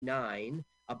1989,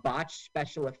 a botched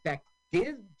special effect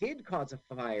did cause a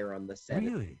fire on the set.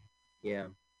 Really? Yeah.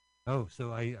 Oh,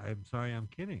 so I'm sorry, I'm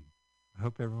kidding. I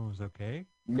hope everyone was okay.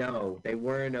 No, they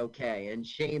weren't okay, and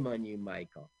shame on you,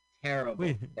 Michael. Terrible,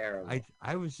 Wait, terrible.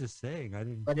 I was just saying I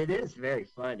didn't. But it is very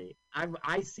funny.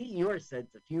 I see your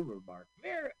sense of humor, Mark.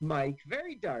 Mike,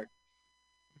 very dark.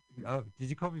 Oh, did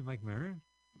you call me Mike Maron?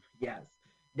 Yes.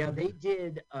 Now they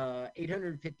did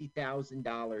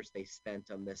 $850,000 they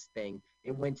spent on this thing.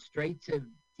 It went straight to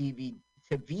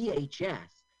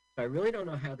VHS. So I really don't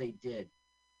know how they did.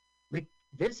 Like,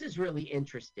 this is really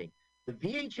interesting. The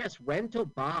VHS rental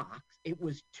box, it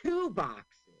was two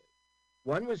boxes.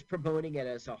 One was promoting it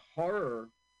as a horror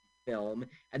film,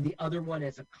 and the other one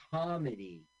as a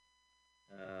comedy.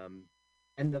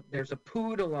 There's a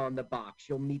poodle on the box.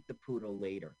 You'll meet the poodle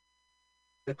later.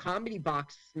 The comedy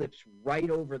box slips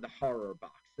right over the horror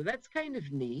box. So that's kind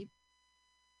of neat.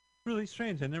 Really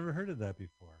strange. I never heard of that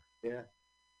before. Yeah.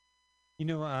 You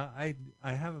know, I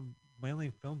have my only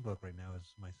film book right now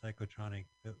is my Psychotronic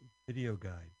video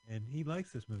guide, and he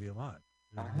likes this movie a lot.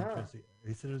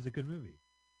 He said it was a good movie,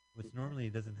 which normally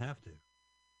it doesn't have to.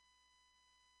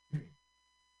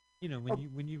 You know,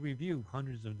 when you review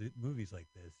hundreds of movies like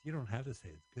this, you don't have to say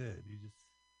it's good. You just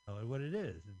tell it what it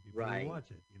is, and people will watch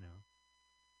it. You know.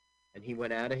 And he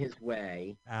went out of his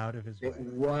way. It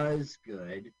was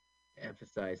good. To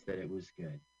emphasize that it was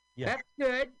good. Yeah. That's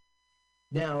good.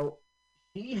 Now,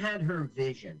 he had her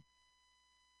vision.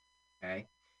 Okay.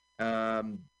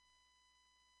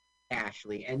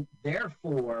 Ashley. And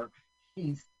therefore,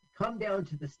 he's come down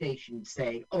to the station and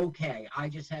say, okay, I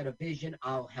just had a vision.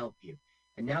 I'll help you.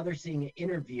 And now they're seeing an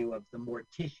interview of the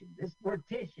mortician. This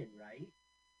mortician, right?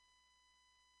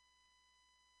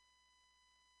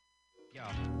 Yo.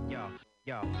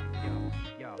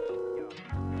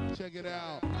 Check it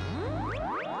out.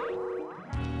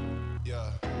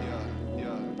 Yeah.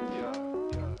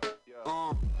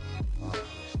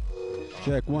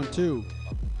 Check 1 2.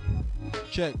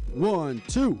 Check 1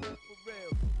 2.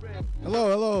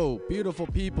 Hello, beautiful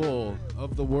people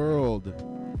of the world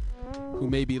who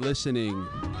may be listening.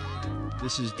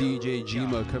 This is DJ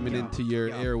Jima coming into your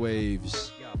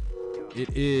airwaves. It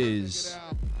is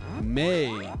May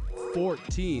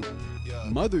 14th,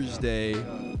 Mother's Day,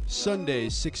 Sunday,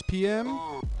 6 p.m.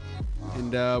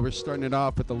 And we're starting it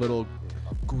off with a little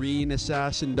Green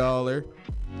Assassin Dollar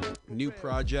new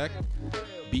project,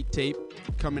 beat tape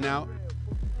coming out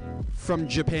from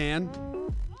Japan.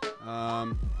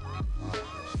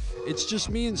 It's just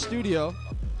me in studio.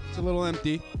 It's a little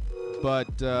empty, but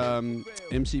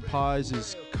MC Paz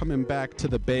is coming back to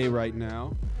the Bay right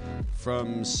now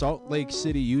from Salt Lake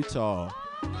City, Utah,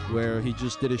 where he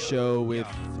just did a show with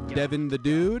Devin the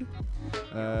Dude,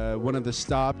 one of the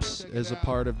stops as a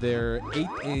part of their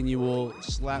 8th annual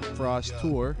Slap Frost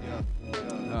tour.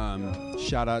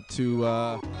 Shout out to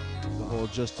the whole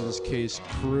Justice Case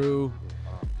crew,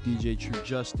 DJ True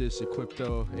Justice,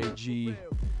 Equipto, AG,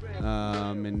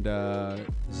 and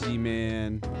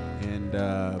Z-Man and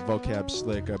Vocab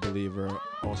Slick, I believe, are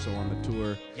also on the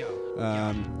tour.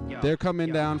 They're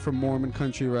coming down from Mormon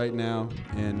country right now,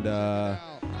 and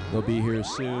they'll be here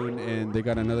soon. And they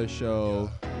got another show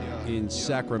in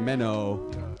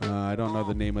Sacramento. I don't know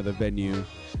the name of the venue,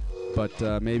 but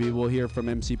maybe we'll hear from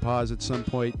MC Paz at some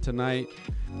point tonight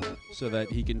so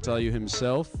that he can tell you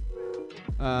himself.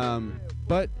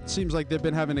 But it seems like they've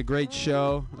been having a great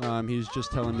show. He's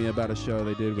just telling me about a show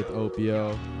they did with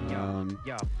Opio.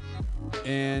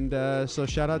 And so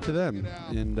shout out to them.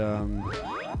 And,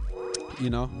 you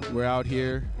know, we're out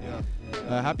here.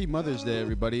 Happy Mother's Day,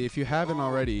 everybody. If you haven't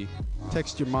already,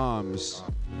 text your moms.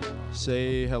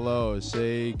 Say hello.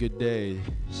 Say good day.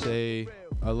 Say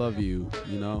I love you.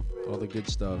 You know, all the good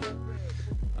stuff.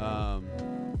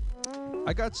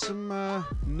 I got some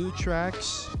new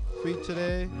tracks for you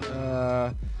today.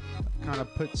 Kind of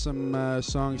put some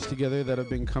songs together that have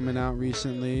been coming out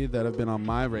recently that have been on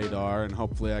my radar, and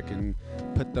hopefully I can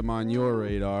put them on your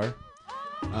radar.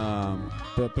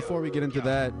 But before we get into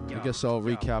that, I guess I'll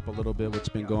recap a little bit what's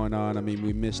been going on. I mean,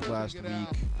 we missed last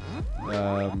week.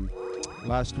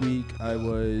 Last week I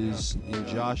was in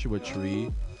Joshua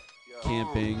Tree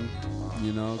camping,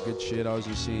 you know, good shit. I was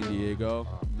in San Diego,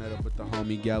 met up with the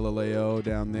homie Galileo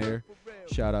down there.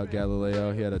 Shout out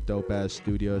Galileo, he had a dope ass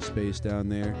studio space down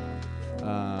there. We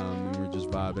were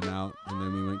just vibing out, and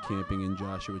then we went camping in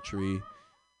Joshua Tree.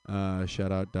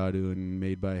 Shout out Dadu and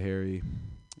Made by Harry,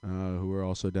 who were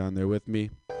also down there with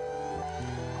me.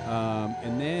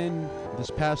 And then this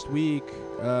past week,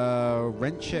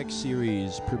 Rent Check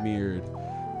series premiered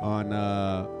on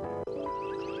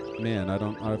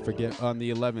I forget, on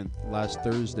the 11th, last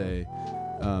Thursday.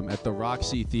 at the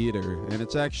Roxy Theater. And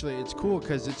it's cool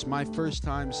because it's my first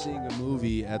time seeing a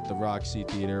movie at the Roxy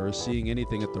Theater or seeing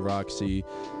anything at the Roxy.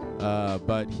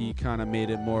 But he kind of made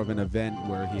it more of an event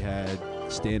where he had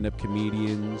stand-up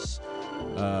comedians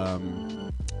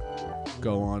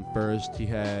go on first. He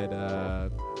had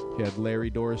Larry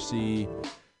Dorsey,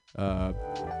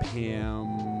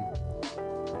 Pam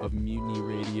of Mutiny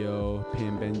Radio,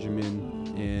 Pam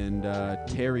Benjamin, and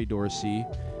Terry Dorsey,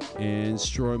 and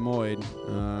Stroy Moyd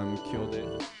killed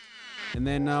it. And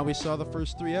then we saw the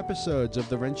first 3 episodes of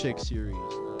the Rencheck series.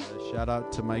 Shout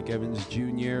out to Mike Evans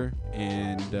Jr.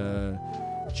 and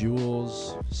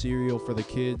Jules, Cereal for the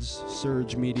Kids,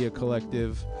 Surge Media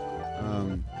Collective.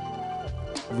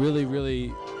 Really,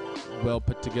 really well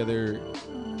put together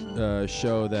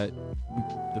show that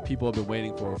the people have been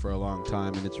waiting for a long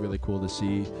time, and it's really cool to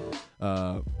see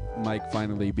Mike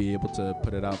finally be able to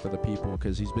put it out for the people,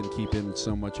 because he's been keeping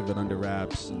so much of it under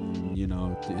wraps, and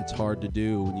it's hard to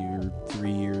do when you're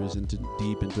 3 years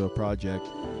deep into a project.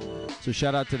 So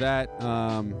shout out to that.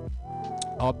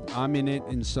 I'm in it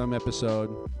in some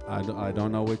episode. I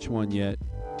don't know which one yet,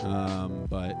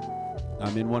 but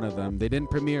I'm in one of them. They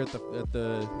didn't premiere at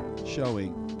the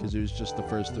showing because it was just the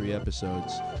first 3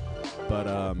 episodes. But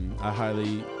I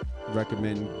highly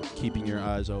recommend keeping your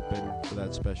eyes open for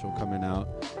that special coming out.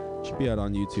 Should be out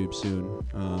on YouTube soon.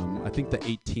 I think the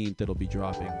 18th it'll be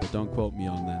dropping, but don't quote me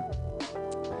on that.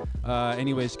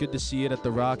 Anyways, good to see it at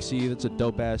the Roxy. That's a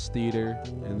dope-ass theater.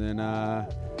 And then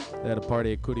they had a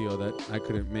party at Curio that I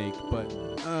couldn't make. But,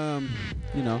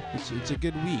 it's a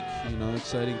good week.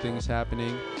 Exciting things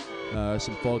happening.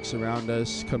 Some folks around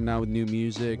us coming out with new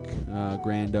music,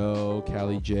 Grando,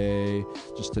 Cali J,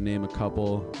 just to name a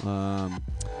couple. I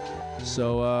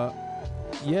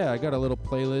got a little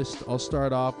playlist. I'll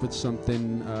start off with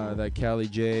something that Cali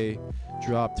J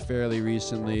dropped fairly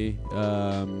recently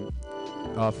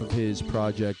off of his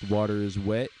project Water is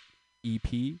Wet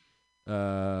EP.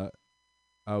 I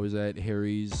was at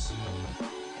Harry's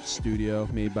studio,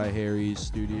 made by Harry's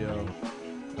studio,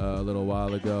 a little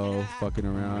while ago, fucking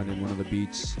around, and one of the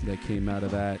beats that came out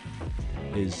of that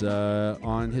is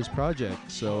on his project.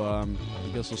 So I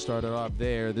guess we'll start it off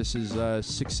there. This is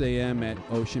 6 a.m. at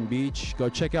Ocean Beach. Go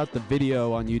check out the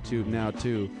video on YouTube now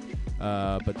too.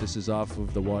 But this is off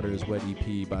of the Water is Wet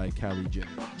EP by Cali J.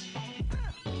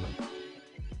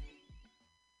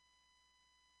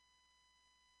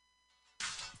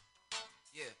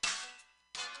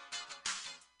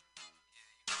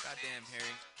 Goddamn,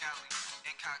 Harry.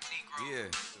 Yeah,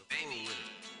 baby.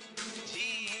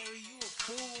 Harry, you a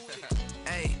fool with it.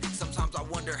 Hey, sometimes I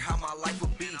wonder how my life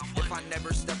would be if I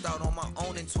never stepped out on my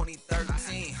own in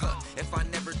 2013. If I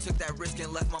never took that risk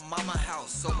and left my mama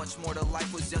house. So much more to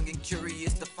life, was young and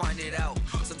curious to find it out.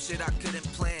 Some shit I couldn't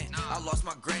plan. I lost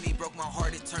my granny, broke my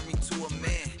heart, it turned me to a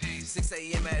man. 6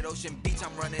 a.m. at Ocean Beach,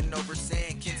 I'm running over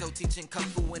sand. Kento teaching kung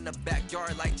fu in the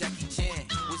backyard like Jackie Chan.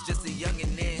 Was just a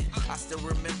youngin' then. I still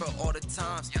remember all the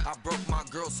times I broke my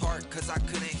girl's heart cause I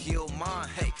couldn't heal mine.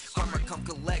 Hey, karma come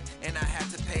collect and I had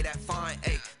to pay that fine.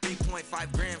 Hey,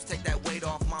 3.5 grams, take that weight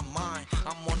off my mind.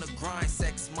 I'm on the grind,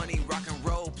 sex, money, rock and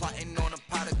roll, plotting on a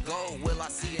pot of gold. Will I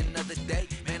see another day?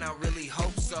 Man, I really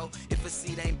hope so. If a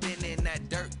seed ain't been in that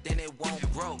dirt, then it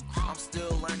won't grow. I'm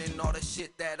still learning all the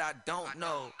shit that I don't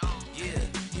know. Yeah,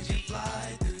 you can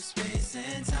fly through space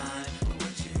and time, but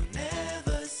what you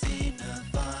never seem to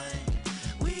find.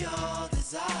 We all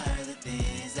desire the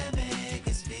things that make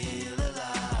us feel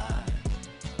alive.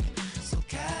 So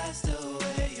cast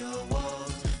away your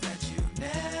woes that you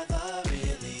never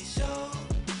really show.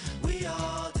 We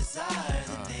all desire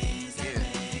the things that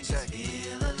make us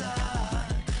feel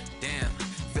alive. Damn,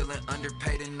 feeling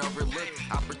underpaid and overlooked.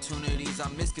 Opportunities I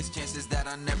missed cause chances that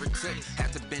I never took.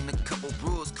 Had to bend a couple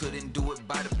rules, couldn't do it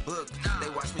by the book. They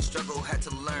watched me struggle, had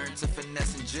to learn to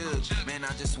finesse and judge. Man,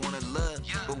 I just wanted love,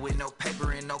 but with no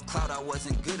paper and no clout, I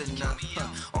wasn't good enough.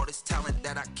 All this talent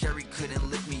that I carry couldn't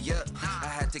lift me up. I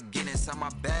had to get inside my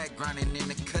bag, grinding in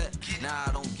the cut. Now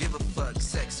I don't give a fuck.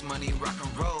 Sex, money, rock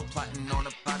and roll, plotting on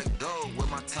a pot of gold. Will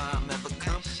my time ever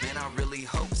come? Man, I really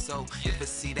hope so. If a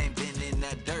seed ain't been in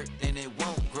that dirt, then it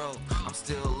won't grow. I'm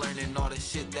still learning all the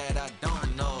shit that I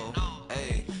don't know.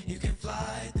 Hey, you can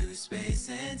fly through space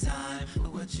and time,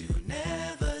 but what you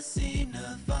never seem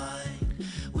to find.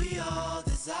 We all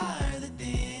desire the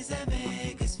things that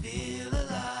make us feel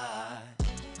alive.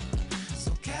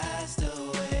 So cast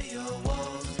away your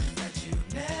woes that you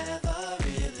never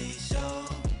really show.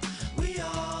 We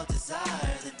all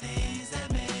desire the things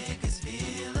that make us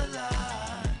feel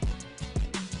alive.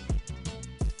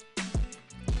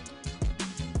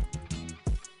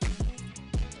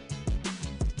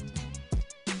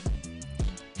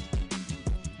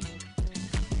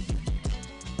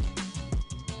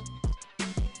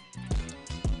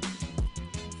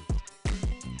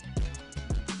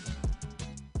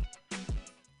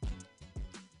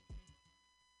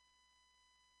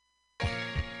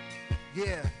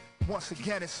 Yeah. Once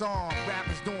again it's on,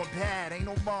 rappers doing bad, ain't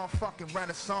no motherfucking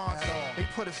renaissance. They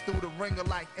put us through the ringer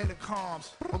like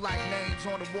intercoms, but like names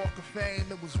on the walk of fame,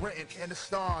 it was written in the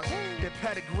stars. Their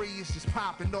pedigree is just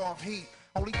popping off heat.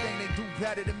 Only thing they do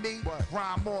better than me,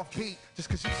 rhyme off beat. Just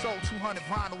cause you sold 200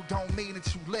 vinyl don't mean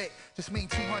that you lit. Just mean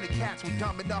 200 cats were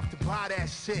dumb enough to buy that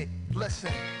shit.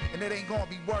 Listen, and it ain't gonna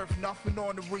be worth nothing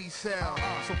on the resale.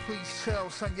 So please chill,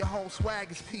 son, your whole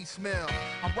swag is piecemeal.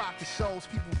 I rock the shows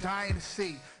people dying to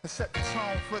see, and set the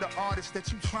tone for the artists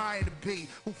that you trying to be.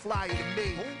 Who flyer than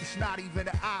me? It's not even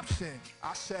an option.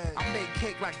 I said, I make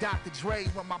cake like Dr. Dre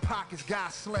when my pockets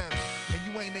got slim. And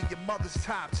you ain't in your mother's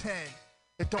top 10.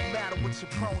 It don't matter what your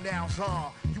pronouns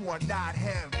are, you are not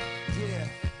him. Yeah,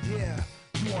 yeah,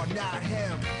 you are not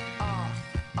him.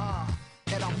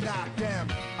 And I'm not them.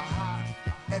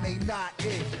 And they not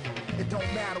it. It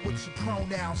don't matter what your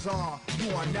pronouns are,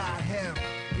 you are not him.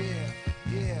 Yeah,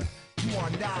 yeah, you are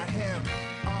not him.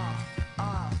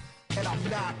 And I'm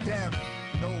not them.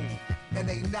 No, and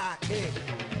they not it.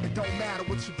 It don't matter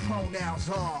what your pronouns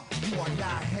are, you are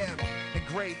not him. And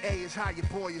grade A is how your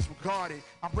boy is regarded.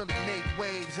 I really make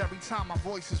waves every time my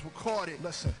voice is recorded.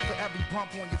 Listen, for every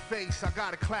bump on your face, I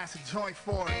got a classic joint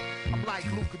for it. I'm like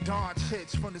Luka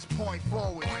Doncic from this point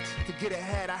forward. To get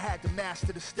ahead, I had to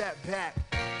master the step back.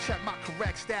 Check my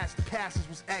correct stats, the passes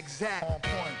was exact. On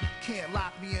point, can't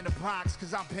lock me in a box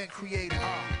cause I've been creative.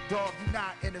 Dog, you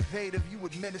not innovative, you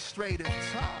administrative.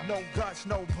 No guts,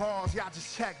 no balls, y'all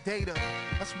just check data.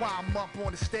 That's why I'm up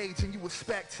on the stage and you a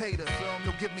spectator.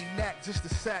 You'll give me neck just a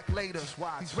sec later.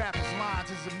 These rappers' lines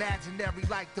is imaginary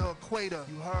like the equator.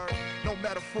 You heard? No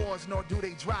metaphors, nor do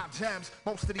they drop gems.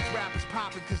 Most of these rappers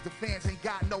popping cause the fans ain't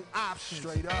got no options.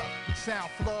 Straight up, sound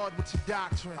flawed with your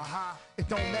doctrine. It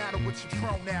don't matter what your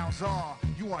pronouns are,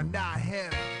 you are not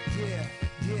him. Yeah,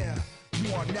 yeah,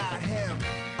 you are not him.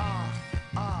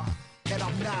 And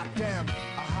I'm not them.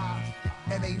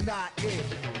 And they not it.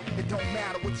 It don't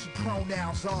matter what your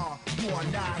pronouns are, you are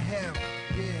not him.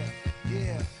 Yeah,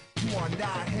 yeah, you are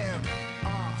not him.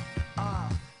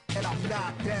 And I'm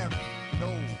not them.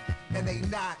 No, and they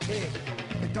not it.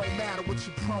 It don't matter what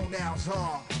your pronouns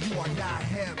are, you are not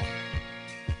him.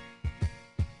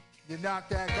 You're not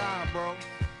that guy, bro.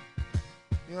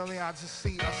 You know what I mean? I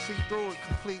see through it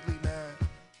completely, man.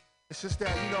 It's just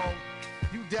that, you know,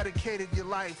 you dedicated your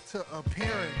life to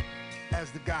appearing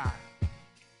as the guy.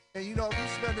 And you know, if you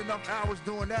spend enough hours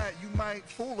doing that, you might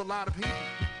fool a lot of people.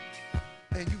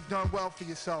 And you've done well for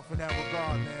yourself in that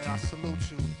regard, man. I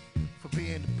salute you for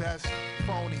being the best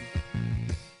phony.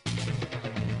 You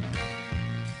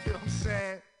know what I'm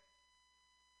saying?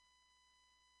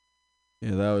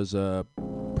 Yeah, that was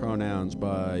Pronouns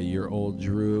by Your Old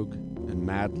Droog and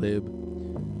Madlib,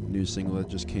 new single that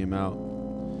just came out.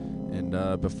 And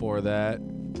before that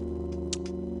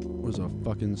was a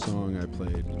fucking song I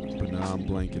played, but now I'm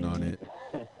blanking on it.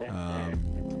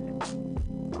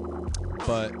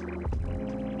 But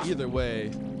either way,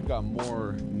 we got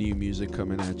more new music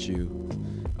coming at you,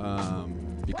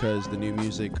 because the new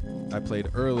music I played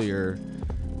earlier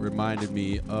reminded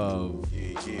me of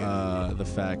the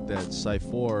fact that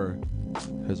Cypher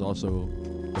has also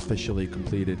officially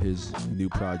completed his new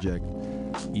project,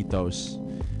 Ethos,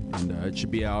 and it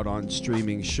should be out on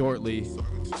streaming shortly.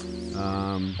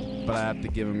 But I have to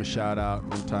give him a shout out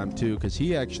one time too, because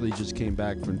he actually just came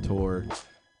back from tour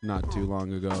not too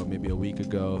long ago, maybe a week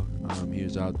ago. He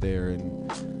was out there in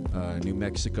New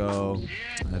Mexico.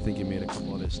 I think he made a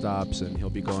couple other stops, and he'll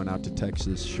be going out to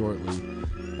Texas shortly.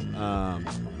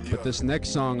 But this next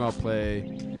song I'll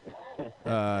play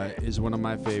is one of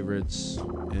my favorites,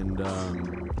 and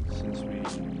since we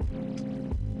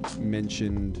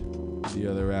mentioned the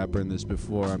other rapper in this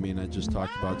before, I mean, I just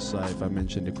talked about Syph. I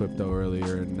mentioned Equipto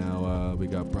earlier, and now we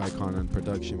got Brycon on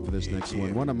production for this next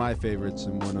one. One of my favorites,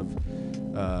 and one of,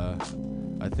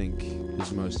 I think,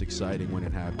 his most exciting when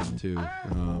it happened, too.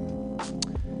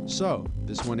 So,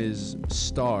 this one is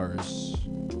Stars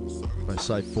by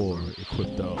Cypher,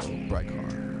 Equipto,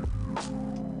 Brycon.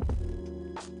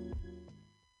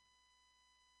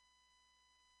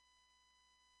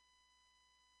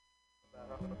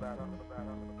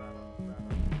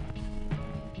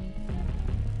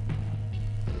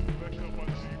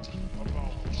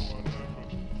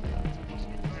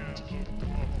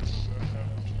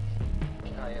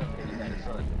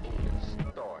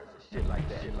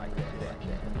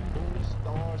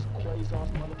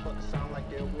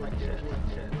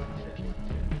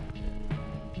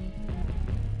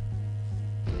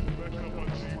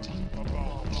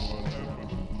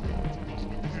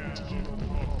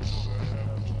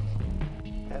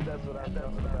 And as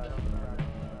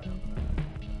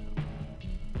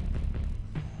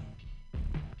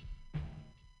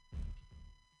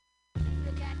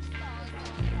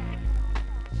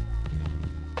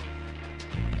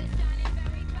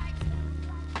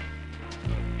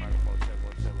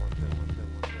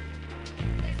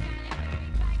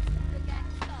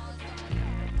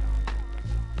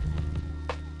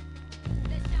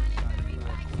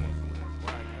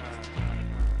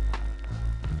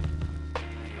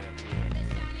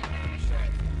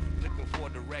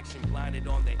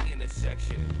right on the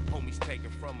intersection. Homies taken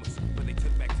from us, but they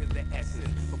took back to the essence.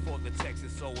 Before the text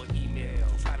is so an email.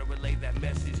 Try to relay that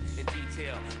message in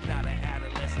detail. Not an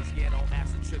adolescence yet on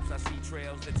acid trips. I see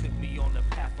trails that took me on the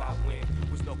path I went.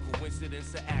 Was no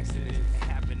coincidence or accident. It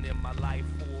happened in my life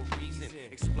for a reason.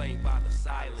 Explained by the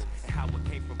silence and how it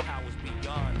came from powers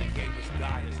beyond that gave us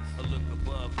guidance. A look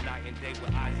above, night and day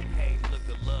with eyes and hate. Look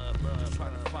of love, just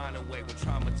trying to find a way when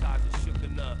traumatized and shook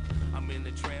enough. I'm in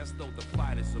the trance, though the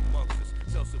fight is amongst us.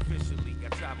 Self-sufficiently, I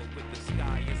travel with the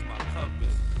sky as my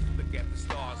compass. Look at the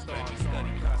stars, baby, study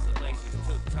constellations.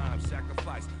 Took time,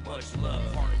 sacrifice, much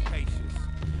love, heart and patience.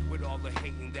 With all the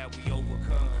hating that we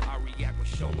overcome, I react with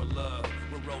showing love.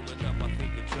 We're rolling up, I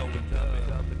think of Joe and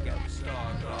Dub. Look at the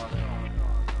stars, dog. No.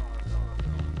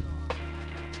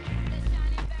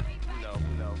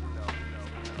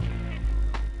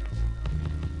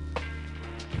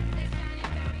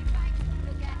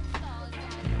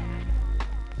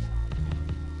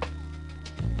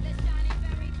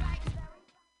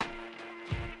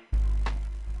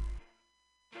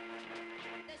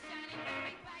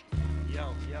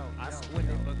 Yo, I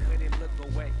squinted but couldn't look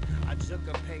away. I took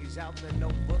a page out the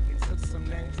notebook and took some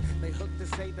names. They hooked to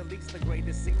say the least, the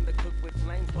greatest seem to cook with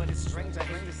flames. But it's strange, I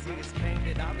hate to see his pain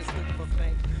that I mistook for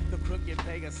fame. The crooked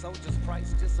pay a soldier's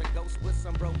price, just a ghost with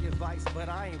some broken vice. But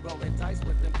I ain't rolling dice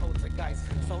with them poltergeists.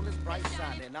 Soul is bright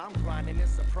shining, I'm grinding,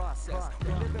 it's a process.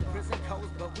 We live in prison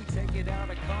codes, but we take it out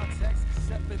of context.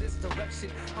 Set for this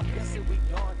direction, I'm guessing we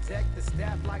on deck. The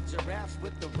staff like giraffes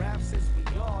with the raps since we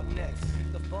all next.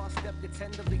 The false step could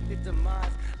tend to lead to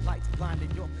demise. Lights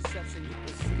blinded your perception, you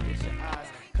can see with your eyes.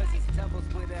 Cause it's devils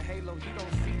with a halo, you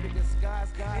don't see the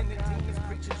disguise. And the demons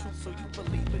preaching truth, so you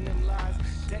believe in them lies.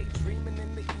 Daydreaming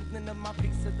in the evening of my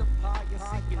piece of the pie. And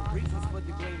seeking reasons for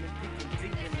the gleam and peeking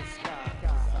deep in the sky.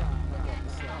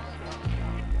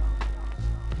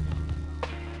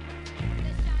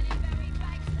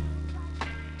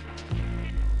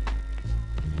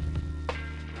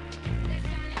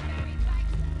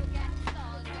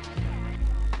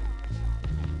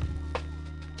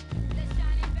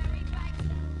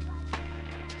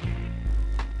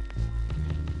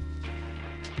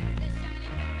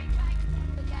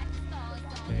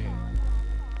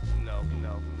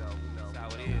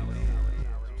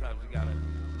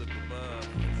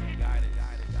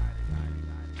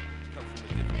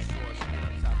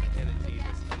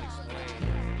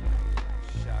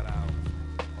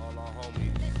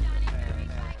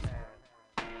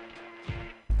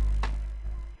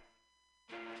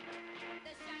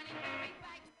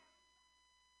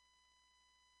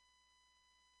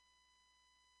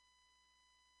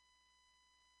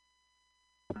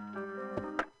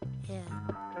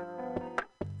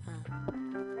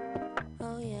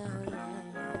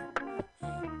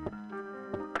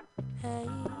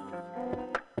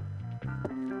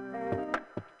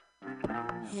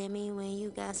 Hit me when you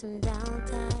got some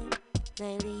downtime.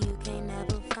 Lately you can't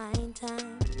never find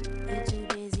time. You too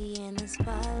busy in the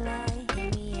spotlight.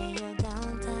 Hit me in your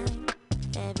downtime.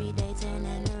 Every day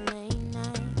turning to late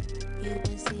night. You've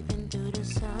been sleeping through the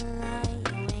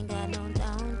sunlight. You ain't got no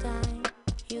downtime.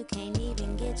 You can't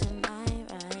even get your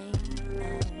mind right.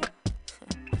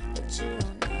 But you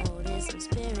don't notice I'm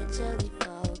spiritually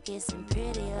focused and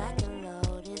pretty like a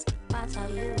lotus. Watch how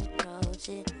you approach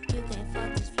it. You can't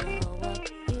fuck this flow up.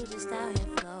 You just out here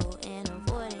floating,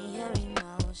 avoiding your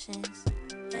emotions.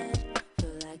 Yeah,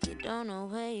 feel like you don't know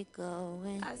where you're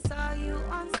going. I saw you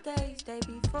on stage day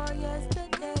before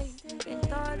yesterday. Been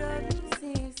thought of you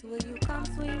since. Will you come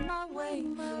swing my way?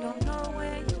 Don't know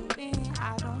where you've been.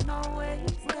 I don't know where you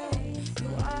stay. You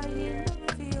are in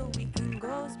the field. We can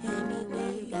go spend. Hit me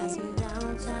when you got some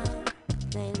downtime.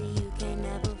 Lately you can't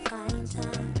never find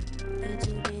time. You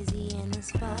too busy in the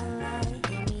spotlight.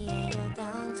 Hit me in your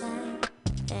downtime.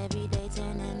 Every day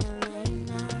turning to late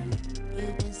night.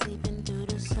 You've been sleeping through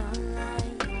the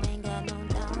sunlight. You ain't got no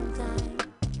downtime.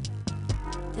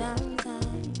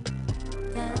 Downtime.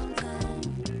 Downtime.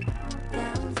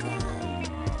 Downtime.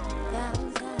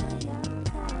 Downtime.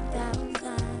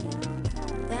 Downtime.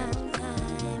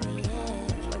 Downtime.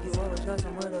 Yeah. Like you always got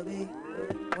somewhere to be.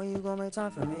 When you gon' make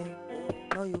time for me?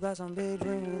 Know you got some big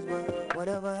dreams, but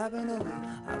whatever happened to me?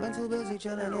 I've been too busy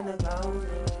chilling in the clouds.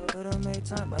 Could've made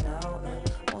time by now.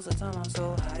 Most of the time I'm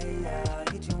so high, yeah.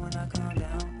 I hit you when I come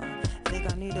down. Think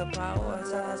I need to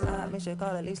prioritize. I miss your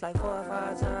call at least like 4 or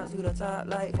 5 times. You the top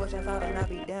like Fortune 5 and I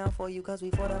be down for you cause we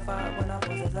fortified when I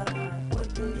was a time.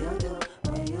 What do you do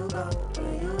when you go?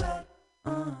 Where you at?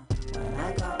 When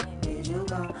I call, did you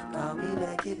go? Call me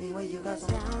back, hit me when you got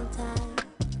some downtime.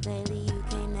 Lately you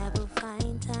can't never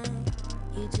find time.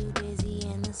 You too busy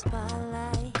in the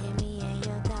spotlight. Hit me in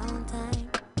your downtime.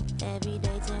 Every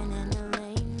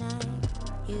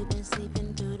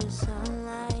through the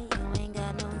sunlight. You ain't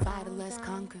got no Fight, let's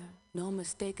conquer. No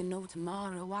mistake and no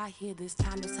tomorrow. I hear this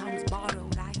time is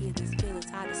borrowed. I hear this pill is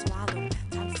hard to swallow.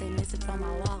 Time to stay missing from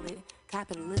my wallet.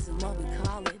 Capitalism, what we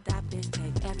call it. That bitch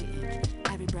take every inch,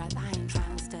 every breath. I ain't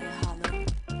trying to stay hollow.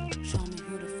 Show me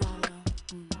who to follow.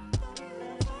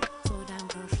 Slow down,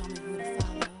 girl. Show me who to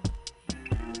follow.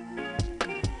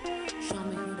 Show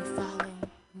me who to follow.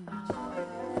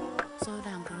 Slow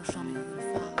down, girl. Show me who to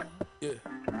follow. Yeah.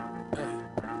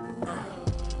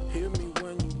 Hear me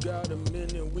when you got a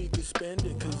minute, we can spend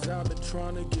it. Cause I've been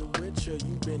trying to get with you.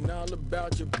 You've been all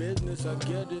about your business, I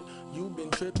get it. You've been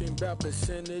tripping about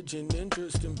percentage and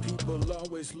interest, and people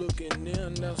always looking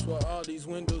in. That's why all these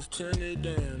windows tinted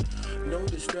and no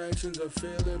distractions, I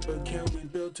feel it, but can we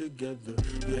build together?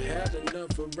 You had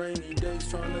enough of rainy days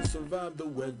trying to survive the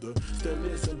weather. Still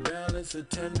it's a balance,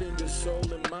 attending the soul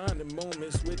and mind, and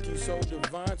moments with you so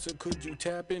divine. So could you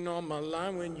tap in on my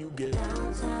line when you get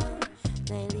downtown?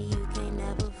 Lately you can't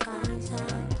never find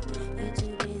time. You're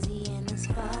too busy in the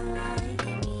spotlight.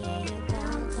 Hit me in your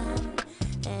downtime.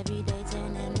 Every day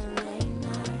turning to late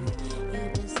night.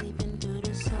 You've been sleeping through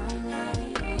the sunlight.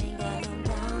 You ain't got no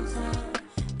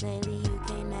downtime. Lately you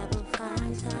can't never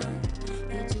find time.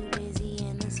 You're too busy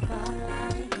in the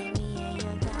spotlight. Hit me in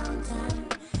your downtime.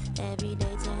 Every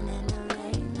day turning to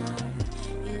late night.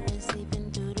 You've been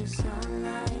sleeping through the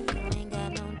sunlight. You ain't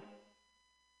got no.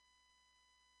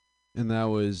 And that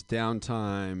was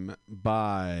Downtime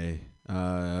by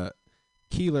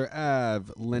Keeler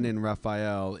Ave, Lennon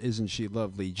Raphael, Isn't She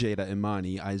Lovely, Jada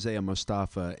Imani, Isaiah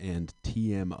Mustafa, and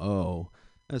TMO.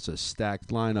 That's a stacked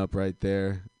lineup right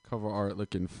there. Cover art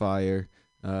looking fire.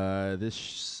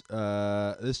 This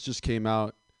just came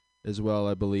out as well,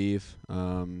 I believe.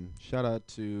 Shout out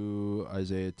to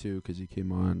Isaiah too, because he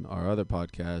came on our other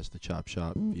podcast, The Chop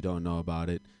Shop. If you don't know about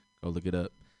it, go look it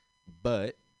up.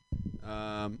 But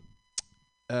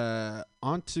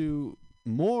on to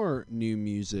more new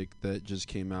music that just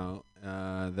came out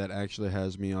that actually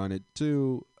has me on it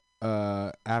too.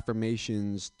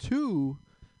 Affirmations 2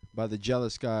 by the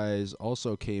Jealous Guys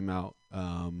also came out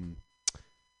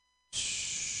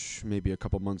maybe a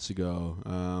couple months ago,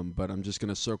 but I'm just going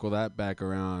to circle that back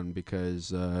around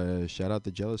because shout out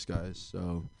the Jealous Guys.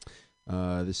 So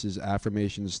this is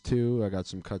Affirmations 2. I got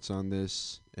some cuts on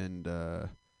this, and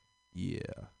yeah.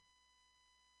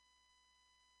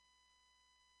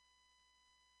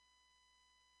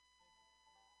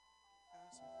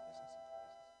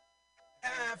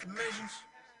 Affirmations.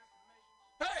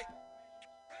 Hey!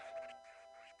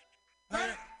 Run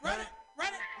it, run it, run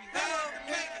it. We have to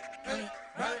make it. Run it,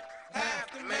 run it.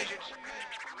 Affirmations.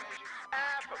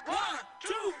 1,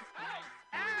 2.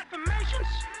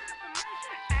 Affirmations.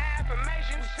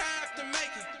 Affirmations. We have to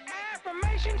make it.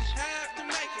 Affirmations. Have to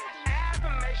make it.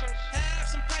 Affirmations. Have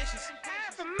some patience.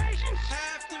 Affirmations.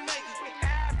 Have to make it. We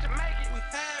have to make it. We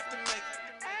have to make it.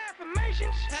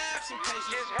 Affirmations. Have some patience.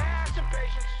 Just have some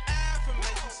patience.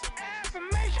 Affirmations.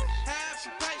 Affirmations. Have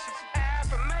some patience.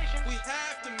 Affirmations. We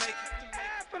have to make it.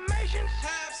 Affirmations.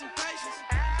 Have some patience.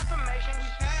 Affirmations. We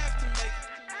have to make it.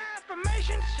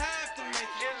 Affirmations. Have to make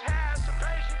it. Just have some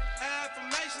patience.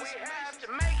 Affirmations. We have to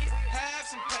make it. Have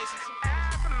some patience.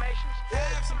 Affirmations.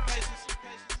 Have some patience.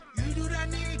 You do not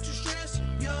need to stress,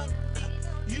 young.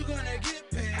 You gonna get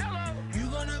paid. Hello. You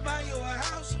gonna buy your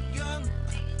house, young.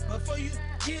 Before you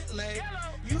get laid.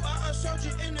 You are a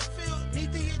soldier in the field,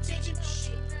 need the attention.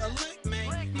 A lick,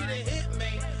 man, need a hit,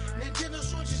 man. Nintendo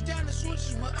switches down the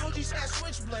switches with OGs at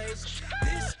switchblades.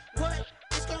 This what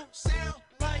it's gonna sound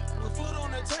like with food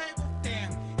on the table.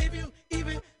 Damn, if you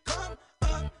even come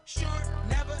up short,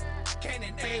 never can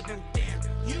enable. Damn,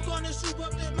 you gonna swoop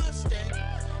up the Mustang.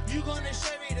 You gonna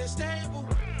Chevy the stable.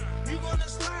 You gonna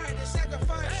slide the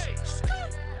sacrifice.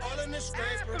 All in the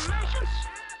scraper. Affirmations.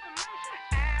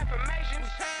 We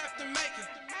have to make it.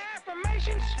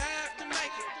 Affirmations. Have to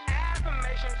make it.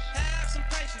 Affirmations. Have some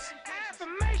patience.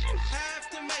 Affirmations. Have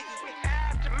to make it. We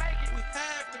have to make it. We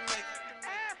have to make it.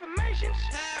 Affirmations.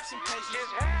 Have some patience.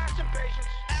 Just have some patience.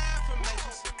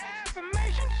 Affirmations.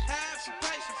 Affirmations. Have some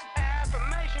patience.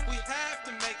 Affirmations. We have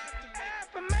to make it.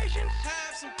 Affirmations.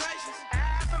 Have some patience.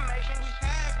 Affirmations. We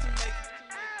have to make it.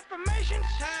 Affirmations.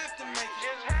 Have to make it.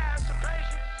 Just have some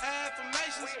patience.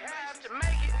 Affirmations. We have to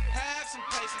make it. Have some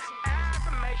patience.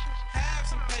 Affirmations. Have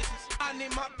some patience. I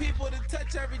need my people to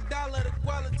touch every dollar. The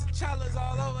quality challenge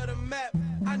all over the map.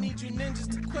 I need you ninjas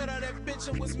to quit all that bitch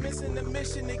and what's missing the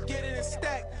mission to get it in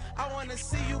stack. I wanna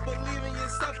see you believe in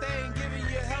yourself. They ain't giving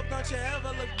you help. Don't you ever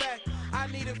look back. I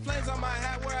needed flames on my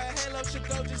hat where a halo should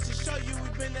go just to show you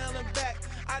we've been nailing back.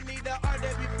 I need the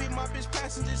RWB, my bitch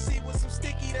passenger seat with some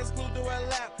sticky that's glued to her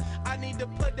lap. I need to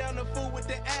put down the food with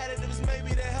the additives,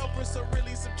 maybe the helpers to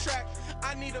really subtract.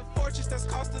 I need a fortress that's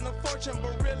costing a fortune,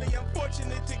 but really I'm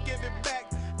fortunate to give it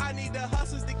back. I need the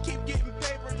hustlers to keep getting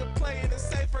paper, to play in a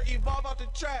safer, evolve out the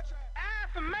trap.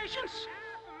 Affirmations.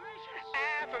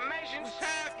 Affirmations. We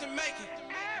have to make it.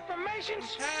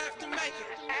 Affirmations. We have to make it.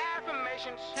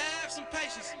 Affirmations. Have some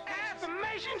patience.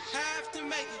 Affirmations. Have to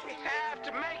make it. We have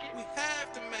to make it. We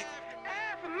have to make it.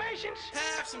 Affirmations.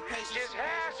 Have some patience. Just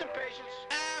have some patience.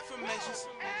 Affirmations.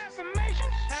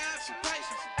 Affirmations. Have some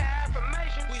patience.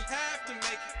 Affirmations. We have to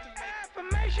make it.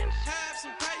 Affirmations. Have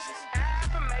some patience.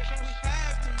 Affirmations. We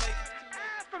have to make it.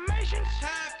 Affirmations.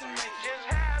 Have to make it. Just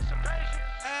have some patience.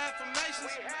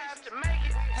 Affirmations. We have to make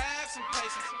it. Have some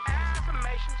patience.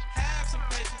 Affirmations. Have some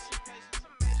patience.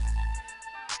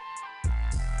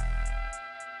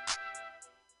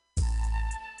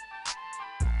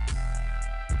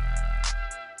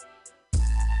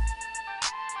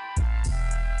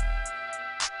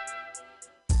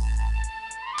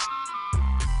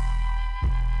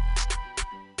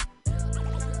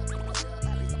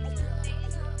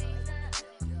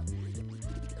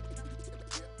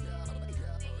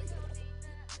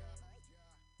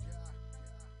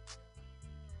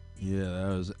 Yeah, that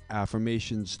was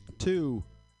Affirmations 2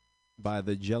 by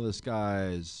the Jealous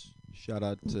Guys. Shout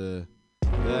out to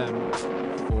them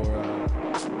for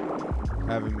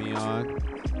having me on,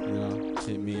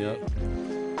 hit me up.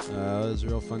 It was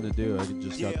real fun to do. I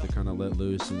just got to kind of let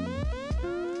loose and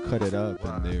cut it up,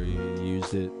 and they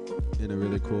used it in a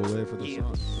really cool way for the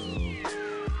song.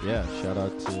 So, yeah, shout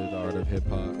out to the Art of Hip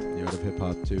Hop, the Art of Hip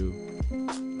Hop 2.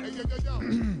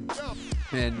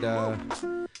 And,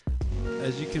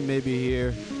 as you can maybe hear,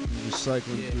 I'm just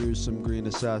cycling through some Green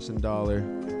Assassin Dollar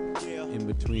in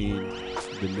between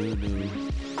the new,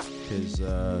 because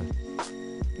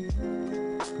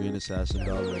Green Assassin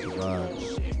Dollar is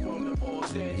vibes.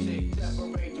 And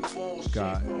he's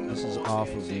got, this is off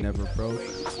of Never Broke.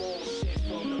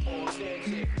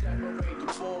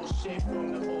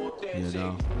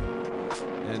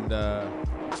 And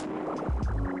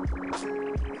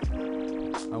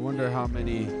I wonder how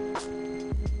many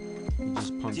he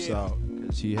just pumps out,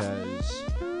 because he has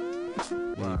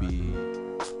maybe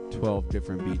 12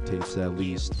 different beat tapes at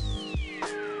least.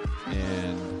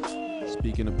 And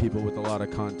speaking of people with a lot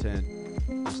of content,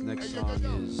 this next song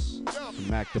is from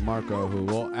Mac DeMarco, who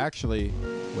will actually,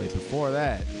 wait, before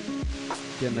that,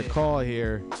 getting a call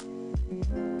here.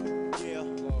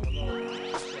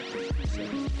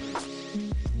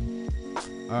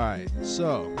 Alright,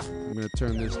 so I'm going to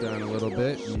turn this down a little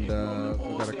bit, and we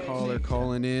got a caller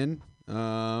calling in.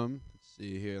 Let's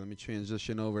see here. Let me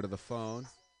transition over to the phone.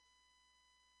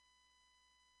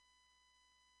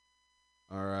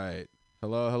 All right.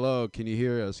 Hello. Can you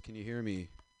hear us? Can you hear me?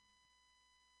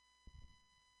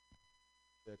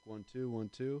 Check 1 2 1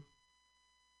 2.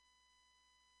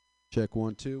 Check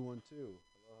 1 2 1 2.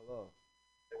 Hello.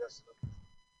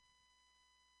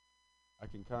 I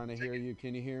can kind of hear you.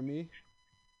 Can you hear me?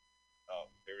 Oh,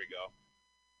 here we go.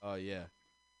 Oh yeah.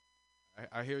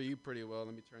 I hear you pretty well.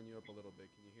 Let me turn you up a little bit.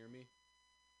 Can you hear me?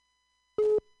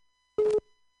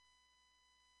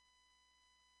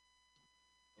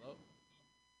 Hello?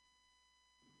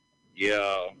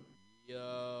 Yo.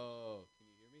 Can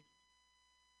you hear me?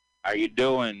 How you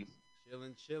doing?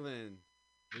 Chillin'.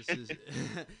 This is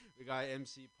we got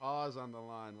MC Pause on the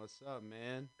line. What's up,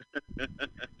 man?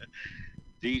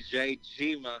 DJ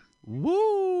Jima.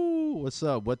 Woo! What's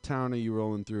up? What town are you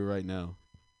rolling through right now?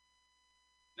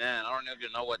 Man, I don't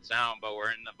even know what town, but we're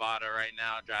in Nevada right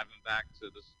now, driving back to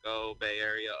the SCO, Bay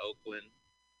Area, Oakland,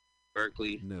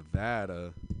 Berkeley.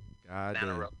 Nevada. God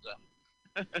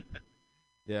damn.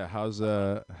 Yeah, how's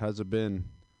it been?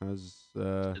 It's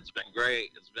been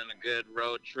great. It's been a good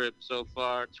road trip so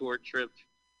far, tour trip,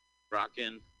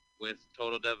 rocking with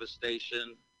Total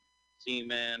Devastation,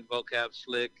 C-Man, Vocab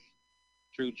Slick,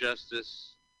 True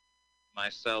Justice,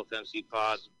 myself, MC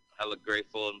Pause. Hella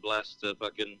grateful and blessed to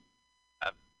fucking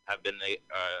have been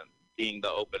being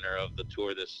the opener of the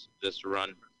tour this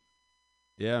run.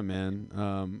 Yeah, man.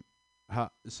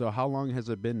 How long has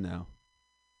it been now?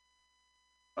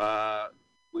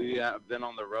 We have been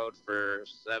on the road for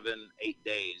 7-8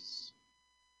 days.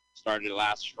 Started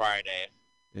last Friday.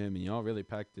 Yeah, I mean, y'all really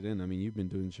packed it in. I mean, you've been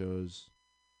doing shows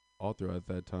all throughout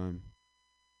that time.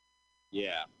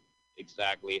 Yeah,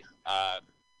 exactly.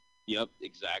 Yep,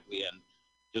 exactly. And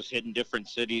just hitting different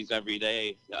cities every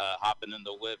day, hopping in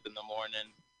the whip in the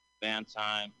morning, van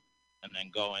time, and then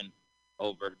going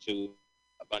over to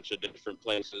a bunch of different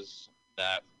places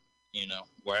that,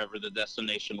 wherever the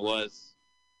destination was.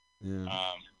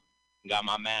 Yeah. Got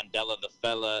my man Della the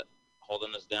Fella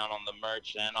holding us down on the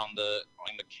merch and on the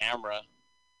camera.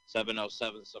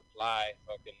 707 Supply,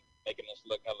 fucking making us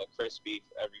look hella crispy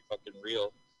for every fucking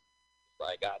reel.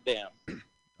 Like, goddamn.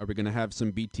 Are we gonna have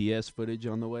some BTS footage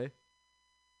on the way?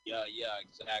 Yeah,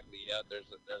 exactly. Yeah, there's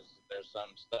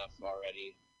some stuff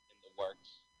already in the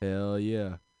works. Hell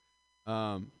yeah.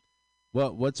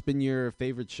 What's been your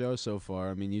favorite show so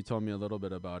far? I mean, you told me a little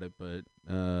bit about it, but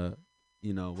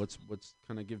what's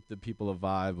kind of give the people a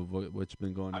vibe of what's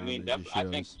been going on? I mean, I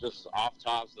think just off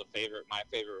tops, my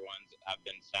favorite ones have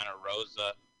been Santa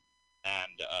Rosa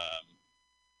and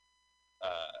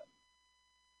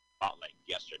like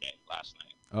yesterday, last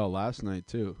night. Oh, last night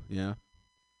too. Yeah.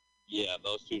 Yeah,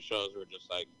 those two shows were just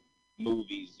like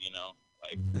movies,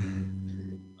 like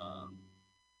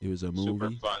it was a movie.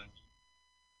 Super fun,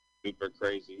 super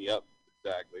crazy. Yep,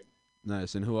 exactly.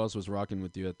 Nice. And who else was rocking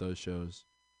with you at those shows?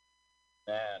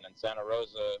 Man, in Santa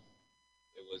Rosa,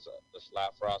 it was the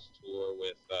Slap Frost tour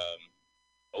with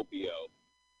Opio,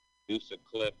 Deuce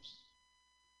Eclipse.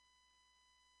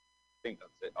 I think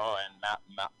that's it. Oh, and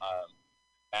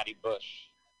Matty Bush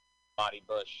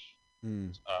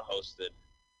hosted.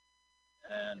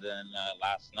 And then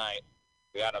last night,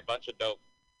 we had a bunch of dope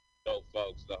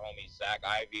folks. The homie Zach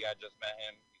Ivy, I just met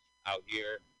him. He's out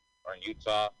here or in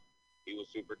Utah. He was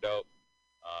super dope.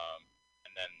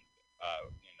 And then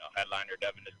headliner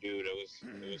Devin the Dude. It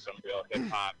was some real hip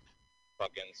hop,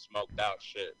 fucking smoked out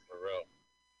shit for real.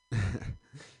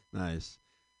 Nice.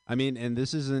 I mean, and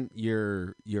this isn't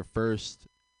your first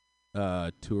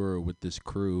tour with this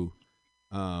crew.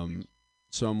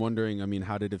 So I'm wondering, I mean,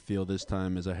 how did it feel this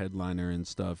time as a headliner and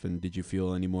stuff? And did you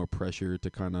feel any more pressure to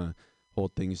kind of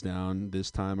hold things down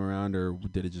this time around, or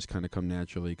did it just kind of come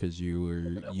naturally because you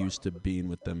were used to being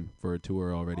with them for a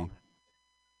tour already?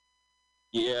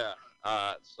 Yeah.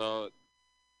 So,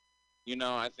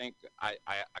 I think I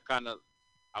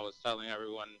was telling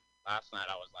everyone last night,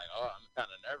 I was like, oh, I'm kind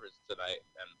of nervous tonight.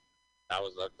 And that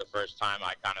was like the first time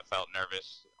I kind of felt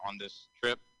nervous on this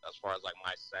trip as far as like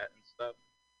my set and stuff.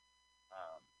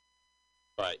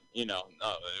 But no,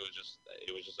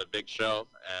 it was just a big show,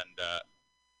 and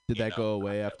did that go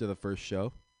away after the first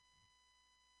show?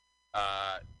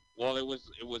 Well, it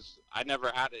was. I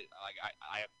never had it. Like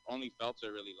I only felt it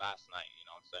really last night. You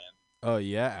know what I'm saying? Oh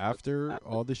yeah, after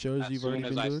all the shows you've already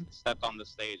been doing. As soon as I stepped on the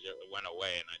stage, it went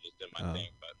away, and I just did my thing.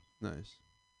 But nice.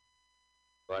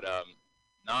 But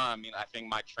no, I mean, I think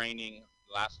my training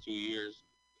the last 2 years,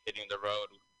 hitting the road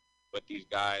with these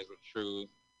guys, with True,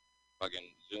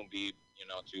 fucking Zumbi,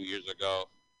 2 years ago,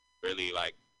 really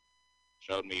like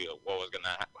showed me what was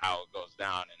how it goes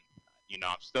down, and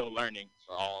I'm still learning.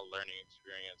 So all learning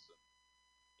experience, and,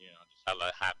 just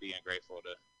hella happy and grateful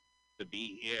to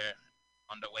be here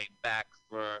on the way back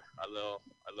for a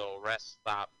little rest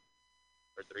stop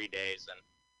for 3 days, and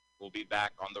we'll be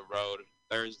back on the road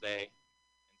Thursday in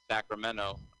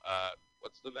Sacramento.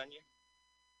 What's the venue?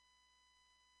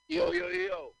 Yo,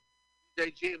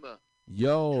 DJ Jima.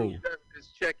 Yo.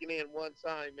 Just checking in one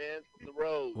time, man, from the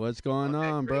road. What's going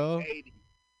on, bro? 80.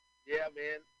 Yeah,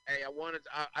 man. Hey,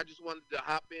 I just wanted to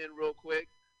hop in real quick.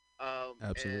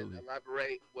 Absolutely. And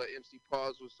elaborate what MC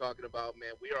Pause was talking about,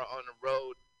 man. We are on the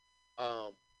road.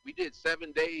 We did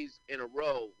 7 days in a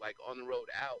row, like on the road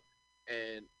out.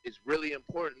 And it's really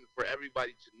important for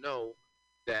everybody to know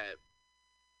that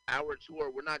our tour,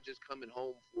 we're not just coming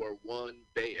home for one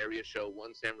Bay Area show,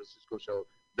 one San Francisco show.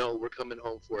 No, we're coming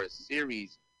home for a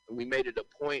series. And we made it a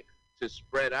point to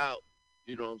spread out,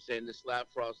 the Slap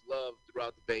Frost love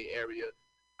throughout the Bay Area.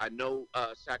 I know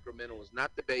Sacramento is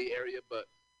not the Bay Area, but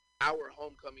our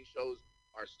homecoming shows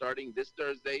are starting this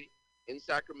Thursday in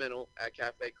Sacramento at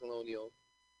Cafe Colonial.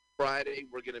 Friday,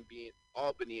 we're going to be in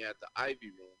Albany at the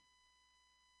Ivy Room.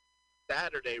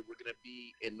 Saturday, we're going to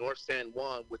be in North San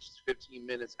Juan, which is 15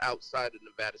 minutes outside of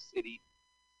Nevada City.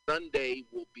 Sunday,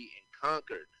 we'll be in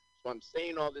Concord. So I'm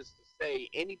saying all this to say,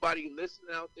 anybody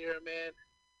listening out there, man,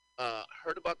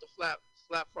 heard about the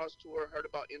Slap Frost tour, heard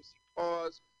about MC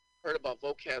Pause, heard about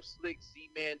Vocab Slick,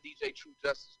 Z-Man, DJ True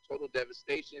Justice, Total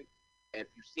Devastation. And if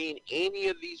you've seen any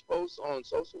of these posts on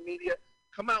social media,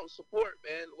 come out and support,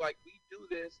 man. Like, we do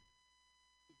this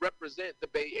to represent the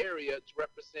Bay Area, to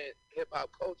represent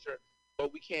hip-hop culture,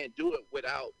 but we can't do it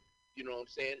without,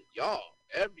 y'all,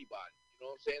 everybody,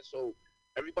 So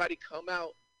everybody come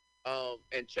out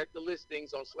and check the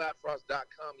listings on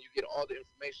slapfrost.com. You get all the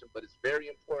information, but it's very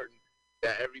important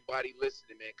that everybody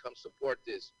listening, man, come support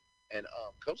this. And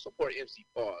come support MC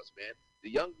Pause, man. The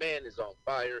young man is on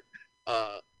fire.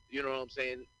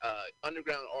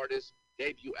 Underground artist,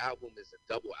 debut album is a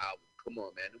double album. Come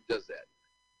on, man. Who does that?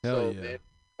 Hell yeah. Man,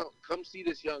 come see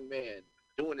this young man.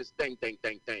 doing his thing. You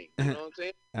know what I'm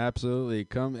saying? Absolutely.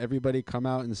 Everybody come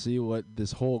out and see what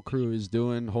this whole crew is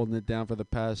doing, holding it down for the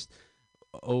past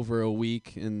over a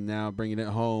week and now bringing it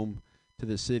home to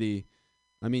the city.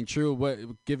 I mean,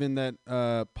 true, given that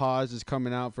Paz is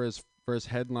coming out for his first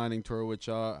headlining tour, which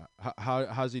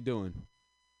how's he doing?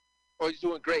 Oh, he's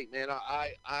doing great, man.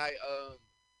 I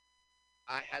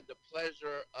had the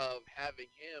pleasure of having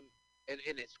him,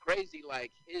 and it's crazy.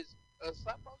 Like his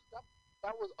that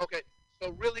was okay.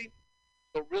 So really,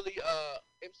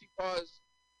 MC Paz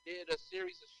did a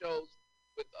series of shows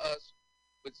with us,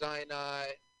 with Zion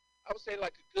I would say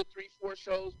like a good 3-4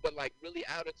 shows, but like really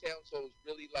out of town. So it was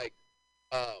really like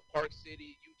Park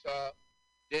City, Utah,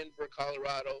 Denver,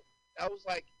 Colorado. That was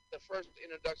like the first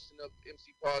introduction of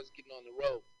MC Paz getting on the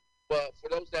road. But for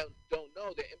those that don't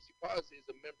know, that MC Paz is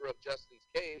a member of Justin's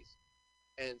Case,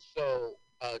 and so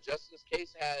Justin's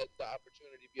Case had the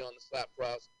opportunity to be on the Slap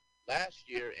Frost last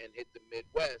year and hit the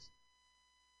Midwest.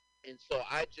 And so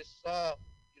I just saw,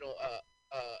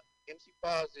 MC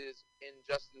Paz is in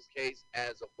Justin's Case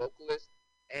as a vocalist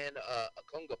and a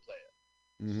conga player.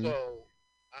 Mm-hmm. So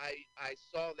I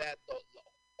saw that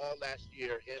all last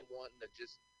year, him wanting to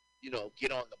just,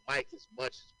 get on the mic as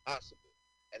much as possible.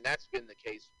 And that's been the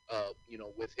case,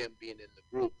 with him being in the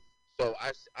group. So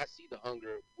I see the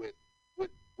hunger with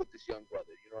this young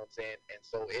brother, you know what I'm saying? And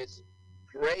so it's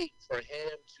great for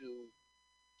him to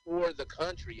tour the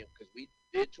country, because we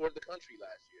did tour the country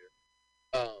last year,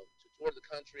 to tour the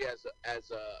country as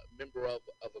a member of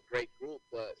a great group.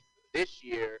 But this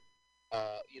year,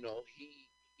 he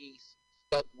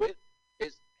stuck with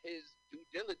his due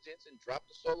diligence and dropped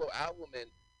a solo album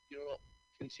and,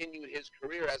 continued his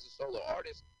career as a solo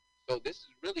artist. So this is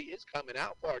really his coming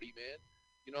out party, man.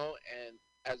 And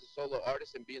as a solo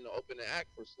artist and being the opening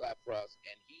act for Slap Frost,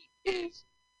 and he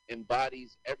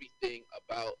embodies everything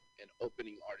about an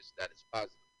opening artist that is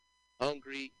positive,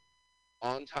 hungry,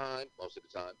 on time most of the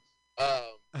time,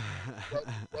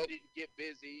 ready to get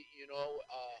busy. Nah,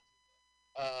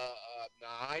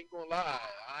 I ain't gonna lie.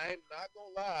 I'm not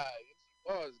gonna lie. MC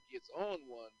Paz gets on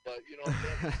one, but he's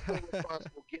still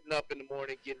responsible, getting up in the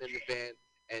morning, getting in the van,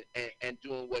 and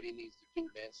doing what he needs to do,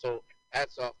 man. So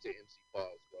hats off to MC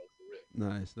Paz, bro, for real.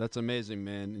 Nice. That's amazing,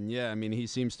 man. And yeah, I mean, he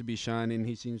seems to be shining.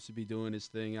 He seems to be doing his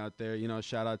thing out there.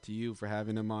 Shout out to you for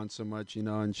having him on so much,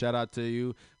 and shout out to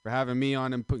you for having me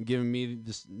on and giving me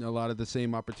a lot of the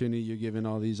same opportunity you're giving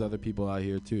all these other people out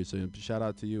here, too. So shout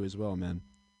out to you as well, man.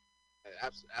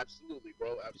 Absolutely,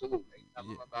 bro. Absolutely. Tell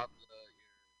them about your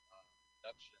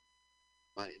induction.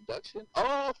 My induction?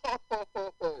 Oh,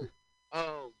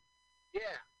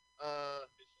 yeah.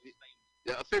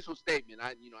 The official statement. I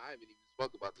haven't even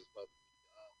spoke about this, but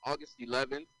August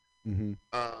 11th, mm-hmm.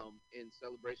 In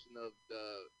celebration of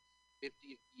the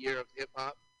 50th year of hip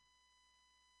hop,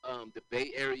 the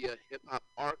Bay Area Hip Hop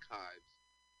Archives,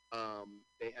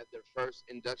 they had their first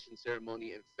induction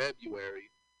ceremony in February,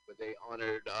 where they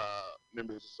honored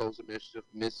members of Souls of Mischief,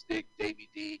 Mystic, Davey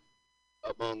D,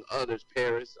 among others,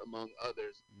 Paris, among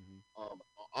others. Mm-hmm. On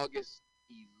August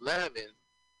 11th,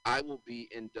 I will be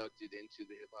inducted into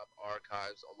the Hip Hop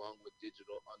Archives along with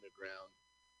Digital Underground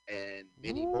and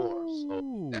many more.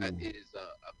 So that is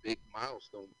a big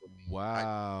milestone for me.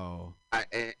 Wow. I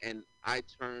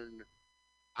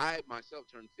myself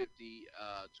turned 50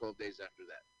 12 days after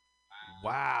that.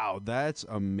 Wow, that's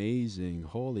amazing!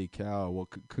 Holy cow! Well,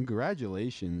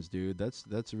 congratulations, dude.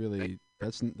 That's really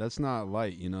that's not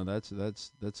light. That's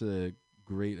a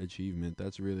great achievement.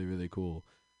 That's really, really cool.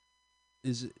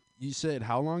 You said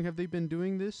how long have they been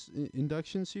doing this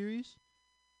induction series?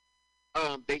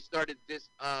 They started this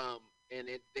and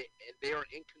they are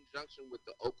in conjunction with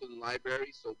the Oakland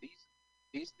Library. So these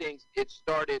things, it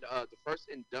started. The first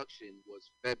induction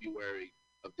was February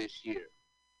of this year.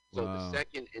 So the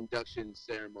second induction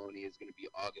ceremony is going to be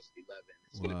August 11th.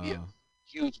 It's going to be a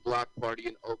huge block party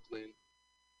in Oakland.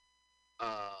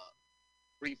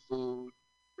 Free food,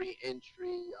 free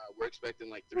entry. We're expecting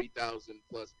like 3,000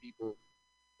 plus people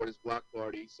for this block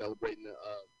party celebrating the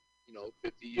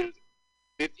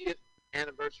 50th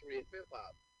anniversary of hip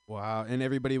hop. Wow! And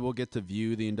everybody will get to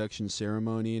view the induction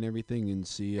ceremony and everything and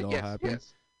see it all happen.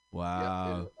 Yes.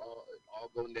 Wow! Yep, all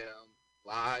going down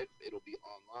live. It'll be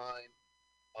online.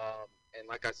 And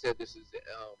like I said, this is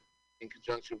in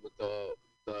conjunction with the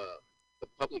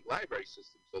public library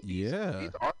system. So these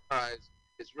archives,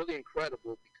 it's really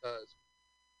incredible because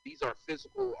these are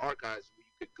physical archives where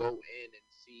you could go in and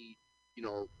see,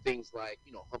 things like,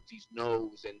 Humpty's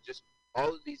nose and just all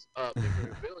of these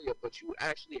memorabilia, but you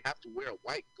actually have to wear a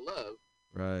white glove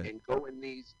and go in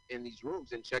these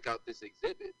rooms and check out this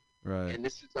exhibit. Right. And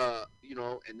this is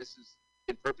and this is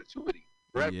in perpetuity.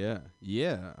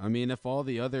 Yeah. I mean, if all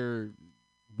the other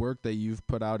work that you've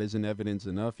put out isn't evidence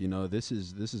enough, this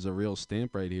is a real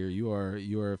stamp right here. You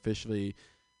are officially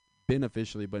been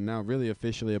officially, but now really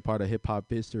officially a part of hip hop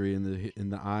history in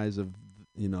the eyes of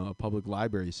a public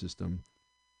library system.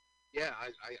 Yeah,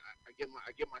 I get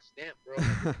my stamp, bro.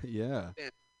 Yeah,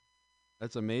 Stamp.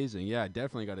 that's amazing. Yeah, I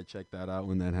definitely got to check that out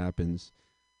when that happens.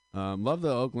 Love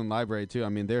the Oakland Library too. I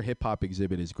mean, their hip hop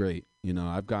exhibit is great.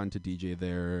 I've gotten to DJ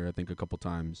there I think a couple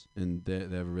times, and they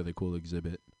have a really cool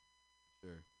exhibit.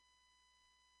 Sure.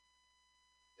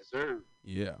 Yes, sir.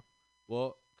 Yeah.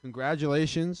 Well,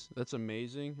 congratulations. That's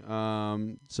amazing.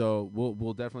 So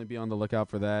we'll definitely be on the lookout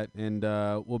for that, and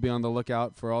we'll be on the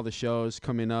lookout for all the shows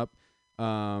coming up.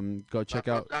 Go check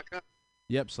out.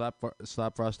 Yep,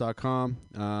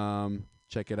 slapfrost.com.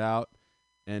 Check it out.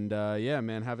 And, yeah,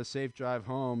 man, have a safe drive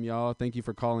home, y'all. Thank you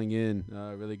for calling in.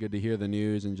 Really good to hear the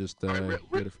news and just real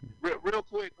quick,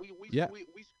 we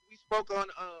spoke on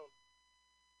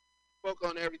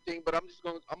everything, but I'm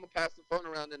gonna pass the phone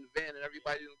around in the van and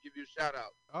everybody will give you a shout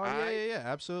out. Oh, yeah,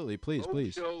 absolutely. Please.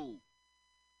 Show.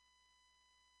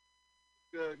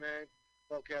 Good, man.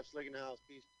 Cap Slick in the house.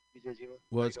 Peace. DJ Gima.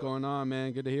 What's going on,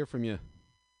 man? Good to hear from you.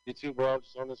 You too, bro.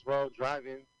 Just on this road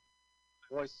driving.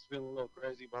 Voice is feeling a little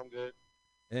crazy, but I'm good.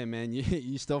 Hey, man,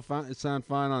 you still sound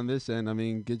fine on this end. I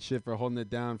mean, good shit for holding it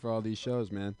down for all these shows,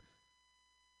 man.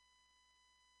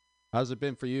 How's it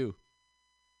been for you?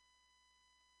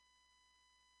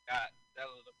 God, that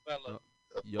little fella.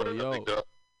 Yo.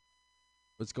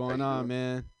 What's going on,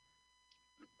 man?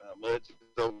 Not much.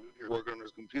 So you're working on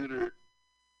this computer.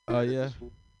 Oh, yeah?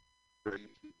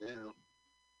 Down.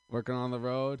 Working on the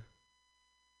road?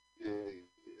 Yeah.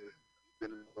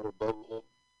 Been in a little bubble.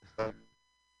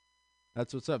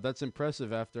 That's what's up. That's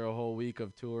impressive after a whole week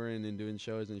of touring and doing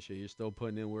shows and shit. You're still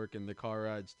putting in work in the car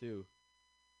rides, too.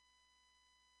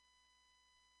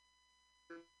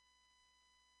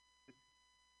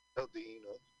 Healthy,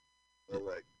 but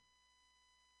like,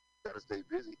 gotta stay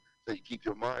busy so you keep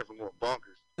your mind from going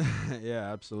bonkers.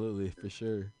 Yeah, absolutely, for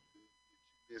sure.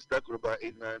 You're stuck with about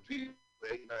 8, 9 people.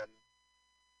 8, 9.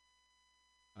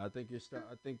 I think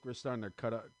we're starting to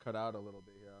cut out a little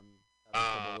bit here. I'm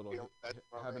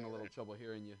having a little trouble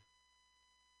hearing you.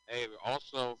 Hey,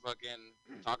 also fucking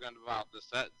talking about the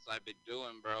sets I've been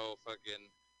doing, bro. Fucking,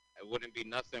 it wouldn't be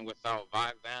nothing without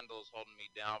Vibe Vandals holding me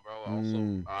down, bro. Also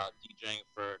DJing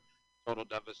for Total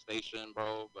Devastation,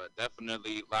 bro. But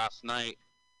definitely last night,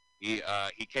 he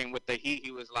came with the heat.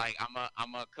 He was like,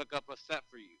 I'm a cook up a set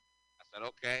for you. I said,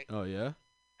 okay. Oh yeah.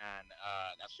 And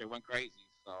that shit went crazy.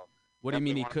 So. What do you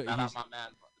mean he cooked? Shout out my man,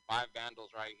 Vibe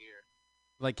Vandals, right here.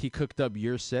 Like he cooked up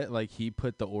your set, like he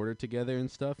put the order together and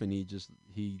stuff, and he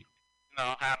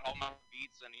had all my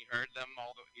beats, and he heard them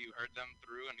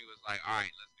through, and he was like, all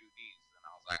right, let's do these, and I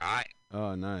was like, all right.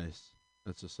 Oh, nice.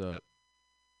 That's what's up.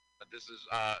 But this is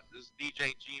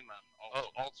DJ Gima.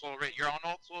 OldSoulRadio. You're on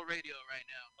OldSoulRadio right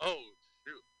now. Oh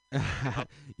shoot.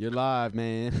 You're live,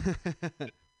 man.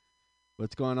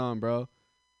 What's going on, bro?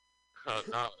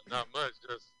 Not much.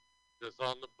 Just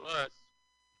on the bus,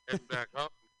 heading back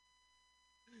home.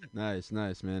 Nice,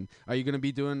 man. Are you gonna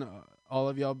be doing all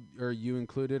of y'all, or you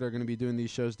included, are gonna be doing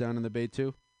these shows down in the Bay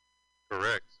too?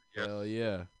 Correct. Yes. Hell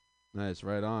yeah. Nice,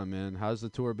 right on, man. How's the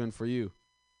tour been for you?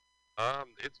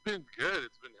 It's been good.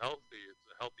 It's been healthy. It's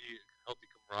a healthy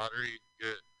camaraderie.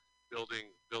 Good,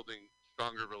 building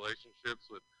stronger relationships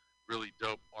with really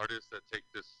dope artists that take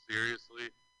this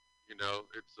seriously.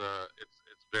 It's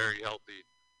very healthy.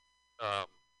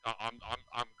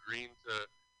 I'm green to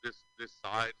this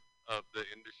side of the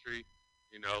industry,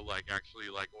 like actually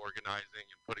like organizing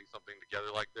and putting something together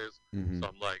like this. Mm-hmm. So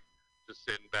I'm like just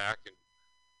sitting back and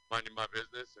minding my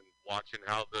business and watching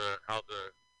how the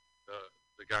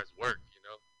guys work.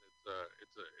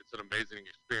 It's an amazing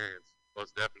experience.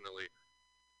 Most definitely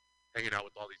hanging out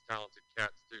with all these talented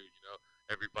cats too.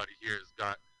 Everybody here has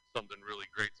got something really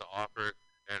great to offer,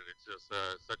 and it's just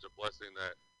such a blessing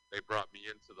that they brought me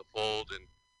into the fold, and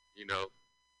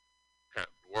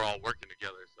we're all working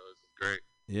together, so this is great.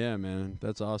 Yeah, man,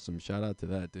 that's awesome. Shout out to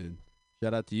that, dude.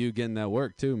 Shout out to you getting that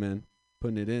work too, man.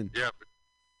 Putting it in. Yeah,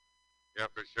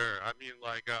 for sure. I mean,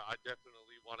 like, I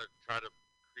definitely want to try to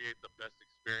create the best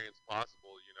experience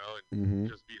possible, and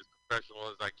just be as professional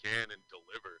as I can and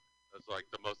deliver. That's like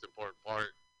the most important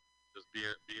part. Just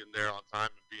being there on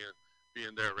time and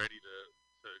being there ready to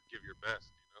give your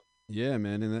best. Yeah,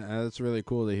 man, and that's really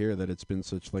cool to hear that it's been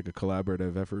such like a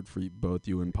collaborative effort for both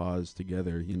you and Paz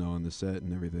together, on the set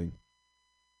and everything.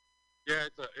 Yeah,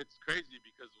 it's crazy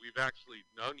because we've actually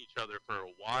known each other for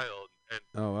a while and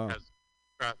has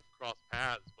crossed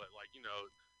paths, but like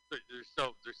there's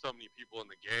so many people in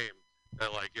the game that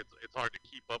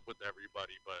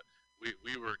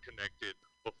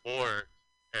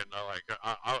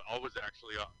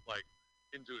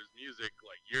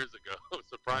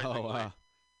surprisingly. Oh, wow.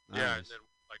 Yeah, and Nice. then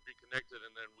like reconnected,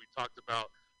 and then we talked about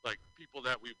like people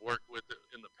that we've worked with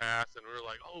in the past, and we were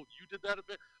like, oh, you did that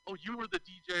event? Oh, you were the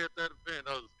DJ at that event?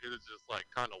 It was just like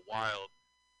kind of wild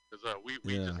because we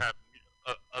just Yeah. have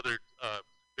other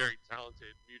very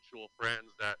talented mutual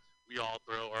friends that we all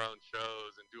throw our own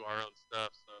shows and do our own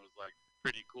stuff. So it was like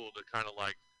pretty cool to kind of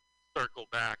like circle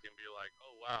back and be like,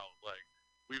 oh wow, like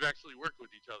we've actually worked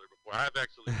with each other before. I've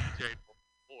actually DJ'd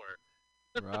before.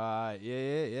 Right.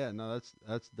 Yeah. No,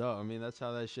 that's dope. I mean, that's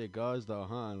how that shit goes, though,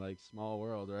 huh? Like small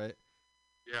world, right?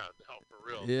 Yeah, no, for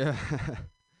real. Yeah.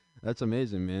 That's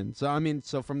amazing, man. So I mean,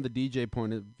 so from the DJ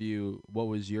point of view, what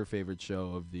was your favorite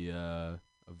show of the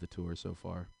tour so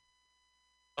far?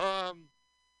 Well,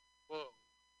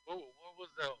 what was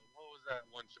that? What was that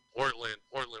one? Portland.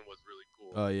 Portland was really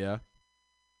cool. Oh yeah.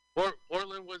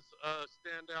 Portland was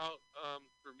standout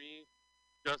for me,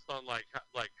 just on like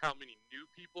how many new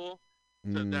people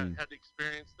that had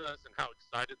experienced us and how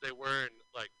excited they were, and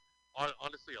like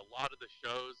honestly, a lot of the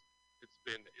shows, it's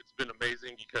been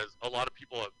amazing because a lot of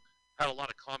people have had a lot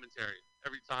of commentary.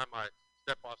 Every time I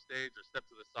step off stage or step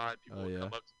to the side, people will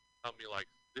come up to me and tell me like,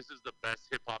 "This is the best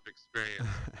hip hop experience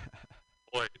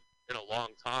in a long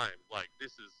time. Like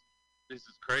this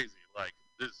is crazy. Like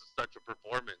this is such a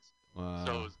performance." Wow.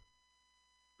 So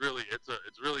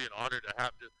it's really an honor to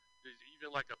have there's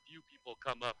even like a few people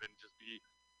come up and just be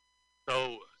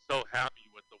so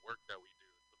happy with the work that we do.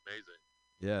 It's amazing.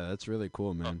 Yeah, that's really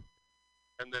cool, man.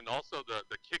 And then also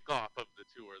the kickoff of the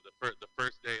tour, the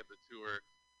first day of the tour,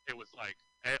 it was like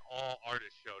all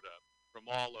artists showed up from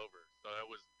all over. So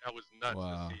that was nuts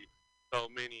to see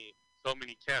so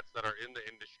many cats that are in the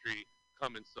industry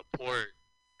come and support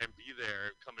and be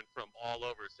there, coming from all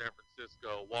over San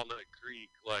Francisco, Walnut Creek,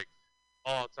 like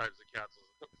all types of cats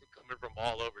coming from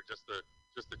all over just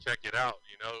to check it out.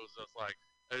 You know, it was just like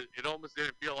it almost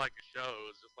didn't feel like a show. It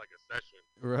was just like a session.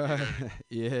 Right.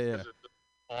 You know, Yeah.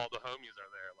 all the homies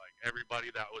are there. Like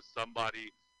everybody that was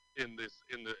somebody in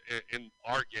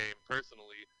our game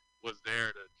personally was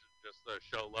there to just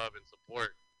show love and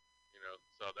support. You know,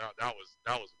 so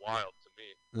that was wild to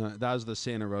me. That was the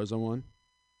Santa Rosa one.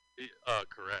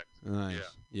 Correct. Nice.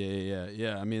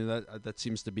 Yeah. I mean, that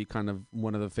seems to be kind of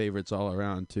one of the favorites all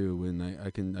around too, and I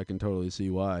can totally see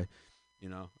why. You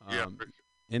know. Yeah. For sure.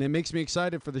 And it makes me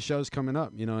excited for the shows coming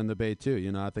up, you know, in the Bay too.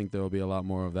 You know, I think there will be a lot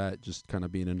more of that, just kind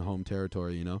of being in home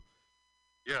territory, you know.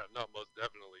 Yeah, no, most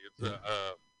definitely. It's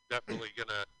definitely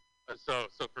gonna. So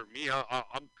for me,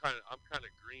 I'm kind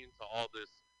of green to all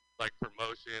this like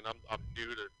promotion. I'm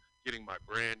new to getting my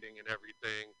branding and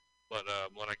everything. But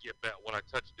when I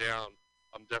touch down,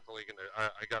 I'm definitely gonna.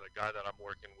 I got a guy that I'm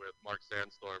working with, Mark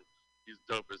Sandstorm. He's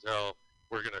dope as hell.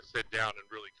 We're gonna sit down and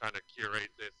really kind of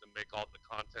curate this and make all the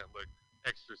content look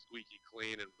extra squeaky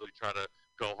clean, and really try to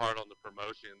go hard on the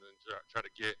promotion and try to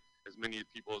get as many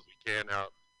people as we can out.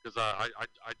 Because I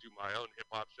do my own hip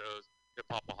hop shows, Hip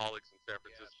Hopaholics in San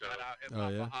Francisco. Shout out Hip Oh,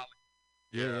 Hopaholics.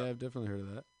 yeah, I've definitely heard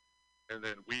of that. And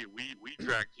then we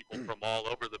drag people from all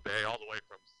over the Bay, all the way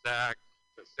from Sac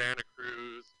to Santa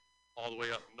Cruz, all the way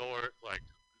up north. Like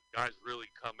guys really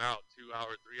come out 2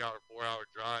 hour, 3 hour, 4 hour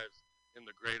drives in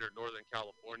the greater Northern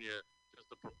California just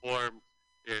to perform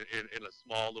in a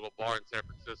small little bar in San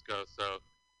Francisco. So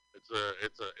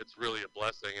it's really a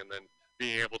blessing. And then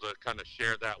being able to kind of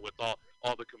share that with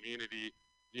all the community,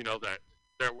 you know, that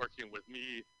they're working with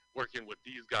me, working with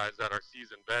these guys that are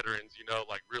seasoned veterans, you know,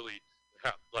 like really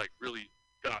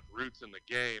got roots in the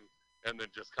game, and then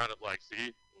just kind of like,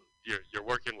 see, you're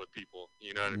working with people,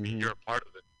 you know what I mean? You're a part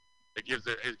of it. It gives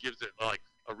it like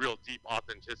a real deep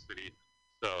authenticity.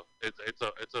 So it's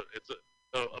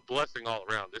a blessing all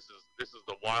around. This is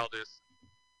the wildest.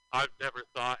 I've never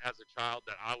thought as a child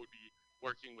that I would be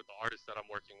working with the artists that I'm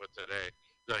working with today.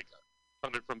 Like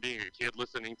coming from being a kid,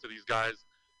 listening to these guys,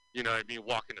 you know what I mean,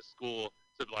 walking to school,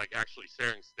 to like actually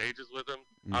sharing stages with them.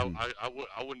 I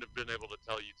wouldn't have been able to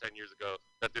tell you 10 years ago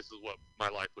that this is what my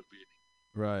life would be.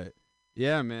 Right.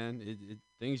 Yeah, man.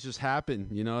 Things just happen,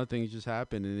 you know. Things just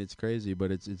happen, and it's crazy, but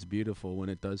it's beautiful when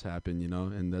it does happen, you know.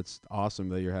 And that's awesome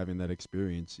that you're having that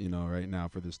experience, you know, right now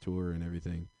for this tour and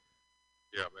everything.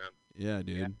 Yeah, man. Yeah,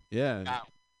 dude. Yeah.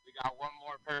 We got one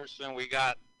more person. We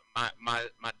got my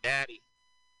daddy,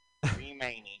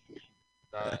 Remaney,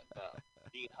 the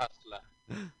beat hustler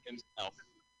himself.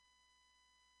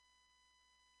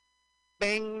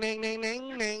 Bing, ding, ding,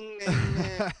 ding, ding, ding,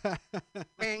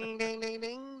 bing, ding, ding,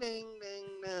 ding, ding, ding,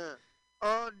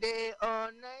 all day, all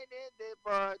night at the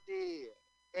party.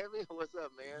 What's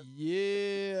up, man?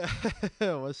 Yeah.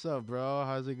 What's up, bro?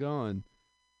 How's it going?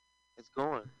 It's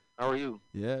going. How are you?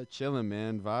 Yeah, chilling,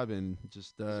 man. Vibing.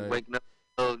 Just waking up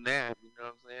a little nap, you know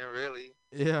what I'm saying? really.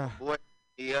 Yeah. Boy,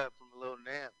 me up from a little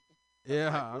nap.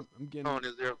 Yeah, Like, I'm getting. on?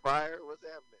 Is there a fire? What's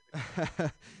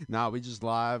happening? Nah, we just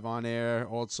live on air,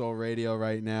 Old Soul Radio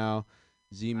right now.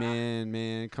 Z-Man,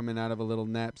 man, coming out of a little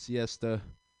nap siesta.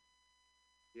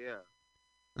 Yeah.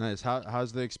 Nice.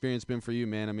 How's the experience been for you,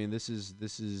 man? I mean, this is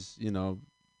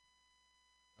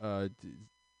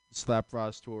Slap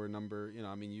Frost tour number.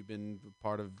 I mean, you've been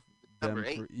part of them. Number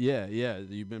 8. Yeah,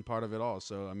 you've been part of it all.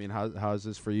 So, I mean, how's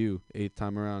this for you? 8th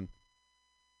time around.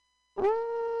 Ooh,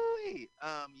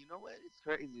 you know what? It's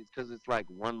crazy. It's because it's like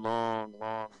one long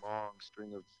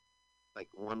string of, like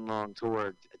one long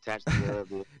tour attached to the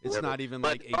other. It's not even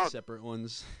like 8 separate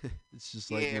ones. It's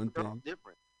just like one they're all thing.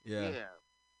 different. Yeah.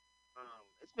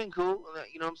 It's been cool.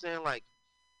 You know what I'm saying? Like,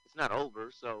 it's not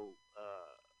over, so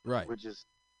right.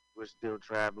 We're still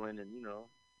traveling, and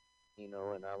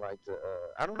and I like to.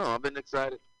 I don't know. I've been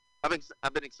excited. I've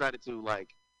been excited to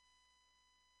like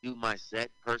do my set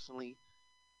personally,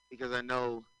 because I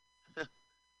know,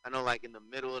 like in the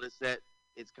middle of the set,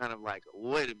 it's kind of like,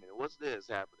 wait a minute, what's this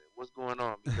happening? What's going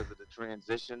on? Because of the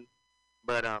transition,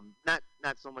 but not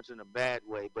so much in a bad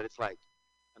way, but it's like,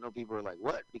 I know people are like,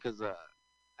 what? Because I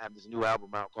have this new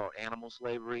album out called Animal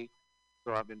Slavery,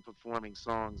 so I've been performing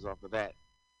songs off of that.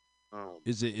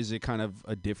 Is it kind of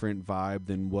a different vibe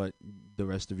than what the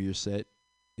rest of your set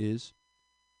is?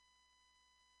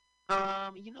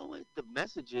 You know what? The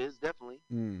message is definitely.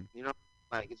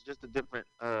 Like it's just a different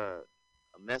a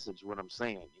message. What I'm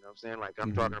saying, you know what I'm saying? Like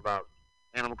I'm talking about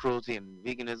animal cruelty and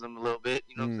veganism a little bit.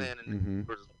 You know what I'm saying? And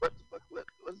what the fuck?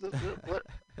 What's this?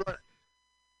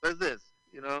 What's this?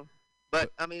 But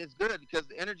I mean, it's good because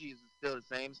the energy is still the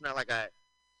same. It's not like I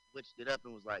switched it up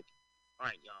and was like, all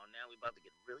right, y'all, now we about to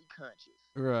get really conscious.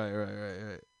 Right.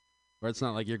 Or it's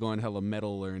not like you're going hella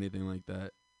metal or anything like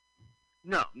that.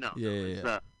 No.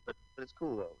 Yeah. But it's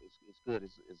cool though. It's good.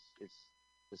 It's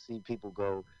to see people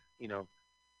go.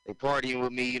 They partying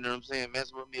with me. You know what I'm saying?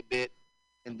 Messing with me a bit,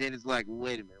 and then it's like,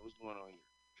 wait a minute, what's going on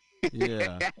here?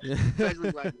 Yeah.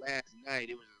 Especially like last night,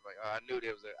 it was just like, oh, I knew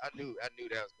that was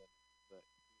coming. But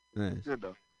Nice. it's good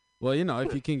though. Well,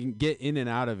 if you can get in and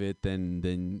out of it, then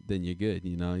you're good.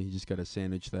 You just gotta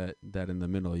sandwich that in the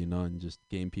middle, and just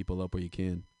game people up where you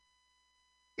can.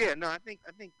 Yeah, no, I think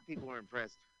people are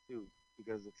impressed too,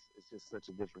 because it's just such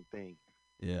a different thing.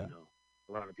 Yeah.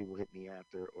 A lot of people hit me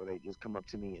after, or they just come up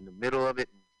to me in the middle of it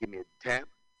and give me a tap,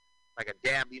 like a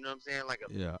dab. You know what I'm saying? Like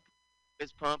a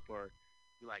fist pump, or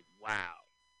you're like, wow,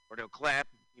 or they'll clap.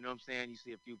 You know what I'm saying? You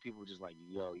see a few people just like,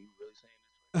 yo, you really saying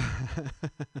this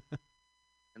right?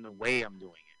 And the way I'm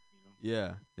doing it.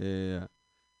 Yeah.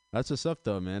 That's what's up,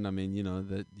 though, man. I mean,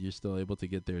 that you're still able to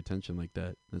get their attention like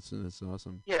that. That's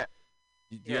awesome. Yeah.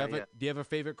 Do you have a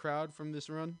favorite crowd from this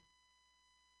run?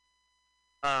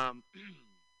 I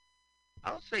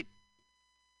would say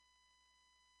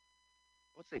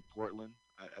Portland.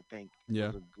 I think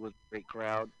was a great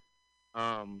crowd.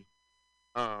 I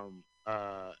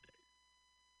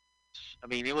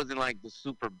mean, it wasn't like the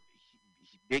super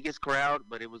biggest crowd,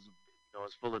 but it was it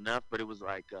was full enough. But it was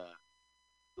like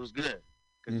it was good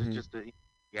because it's just the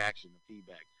reaction, the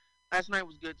feedback. Last night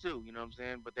was good too, you know what I'm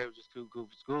saying? But they were just too cool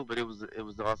for school. But it was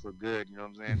also good, you know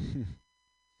what I'm saying?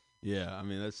 Yeah, I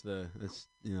mean that's the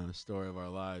story of our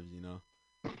lives,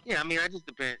 Yeah, I mean, it just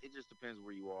depends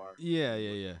where you are. Yeah, right.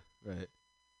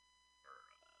 Or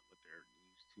what they're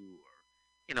used to,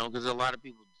 or because a lot of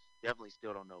people definitely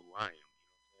still don't know who I am. You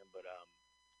know what I'm saying? But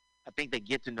I think they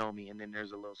get to know me, and then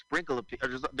there's a little sprinkle of people.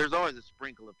 There's always a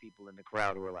sprinkle of people in the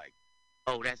crowd who are like,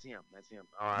 "Oh, that's him.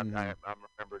 Oh, I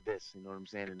remember this." You know what I'm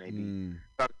saying? And they be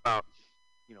talking about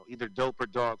either dope or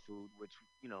dog food, which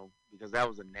because that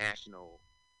was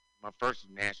my first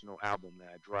national album that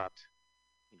I dropped,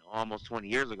 almost 20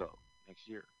 years ago next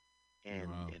year, and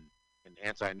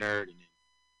Anti-Nerd, and then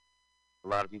a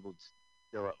lot of people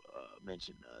still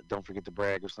mention Don't Forget to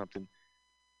Brag or something.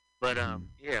 But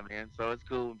yeah, man. So it's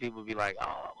cool when people be like,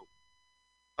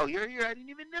 "Oh, you're here? I didn't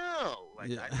even know."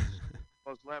 Like I just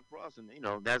post Slap Frost, and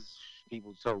that's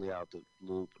people totally out the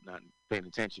loop, not paying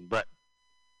attention. But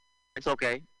it's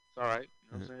okay. It's all right.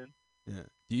 You know what I'm saying? Yeah.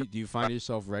 Do you find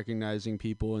yourself recognizing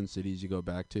people in cities you go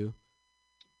back to?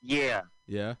 Yeah.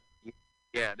 Yeah.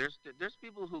 Yeah. There's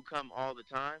people who come all the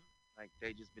time, like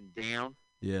they just been down.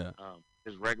 Yeah.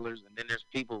 There's regulars, and then there's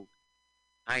people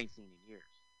I ain't seen in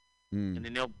years, and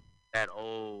then they'll that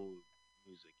old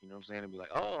music, you know what I'm saying, and be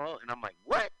like, oh, and I'm like,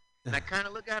 what? And I kind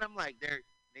of look at them like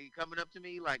they coming up to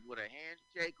me like with a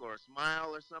handshake or a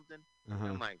smile or something. And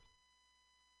I'm like,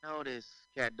 I know this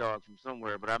cat dog from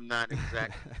somewhere, but I'm not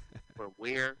exactly for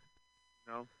where,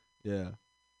 Yeah.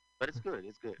 But it's good.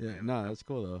 It's good. Yeah. Man. No, that's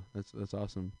cool though. That's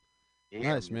awesome.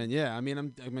 Yeah, Nice, man. Yeah, I mean,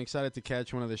 I'm excited to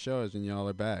catch one of the shows when y'all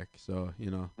are back. So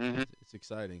Mhm. it's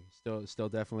exciting. Still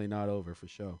definitely not over for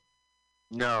sure.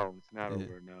 No, it's not Yeah.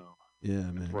 over. No.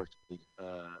 Yeah, man. Unfortunately,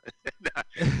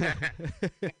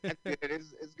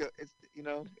 it's good.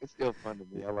 It's still fun to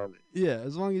me. I love it. Yeah,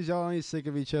 as long as y'all ain't sick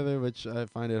of each other, which I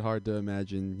find it hard to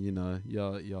imagine.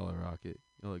 Y'all are rock it.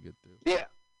 Y'all are good through. Yeah.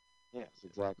 Yes,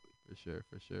 exactly. For sure.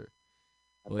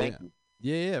 Thank you.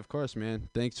 Yeah, of course, man.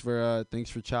 Thanks for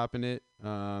chopping it.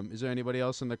 Is there anybody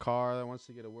else in the car that wants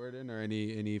to get a word in, or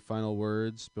any final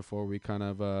words before we kind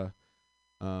of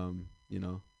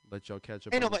let y'all catch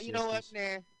up? Hey, on the nobody. You know what,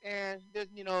 siestas? There's,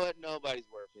 nobody's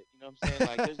worth it. You know what I'm saying?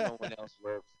 Like, there's no one else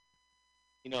worth,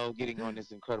 getting on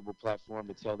this incredible platform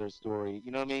to tell their story.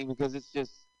 You know what I mean? Because it's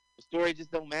just the story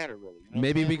just don't matter really. You know what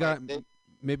Maybe I'm we saying? got.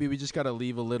 Maybe we just got to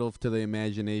leave a little to the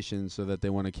imagination so that they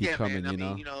want to keep Yeah, coming. man. I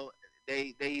mean,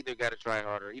 they either got to try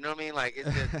harder. You know what I mean? Like,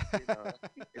 it's just,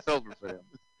 it's over for them.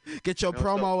 Get your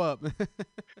promo up.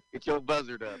 Get your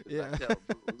buzzard up. As Yeah. I tell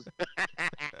fools.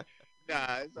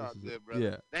 Nah, it's all good, brother.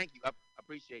 Yeah. Thank you. I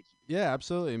appreciate you. Yeah,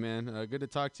 absolutely, man. Good to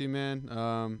talk to you, man.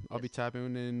 I'll be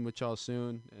tapping in with y'all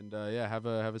soon, and have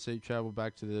a safe travel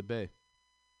back to the Bay.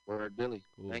 Word, Billy.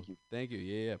 Cool. Thank you. Thank you.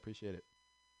 Yeah, appreciate it.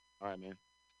 All right, man.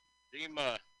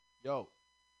 Dima, Yo.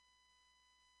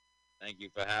 thank you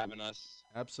for having us.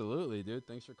 Absolutely, dude.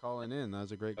 Thanks for calling in. That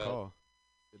was a great call.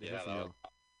 Good to hear from y'all.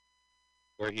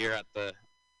 We're here at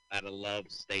a love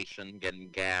station getting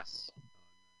gas.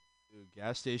 Dude,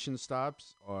 gas station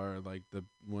stops are like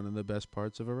one of the best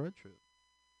parts of a road trip.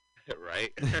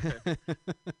 Right?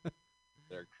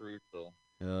 They're crucial.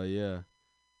 Hell yeah.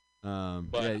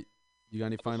 You got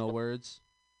any final words?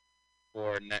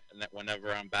 For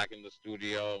whenever I'm back in the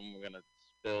studio, I'm gonna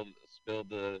spill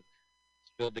the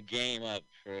game up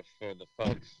for the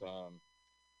folks.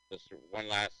 Just one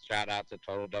last shout out to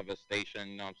Total Devastation.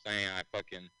 You know what I'm saying? I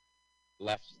fucking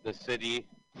left the city.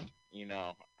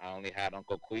 I only had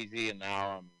Uncle Queasy, and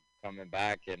now I'm coming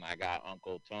back, and I got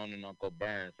Uncle Tone and Uncle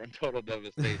Burn from Total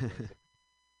Devastation. So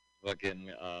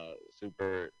fucking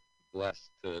super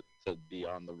blessed to be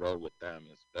on the road with them,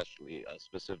 especially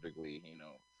specifically,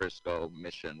 Frisco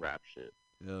Mission rap shit.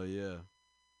 Hell yeah.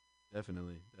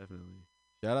 Definitely.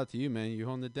 Shout out to you, man. You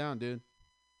holding it down, dude.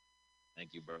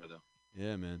 Thank you, brother.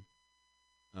 Yeah, man.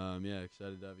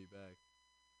 Excited to have you back.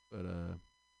 But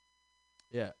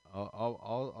yeah,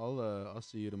 I'll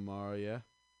see you tomorrow. Yeah.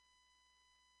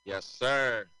 Yes,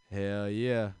 sir. Hell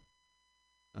yeah.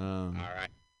 All right.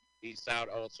 Peace out,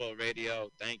 OldSoulRadio.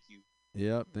 Thank you.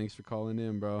 Yep. Thanks for calling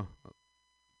in, bro.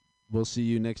 We'll see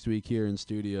you next week here in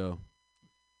studio.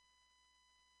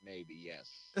 Maybe,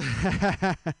 yes.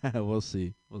 We'll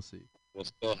see. We'll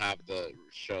still have the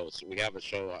show. So we have a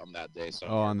show on that day. So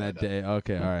on that day.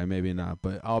 Okay. All right. Maybe not,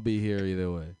 but I'll be here either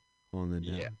way. Holding it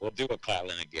down. Yeah, we'll do a call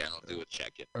in again. We'll do a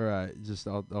check in. All right. Just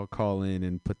I'll call in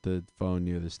and put the phone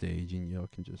near the stage, and y'all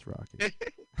can just rock it.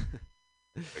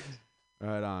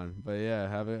 Right on. But yeah,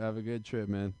 have a good trip,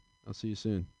 man. I'll see you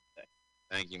soon.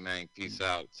 Thank you, man. Peace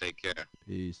out. Take care.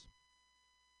 Peace.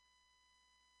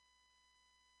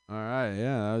 All right,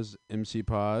 yeah, that was MC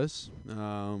Pause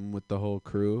with the whole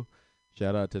crew.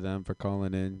 Shout out to them for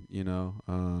calling in.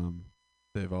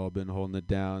 They've all been holding it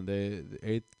down. The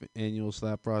 8th annual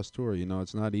Slap Frost tour.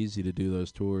 It's not easy to do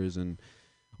those tours and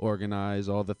organize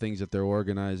all the things that they're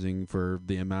organizing for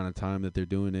the amount of time that they're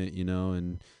doing it.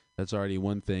 And that's already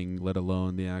one thing, let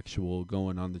alone the actual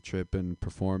going on the trip and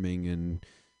performing and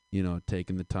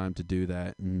taking the time to do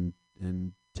that and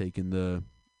taking the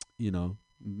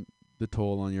the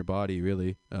toll on your body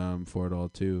really for it all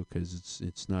too, because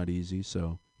it's not easy.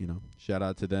 So shout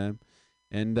out to them,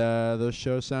 and those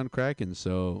shows sound cracking,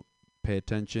 so pay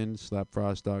attention.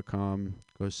 Slapfrost.com,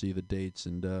 go see the dates,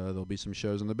 and there'll be some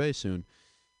shows on the Bay soon.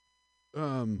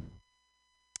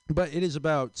 But it is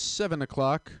about 7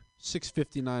 o'clock,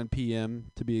 6:59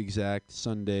 p.m. to be exact,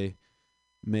 Sunday,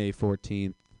 May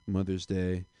 14th, Mother's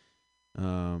Day.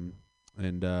 And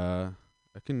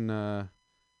I can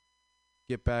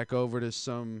get back over to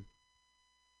some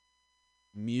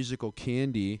musical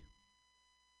candy.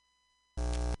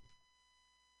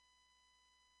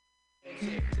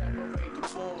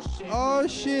 Oh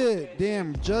shit,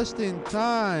 damn, just in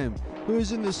time.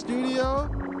 Who's in the studio?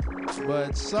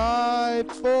 But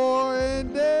Cy4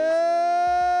 and Deb.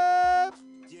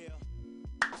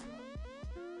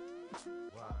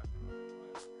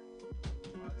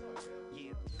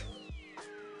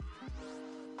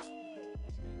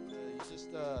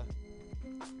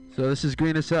 So this is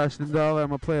Green Assassin Dollar. I'm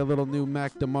gonna play a little new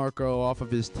Mac DeMarco off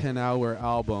of his 10-hour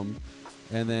album,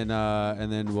 and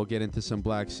then we'll get into some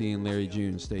Black Sea and Larry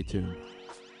June. Stay tuned.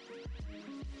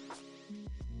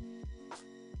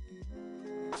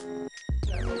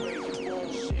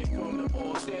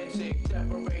 authentic.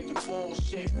 Separate the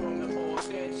bullshit from the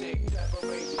authentic.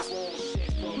 Separate the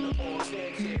bullshit from the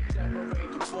authentic.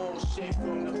 Separate the bullshit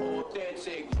from the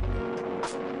authentic.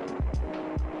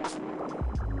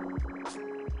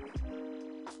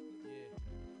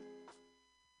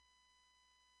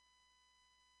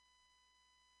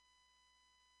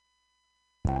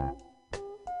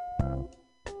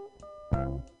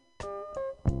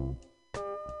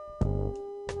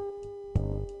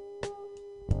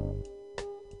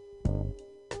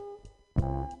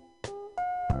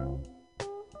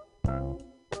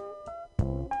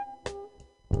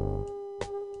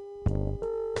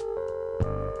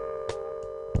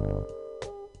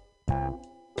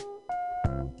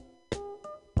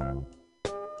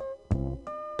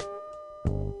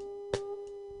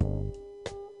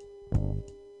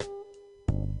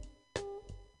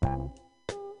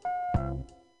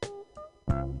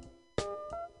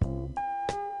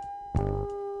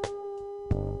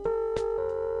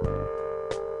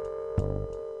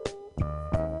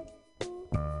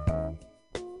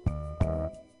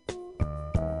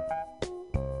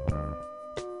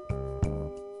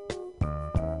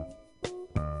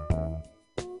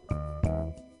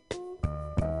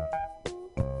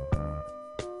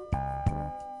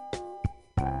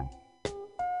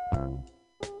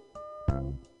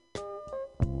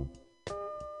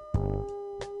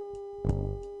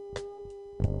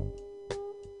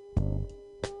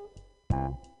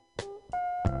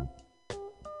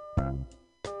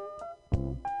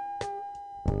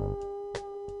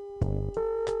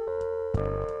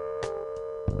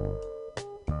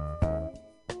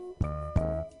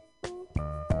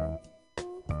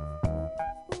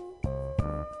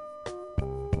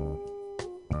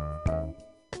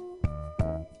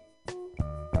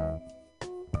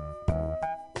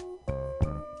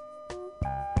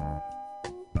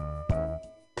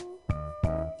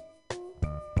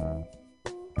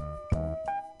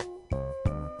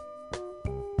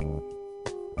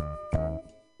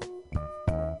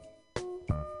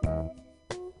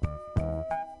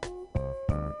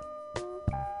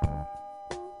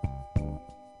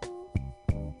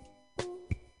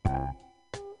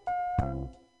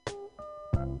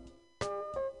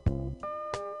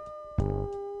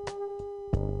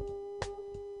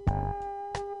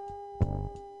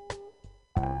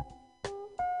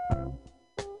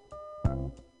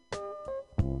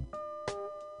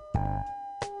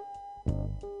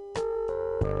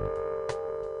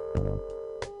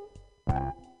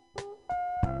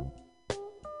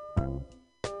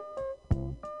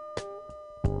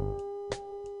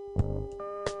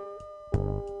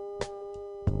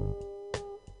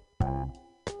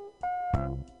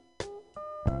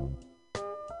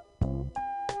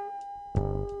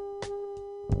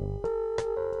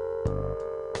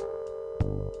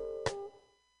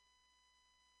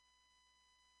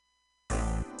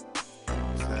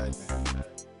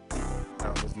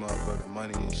 Motherfucking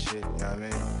money and shit, you know what I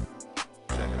mean?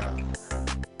 Check it out.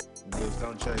 Bitch,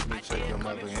 don't check me, check your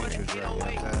motherfucking interest rate, you know what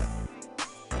I'm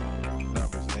saying?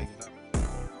 Numbers, nigga.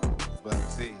 Black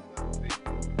C,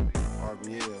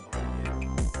 RBL,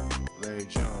 Larry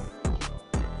Jones.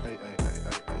 Hey,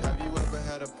 have you ever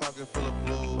had a pocket full of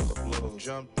blues?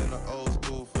 Jumped in the old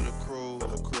school for the crew.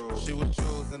 She was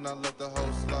jewels and I let the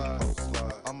whole slide.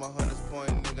 I'm a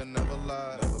 100-point nigga, never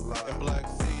lie. And Black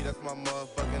C, that's my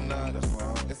motherfucking nut.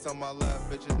 It's on my lap,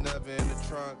 bitches never in the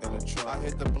trunk. I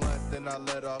hit the blunt, then I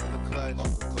let off the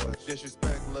clutch.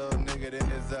 Disrespect, little nigga,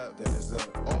 then it's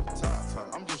up. Off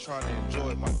top, I'm just trying to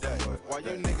enjoy my day. While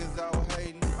you niggas out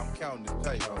hating, I'm counting this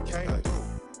pay. Came through.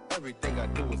 Everything I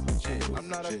do is legit. I'm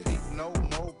not a peep no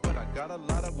more, but I got a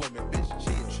lot of women, bitch,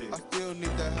 chill. I still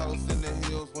need that house in the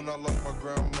hills. When I lost my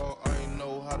grandma, I ain't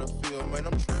know how to feel, man,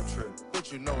 I'm trip.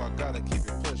 But you know I gotta keep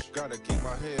it pushing. Gotta keep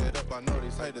my head up, I know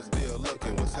these haters still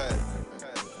looking what's happening.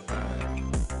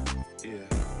 Yeah,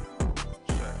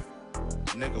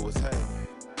 nigga, what's happening?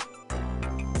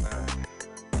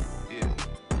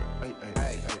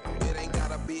 It ain't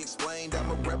gotta be explained,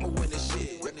 I'm a rebel in the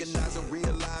shit. Recognize and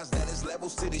realize that it's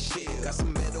levels to this shit. Got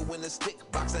some metal in the stick,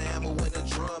 box of ammo in the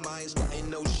drum. I ain't starting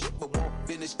no shit, but won't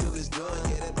finish till it's done.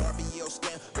 Yeah, that RBL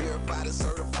scan, verified and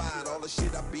certified. All the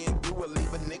shit I've been through will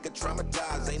leave a nigga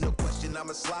traumatized. Ain't no question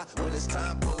I'ma slide when it's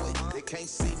time for it. They can't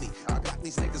see me, I got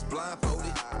these niggas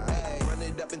blindfolded. Hey, run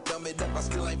it up and thumb it up, I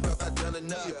still ain't felt I done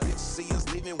enough. Bitch see us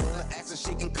leaving, wanna ask if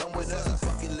she can come with us.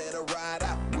 Fucking let her ride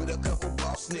out with a couple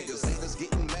boss niggas. Haters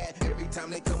getting mad every time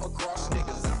they come across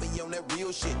niggas. I be on that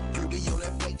real shit, you be on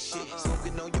that fake shit.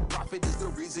 Smoking on your profit is the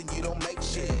reason you don't make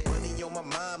shit. Money on my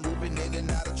mind, moving in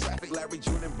and out of traffic. Larry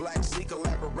June and Black C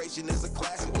collaboration is a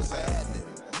classic. What's happening?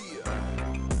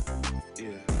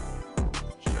 Yeah.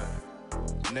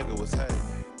 Nigga was heavy.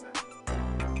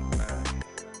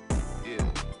 Yeah.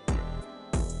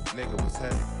 Nigga was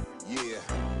heavy.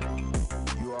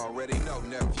 Yeah. You already know,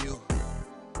 nephew.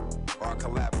 Our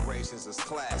collaborations is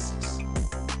classics.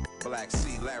 Black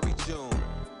C, Larry June.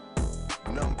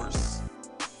 Numbers.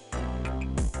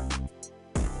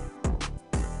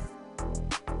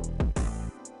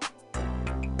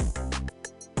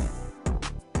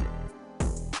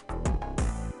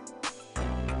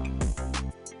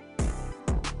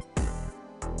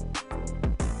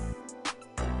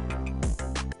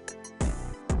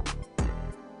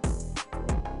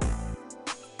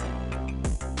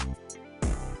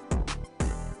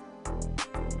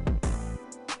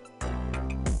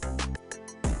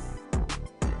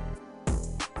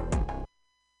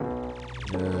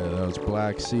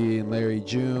 Black C and Larry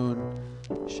June.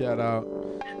 Shout out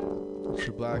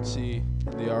to Black C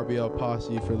and the RBL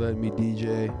Posse for letting me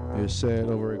DJ your set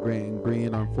over at Grant and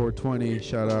Green on 420.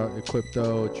 Shout out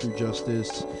Equipto, True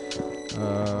Justice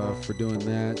for doing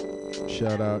that.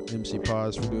 Shout out MC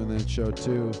Pause for doing that show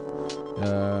too.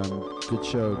 Good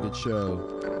show, good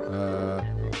show.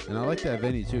 And I like that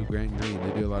venue too, Grant and Green.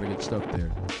 They do a lot of good stuff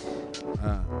there.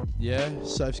 Yeah,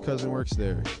 Sife's cousin works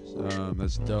there.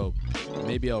 That's dope.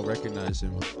 Maybe I'll recognize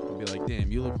him and be like,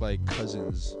 damn, you look like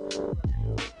cousins.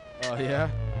 Oh, yeah?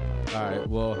 All right,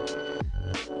 well,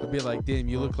 I'll be like, damn,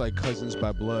 you look like cousins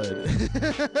by blood.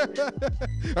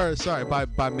 Or, sorry,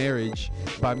 by marriage.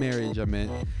 By marriage, I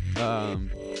meant.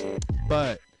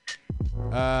 But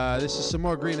this is some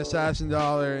more Green Assassin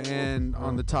Dollar, and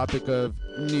on the topic of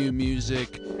new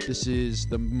music, this is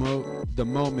The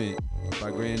Moment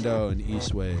by Grando and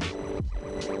Eastway.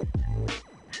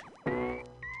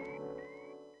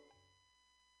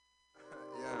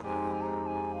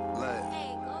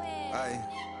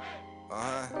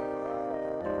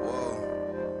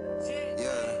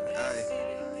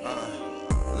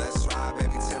 Let's ride,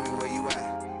 baby, tell me where you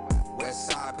at. West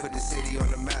side, put the city on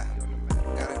the map.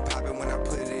 Got it poppin' when I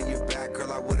put it in your back.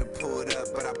 Girl, I would've pulled up,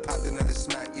 but I popped another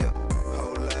smack, yeah.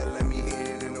 Hold up, let me hit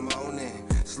it in the morning.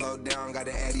 Slow down, got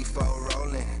the 84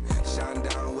 rolling. Shine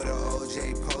down with an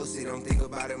OJ posted. Don't think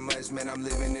about it much, man, I'm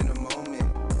living in the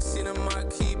moment. See the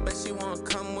marquee, bet she won't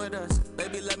come with us.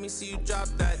 Baby, let me see you drop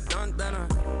that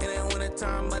dun-dun-dun. It ain't winter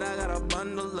time, but I got a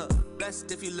bundle up.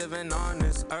 Blessed if you living on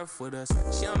this earth with us.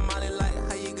 She on Molly like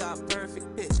how you got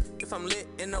perfect pitch. If I'm lit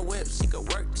in the whip, she could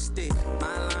work the stick.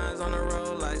 My lines on the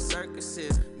road like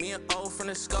circuses. Me and O from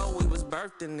the skull, we was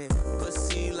birthed in it.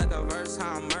 Pussy like a verse,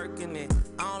 how I'm murking it.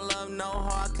 I don't love no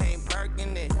hoe, I can't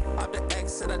Birkin it. Off the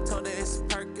exit, I told her it's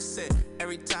Percocet.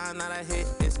 Every time that I hit,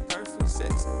 it's perfect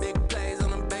sex. Big plays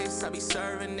on the bass, I be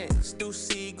serving it.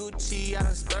 Stussy, Gucci, I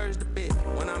done splurged a bit.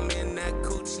 When I'm in that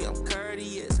coochie, I'm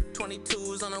courteous.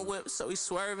 22s on the whip, so we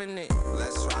swerving it.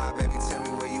 Let's ride, baby, tell me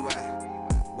where you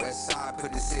at. West side,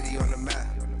 put the city on the map.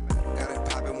 Got it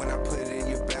poppin' when I put it in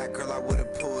your back. Girl, I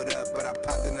would've pulled up, but I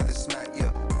popped another smack,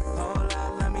 yeah. Hold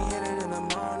up, let me hit it in the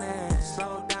morning.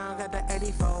 Slow down, got the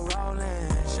 84 rolling.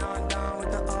 Shine down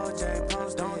with the OJ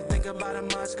post. Don't think about it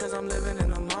much, cause I'm living in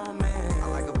the moment. I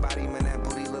like a body, man, that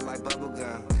booty look like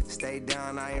bubblegum. Stay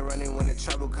down, I ain't running when the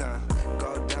trouble come.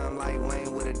 Go dumb like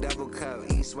Wayne with a double cup.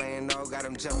 Eastway and O got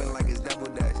him jumping like it's double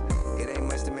dutch. It ain't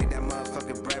much to make that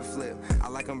motherfucking bread flip. I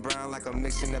like them brown like I'm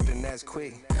mixing up the nets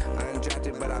quick.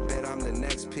 Undrafted, but I bet I'm the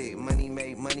next pick. Money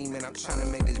made money, man, I'm trying to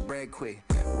make this bread quick.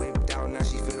 Whipped out, now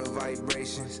she feel the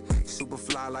vibrations. Super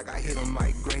fly like I hit on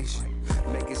migration.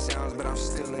 Making sounds, but I'm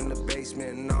still in the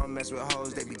basement. And I don't mess with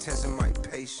hoes, they be testing my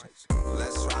patience.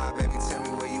 Let's ride, baby, tell me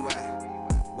where you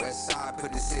at. West side,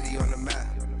 put the city on the map.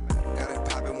 Got it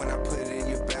poppin' when I put it in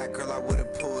your back. Girl, I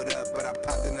would've pulled up, but I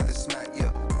popped another smack,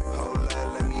 yeah. Hold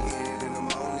up, let me hit it in the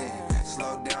morning.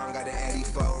 Slow down, got the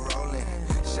 84 rolling.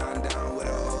 Shine down with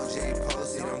an OJ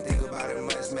posted. Don't think about it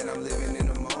much, man, I'm living in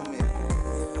the moment.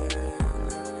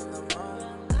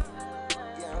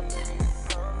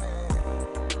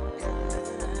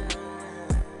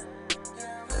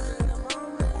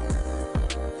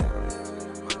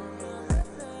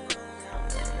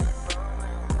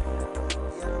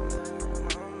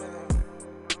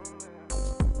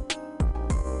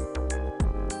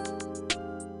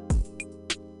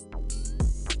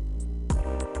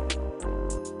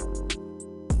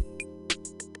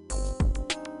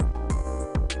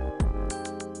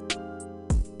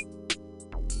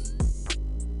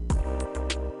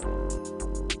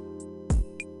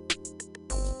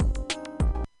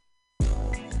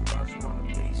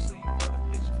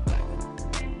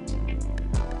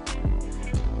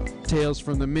 Tales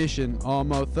from the Mission,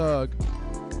 Almo Thug,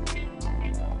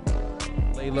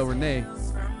 Layla Renee.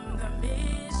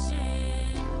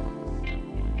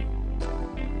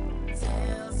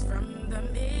 Tales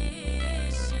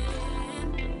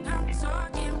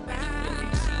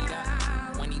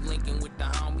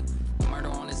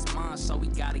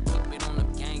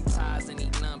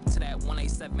had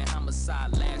 187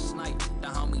 homicide last night. The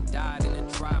homie died in a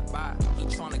drive-by. He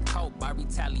tryna cope by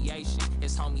retaliation.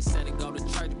 His homie said to go to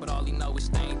church, but all he know is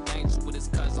staying dangerous with his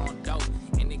cousin on dope.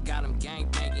 And it got him gang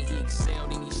banging. He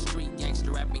excelled in these street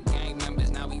gangster rapping gang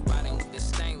members. Now he riding with the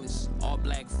stainless, all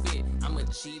black fit. I'm a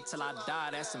G till I die,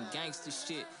 that's some gangster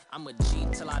shit. I'm a G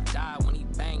till I die when he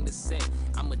banged the set.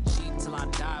 I'm a G till I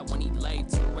die when he laid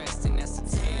to rest, and that's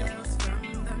a tale. Tales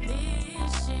from the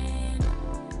mission.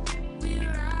 We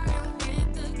ride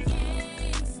with the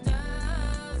gangsters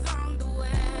on the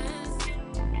west.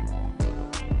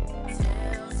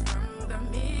 Tales from the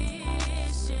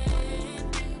mission.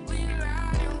 We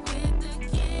ride with the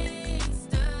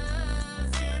gangsters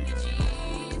and the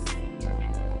G's.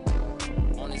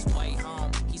 On his way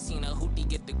home, he seen a hoopty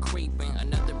get the creeping.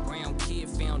 Another brown kid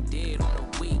found dead on the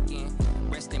weekend.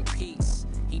 Rest in peace.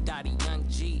 He died a young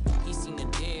G. He seen the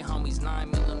dead homies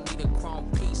 9mm chrome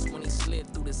piece when he slid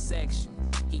through the section.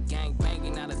 He gang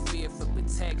banging out of fear for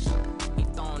protection. He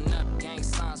throwing up gang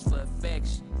signs for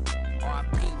affection.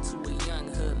 R.I.P. to a young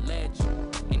hood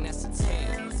legend, and that's a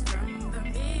tale. Tales from the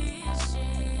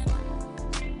mission.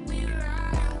 We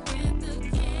ride with the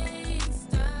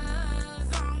gangsters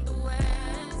on the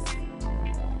west.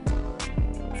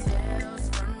 Tales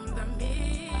from the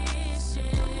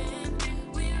mission.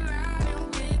 We ride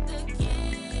with the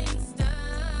gangsters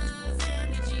and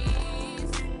the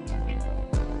G's.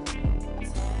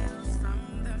 Tales from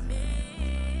the mission.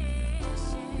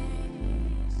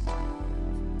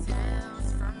 Tales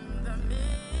from the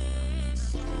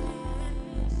mission.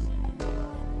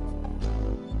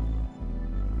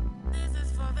 This is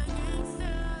for the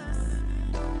gangsters.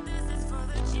 This is for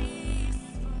the G's.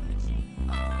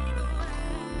 On the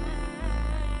west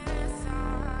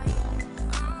side.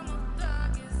 All the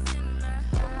thuggers in the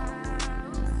house.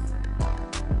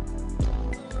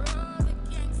 For all the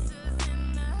gangsters in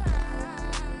the house.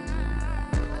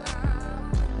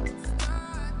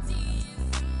 Scotty is in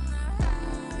the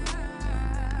house.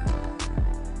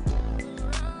 For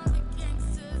all the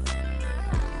gangsters in the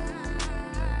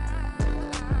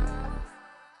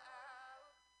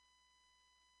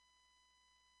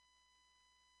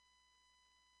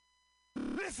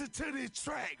Listen to this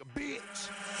track, bitch.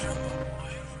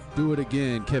 Do it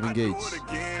again, Kevin Gates. Do it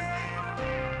again.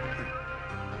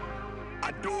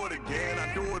 I do it again.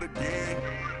 I do it again.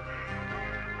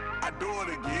 I do it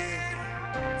again.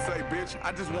 Say, bitch,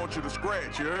 I just want you to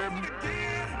scratch, you heard me?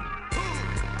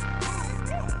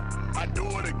 I do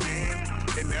it again.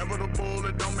 Inevitable,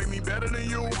 it don't make me better than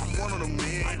you. I'm one of them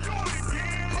men. I do it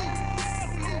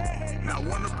again. Not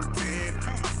wanna pretend.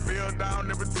 I fell down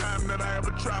every time that I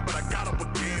ever tried, but I got up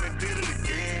again and did it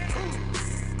again.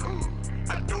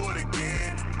 I do it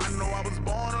again. I know I was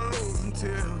born to lose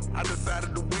until I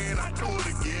decided to win. I do it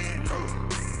again.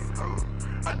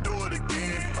 I do it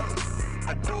again.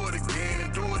 I do it again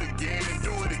and do it again and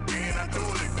do it again. I do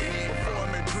it again. Before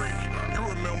I met Drake, you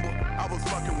remember I was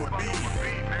fucking with B.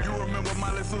 You remember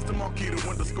my little sister Marquita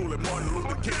went to school at Martin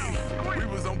Luther King. We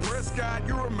was on Prescott,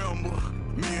 you remember.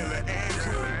 Me and the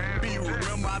Angel. B,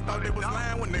 remember I thought they was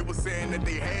lying when they was saying that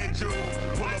they had you.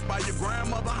 Pull up by your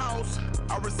grandmother's house,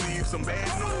 I received some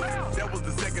bad news. That was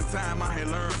the second time I had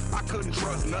learned I couldn't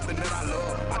trust nothing that I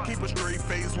love. I keep a straight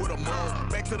face with a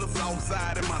mug. Back to the south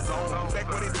side in my zone. Back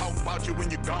where they talk about you when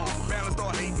you're gone. Balance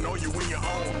start hating on you when you're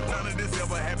on. None of this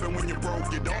ever happened when you broke.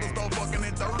 Your daughter start fucking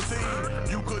at 13.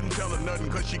 You couldn't tell her nothing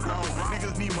cause she grown.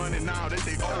 Niggas need money now that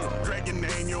they old. Drag your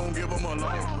name, you don't give them a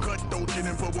loan. Cut throat shit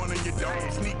and put one in your dome.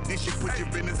 Sneak this shit, put your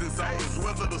business in zones.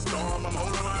 Weather the storm, I'm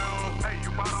holding my own. Hey, you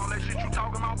bought all that shit you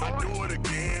talking about, boy? I do it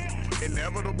again.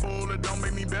 Inevitable, it don't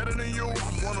make me better than you.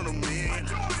 I'm one of them men. I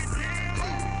do it again.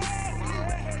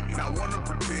 Not wanna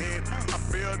pretend. I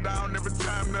fell down every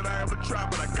time that I ever tried,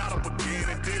 but I got up again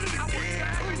and did it again.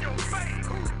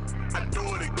 I do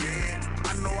it again.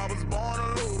 I know I was born to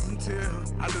lose until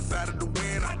I decided to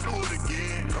win. I do it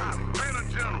again. Man, a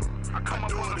general. I come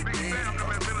up on a big family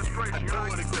of administration. I do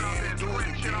it again. Do it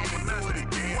again. Do it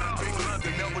again. Big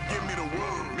London never give me the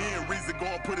word. Me and Reezy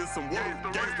gon' put in some work.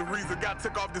 Gangsta Reezy got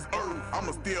took off this earth.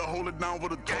 I'ma still hold it down for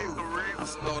the turf. I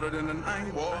started in the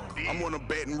 9th ward. I'm one of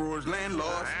Baton Rouge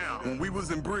landlords. When we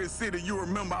was in Bridge City, you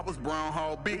remember I was Brown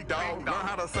Hall, big dog. Learn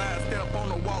how to sidestep on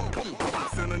the wall.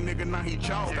 Send a nigga, now he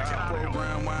chalked.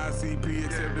 Program YCP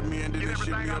accepted me and did this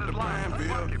shit me up to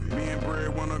Pineville. Me and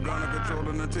Brad wanna gonna control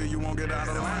it until you won't get out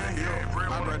of line.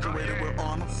 I graduated with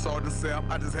honor, saw the South,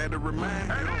 I just had to remind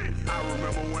you. I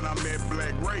remember when I met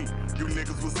Black Ray, you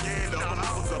niggas was scared of him.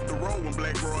 I was up the road when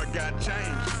Black Roy got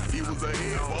changed. He was a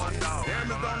head boy. Damn,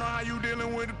 don't know how you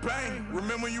dealing with the pain.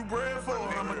 Remember you bred for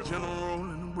it. I'm a general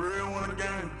and the bread won the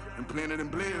game. And planted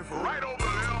and bled for it. Right over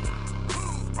there.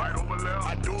 Right over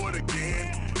do it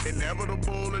again.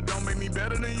 Inevitable, it don't make me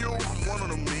better than you. I'm one of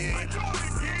them men.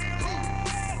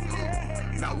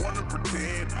 Not wanna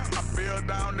pretend. I fell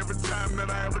down every time that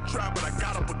I ever tried, but I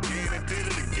got up again and did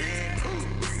it again.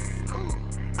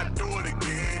 I do it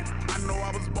again. I know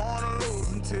I was born to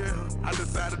lose until I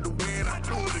decided to win. I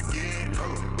do it again.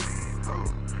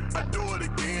 I do it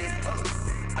again.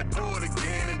 I do it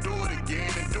again and do it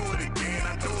again and do it again.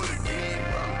 I do it again.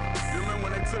 You remember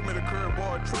when they took me to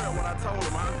Curveball Trail when I told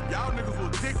them, y'all niggas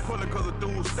was dick pulling cause of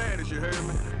dude's status, you heard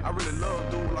me? I really love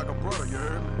dude like a brother, you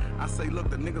heard me? I say, look,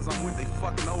 the niggas I'm with, they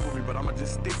fucking over me, but I'ma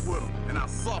just stick with them. And I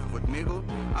suffered, nigga.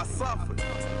 I suffered.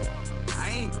 I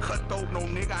ain't cutthroat no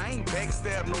nigga. I ain't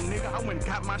backstab no nigga. I went and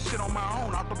got my shit on my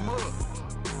own out the mud.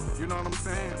 You know what I'm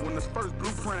saying? When this first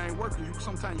blueprint ain't working,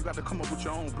 sometimes you got to come up with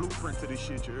your own blueprint to this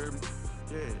shit, you heard me?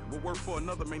 Yeah, what work for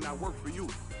another may not work for you.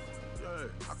 Yeah,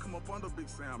 I come up under Big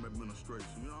Sam administration,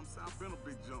 you know what I'm saying? I've been a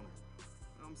big general, you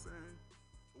know what I'm saying?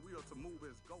 But we are to move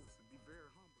as ghosts and be very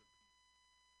humble.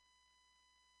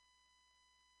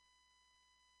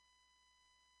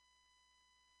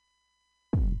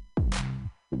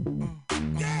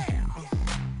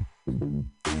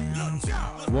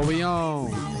 What we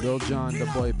on? Lil Jon, the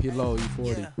boy P-Lo,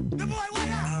 E40. I'm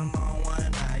on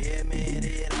one, I admit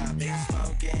it. I've been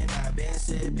smoking, I've been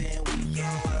sipping. We go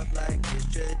up like it's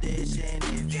tradition.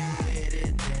 If you with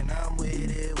it, then I'm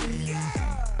with it.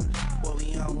 What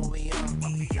we on, what we on?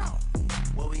 What we on?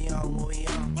 What we on, what we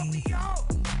on? What we on?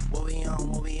 What we on,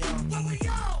 what we on? What we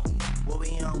on? What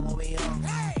we on, what we on?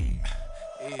 Hey!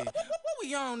 Yeah. What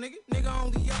we on, nigga? Nigga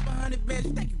only up 100 bands.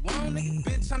 You think you on, nigga?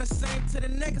 Bitch on the same to the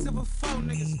neck as if a four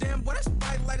niggas. Damn, boy, that's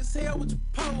bright light as hell with your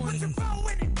pole in it.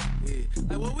 Yeah.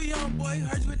 Like, what we on, boy?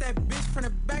 Heard you with that bitch from the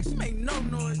back. She make no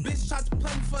noise. Bitch tried to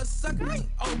play me for a sucker. I ain't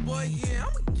old boy, yeah.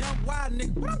 I'm a young wild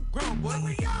nigga, but I'm grown, boy. What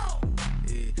we on?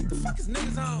 Yeah. The fuck is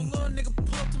niggas on? Little nigga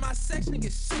pull up to my section and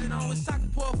get shitted on. Wish I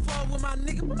could pour a fall with my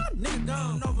nigga, but my nigga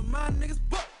gone. Over my niggas,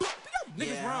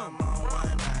 niggas wrong. I'm on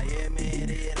one, I admit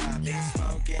it. I've been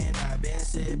smoking, I've been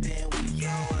sipping. We go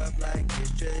up like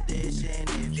it's tradition.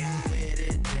 If you with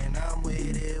it, then I'm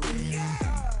with it.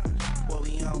 What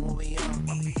we on, what we on?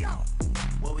 What we on?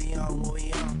 What we on, what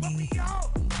we on? What we on?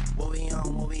 What we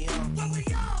on, what we on? What we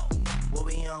on? What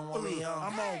we on, what we on?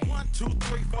 I'm on 1, 2,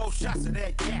 3, 4 shots of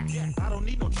that yak. I don't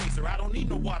need no chaser, I don't need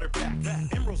no water back.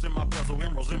 Emeralds in my bezel,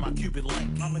 emeralds in my Cuban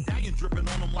link. My medallion dripping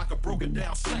on them like a broken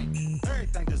down sink.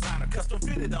 Everything designer, custom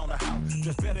fitted on the house.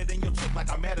 Just better than your chick like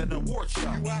I'm at an award show.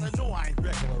 You oughta know I ain't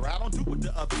regular, I don't do what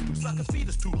the others do. Suckers' feet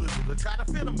is too little to try to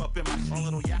fit them up in my shit.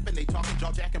 Little yapping, they talking,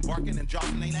 jaw jacking, barking, and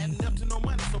jawing ain't adding up to no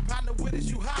money. So partner with us,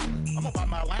 you hollering. I'm about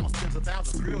my allowance, tens of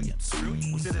thousands, trillions.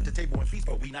 We sit at the table and feast,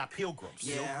 but we not pilgrims.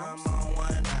 Yeah, I'm on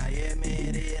one, I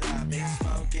admit it. I've been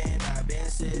smoking, I've been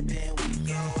sipping. We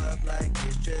go up like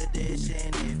it's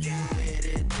tradition. If you with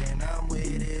it, then I'm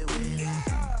with it.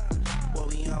 What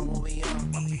we on, what we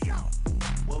on? What we on?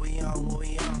 What we on, what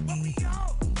we on? What we on?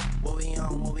 What we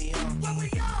on, what we on? What we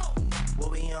on?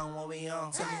 What we on, what we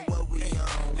on? Tell me what we on,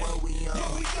 what we on?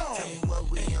 Tell me what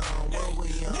we on, what we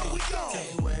on? Tell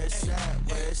me where it's at,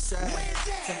 where it's at.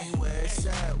 Tell me where it's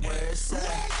at, where it's at.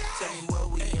 Tell me what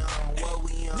we on, what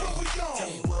we on? Tell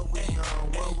me what we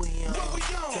on, what we on?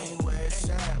 Tell me where it's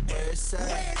at, where it's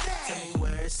at. Tell me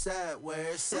where it's at, where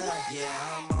it's at. Yeah,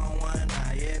 I'm on one,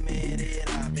 I admit it.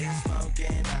 I've been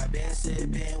smoking, I've been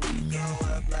sipping. We go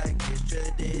up like it's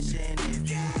tradition. If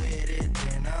you with it,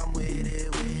 then I'm with it.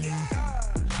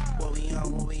 What we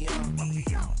on, what we on? What we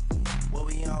on? What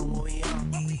we on, what we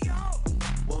on? What we on?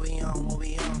 What we on, what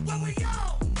we on? What we on?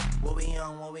 What we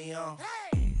on, what we on?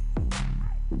 Hey!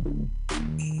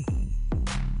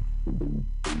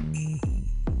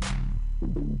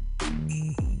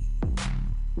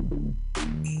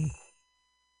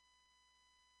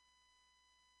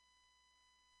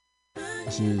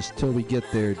 This is Till We Get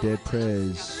There, Dead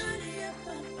Prez.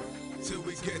 Till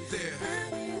we get there.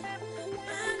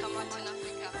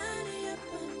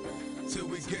 Till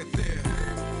we get there.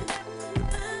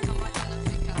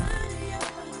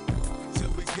 Till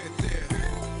we get there.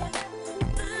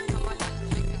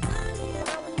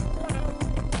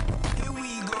 Here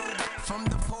we go, from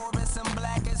the poorest and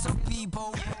blackest of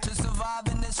people to survive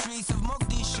in the streets of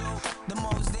Mogadishu, the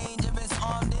most dangerous,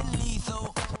 armed and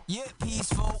lethal, yet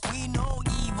peaceful. We know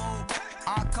evil.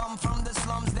 I come from the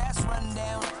slums that's run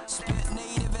down, spit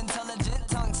native intelligent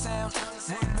tongue sound.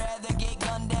 Would rather get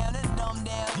gunned down and dumbed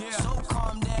down. Yeah. So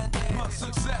calm down. Much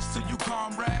success to you,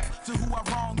 comrade. To who I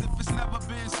wronged if it's never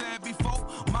been said before.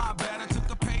 My bad, I took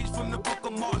a page from the book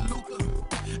of Martin Luther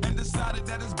and decided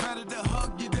that it's better to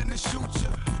hug you than to shoot you.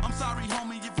 I'm sorry,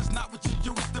 homie, if it's not what you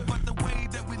used to, but the way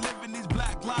that we live in these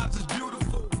black lives is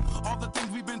beautiful. All the things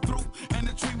we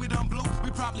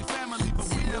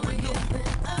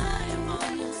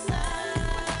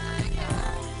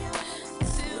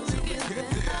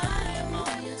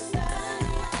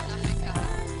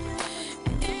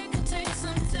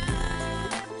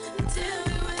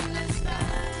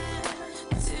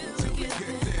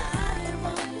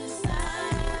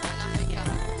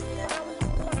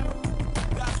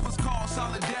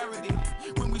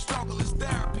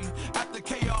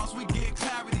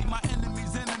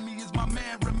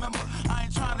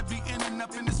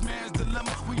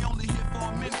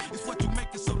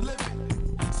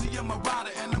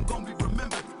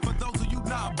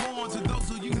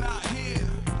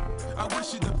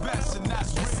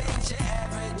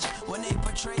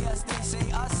betray us, they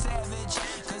say us savage.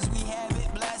 Cause we have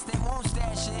it blessed, they won't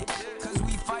stash it. Cause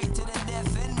we fight to the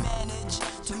death and manage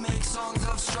to make songs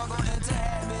of struggle into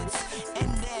habits.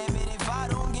 And damn it, if I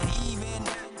don't get even,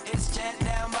 it's chant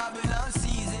down Babylon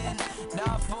season.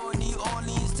 Now for New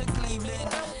Orleans to Cleveland,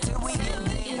 till we get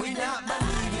there, we not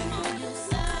believing.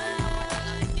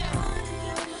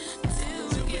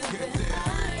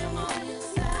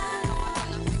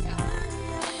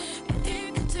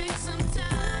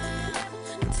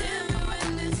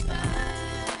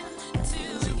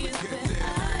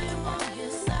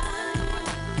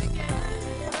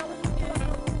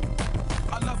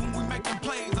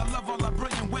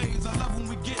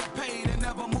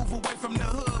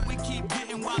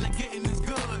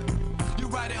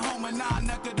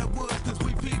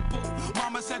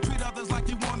 That treat others like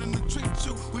you want them to treat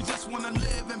you. We just wanna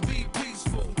live and be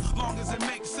peaceful. Long as it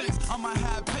makes sense, I'ma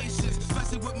have patience.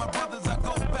 Especially with my brothers I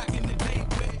go back in the day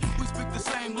with. We speak the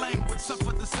same language,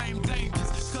 suffer the same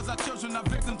dangers. Cause our children are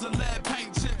victims of lead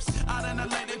paint chips. Out in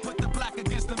LA they put the black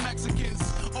against the Mexicans.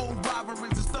 Old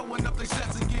rivalries is throwing up their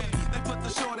sets again. They put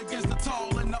the short against the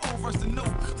tall and the old versus the new.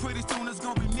 Pretty soon it's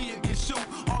gonna be me against you.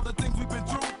 All the things we've been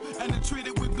through and then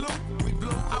treated with glue. We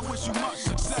blue. I wish you much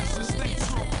success and stay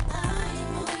true.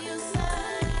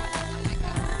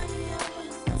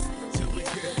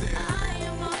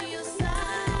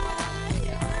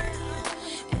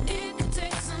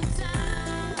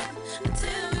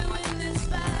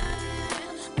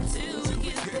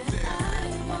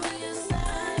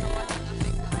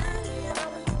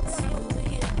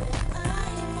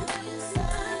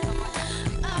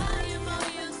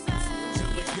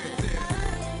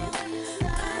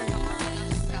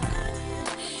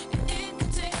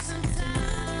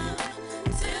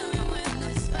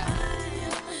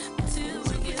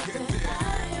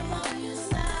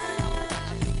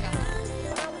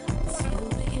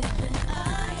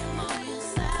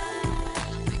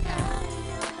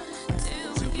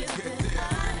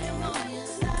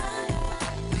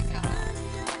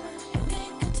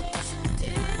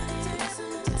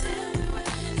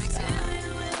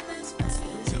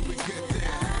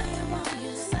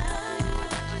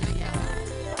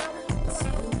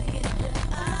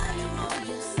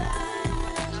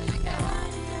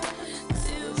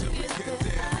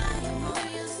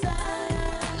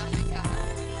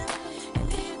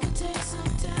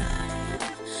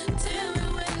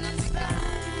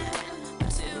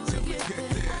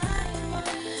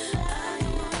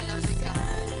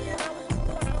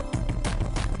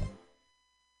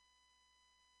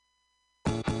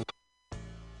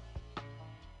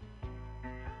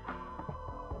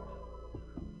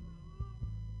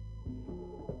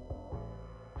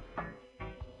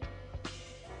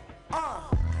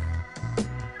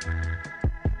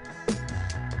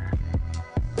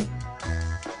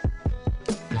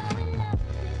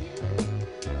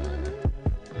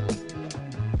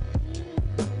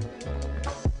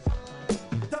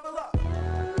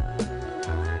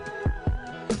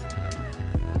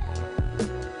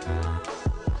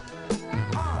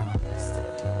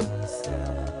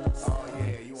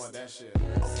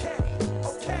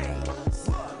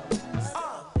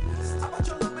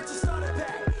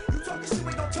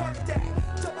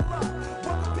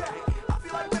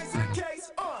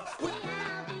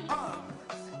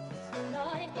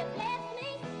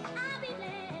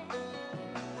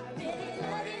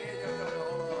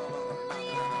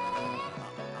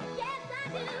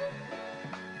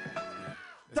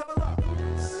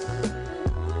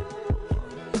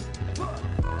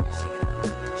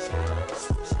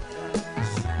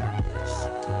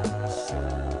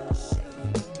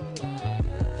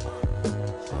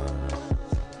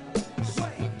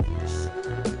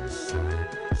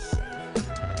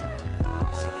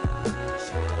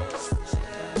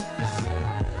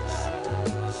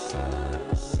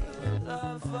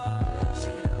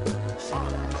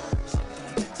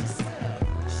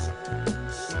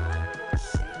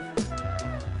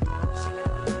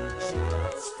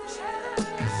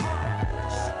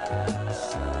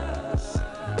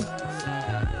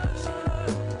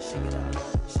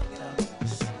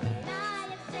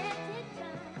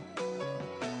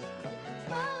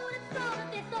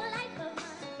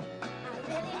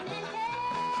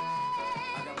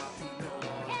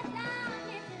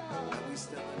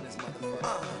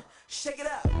 Shake it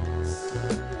up.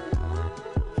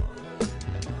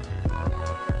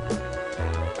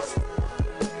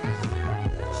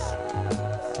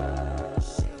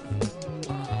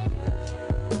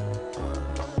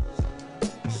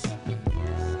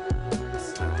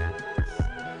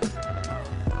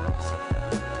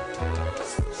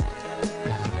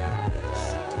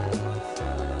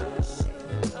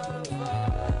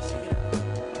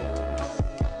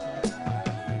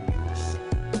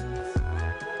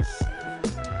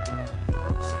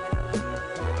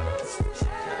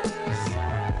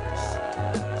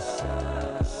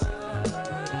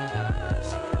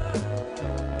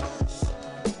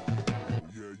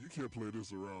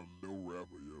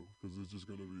 is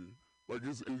gonna be. Like,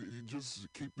 just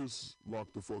keep this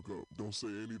locked the fuck up. Don't say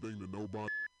anything to nobody.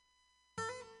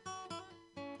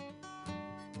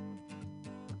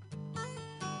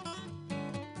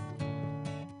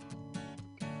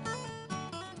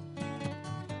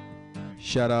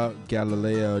 Shout out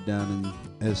Galileo down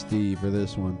in SD for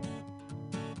this one.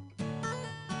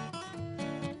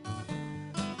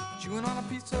 Chewing on a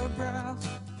piece of grass,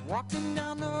 walking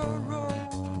down the road.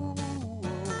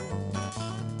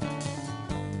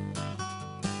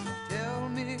 Tell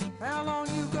me, how long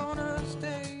you gonna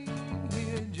stay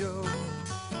here, Joe?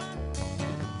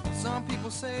 Some people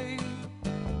say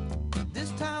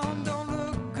this town don't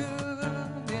look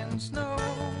good in snow.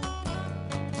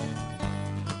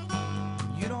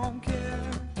 You don't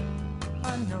care,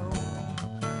 I know.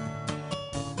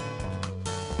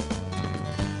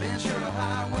 Ventura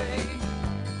Highway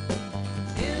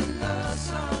in the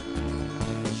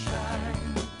sunshine,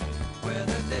 where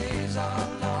the days are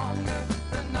longer,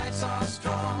 the nights are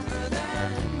stronger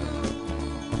than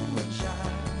moonshine.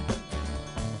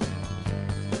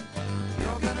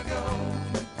 You're gonna go,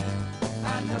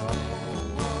 I know.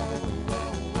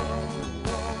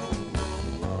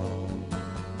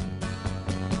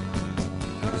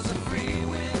 Cause the free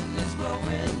wind is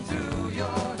blowing through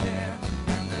your hair,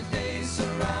 and the days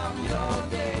surround your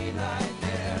daylight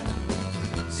there.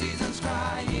 Seasons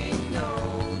crying,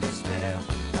 no despair.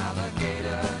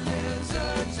 Alligator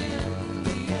lizards in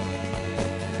the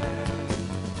air,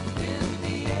 in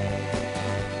the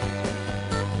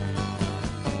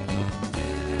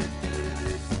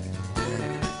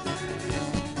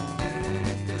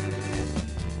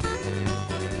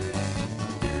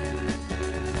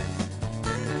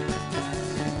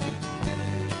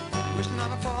Wishing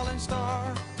on a falling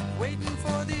star, waiting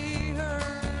for the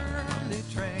early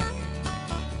train.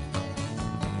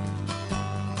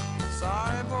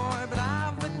 Sorry boy, but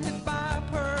I've been hit by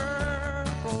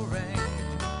purple rain.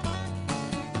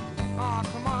 Oh,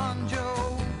 come on,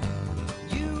 Joe,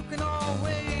 you can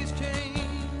always change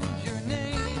your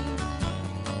name.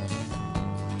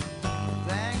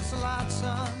 Thanks a lot,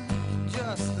 son,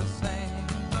 just the same.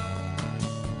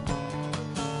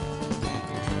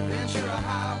 Ventura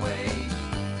Highway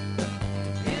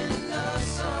in the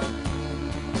sunshine,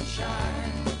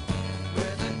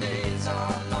 where the days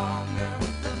are longer,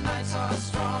 the nights are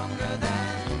stronger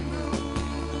than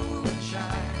moonshine.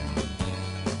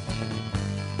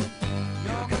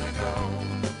 You're gonna go,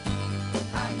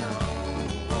 I know.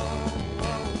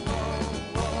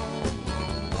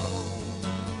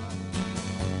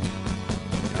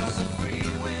 Cause the free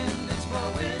wind is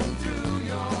blowing through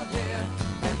your hair,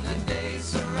 and the days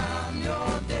surround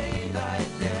your daylight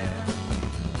there.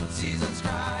 Seasons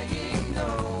crying, no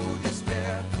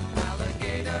despair.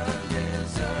 Alligator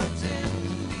lizards in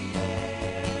the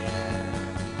air,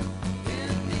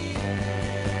 in the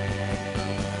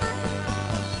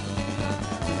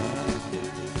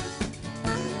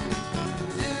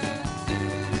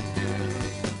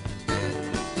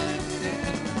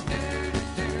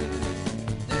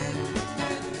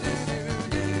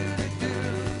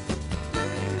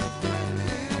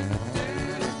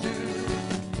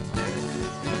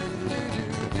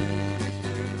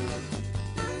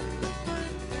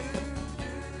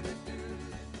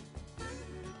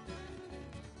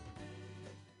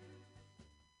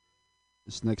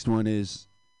This next one is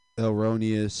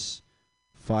Erroneous,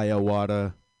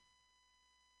 Firewater,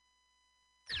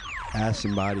 Ass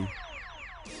and Body.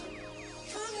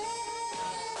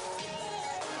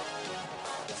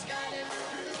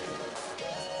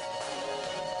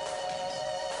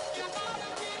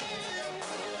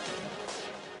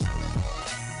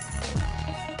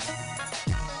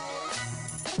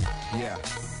 Yeah,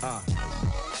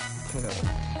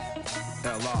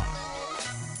 LR.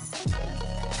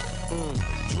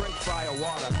 Drink fire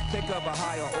water, think of a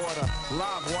higher order.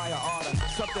 Live wire order,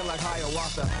 something like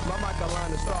Hiawatha. My Michael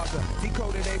line is starter,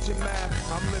 decoded ancient math.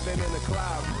 I'm living in the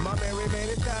cloud, my Mary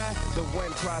made it die. The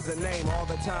wind cries a name, all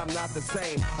the time not the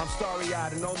same. I'm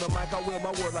starry-eyed and on the mic I wield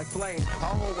my word like flame.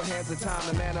 I'll hold with hands of time,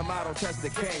 the man of motto test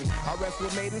the king. I rest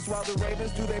with maidens while the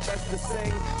ravens do their best to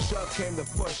sing. Shove came the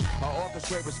push, I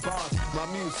orchestrate response. My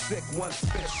muse sick, one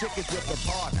spit, shit is ripped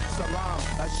apart. Salam,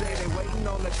 Ajay, they waiting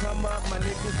on the come up. My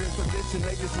niggas in position,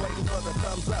 they just waiting looking for the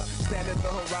thumbs up. Stand at the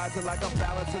horizon like I'm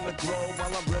balancing the globe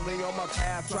while I'm really on my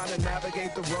path, trying to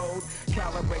navigate the road.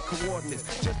 Calibrate coordinates,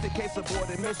 just in case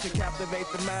aborted mission. Captivate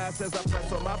the mass as I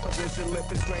press on my position.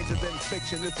 Living stranger than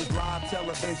fiction, this is live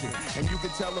television. And you can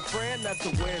tell a friend that's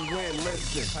a win-win.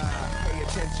 Listen, pay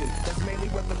attention, that's mainly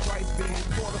what the price be.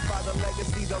 Fortify the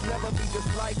legacy, they'll never be just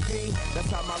like me. That's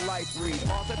how my life reads,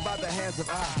 authored by the hands of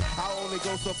I only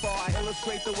go so far, I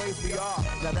illustrate the ways we are.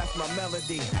 Now that's my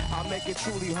melody, I make it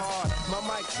truly hard. My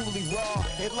mic truly raw,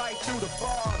 it light through the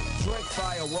fog. Drink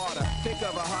fire water, think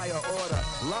of a higher order.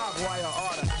 Live wire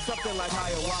order, something like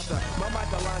Hiawatha. My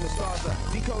mic align the stars,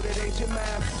 decoded ancient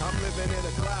math. I'm living in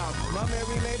a cloud, my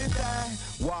Mary made it die.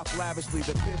 Walk lavishly,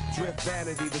 the pith drift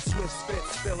vanity. The swift spit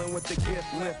spilling with the gift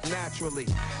lift naturally.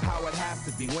 How it has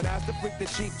to be, when asked to freak the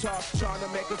cheap talk. Trying to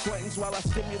make acquaintance while I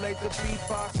stimulate the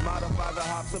beatbox. Modify the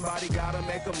hop, somebody gotta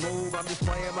make a move. I'm just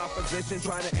playing my position,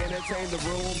 trying to entertain the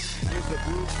room. Here's the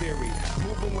groove theory,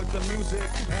 moving with the music.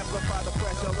 Amplify the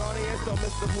pressure, audience don't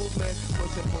miss the movement.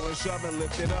 Pushing, pulling, shoving,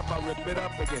 lift it up, I rip it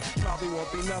up again. Probably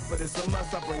won't be enough, but it's a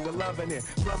must, I bring the love in it.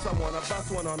 Plus I wanna bust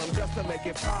one on them just to make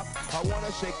it pop. I wanna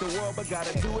shake the world, but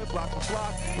gotta do it block for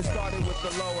block. It started with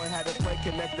the lower, had to play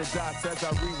connect the dots as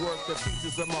I rework the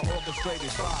pieces of my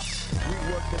orchestrated pop.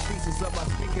 Rework the pieces of my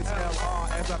speakers LR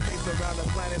as I pace around the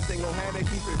planet single-handed,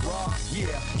 keep it raw.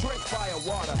 Yeah, drink fire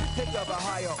water, think of a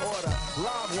higher order.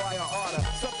 Live wire order,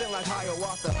 something like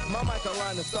Hiawatha. My mic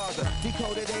align the stars,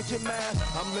 decoded ancient math.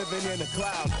 I'm living in a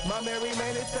cloud, my Mary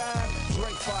made it die.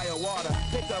 Drink fire water,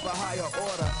 think of a higher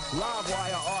order. Live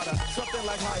wire order, something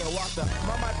like Hiawatha.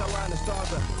 My mic align the stars,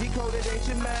 decoded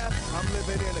ancient math. I'm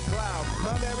living in a cloud,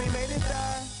 my Mary made it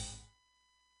die.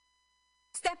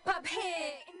 Step up here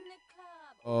in the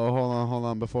club. Oh, hold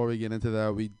on. Before we get into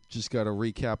that, we just got to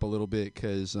recap a little bit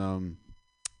because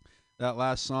that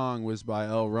last song was by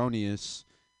Elronius,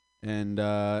 and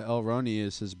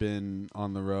Elronius has been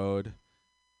on the road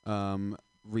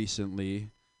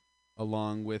recently,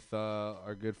 along with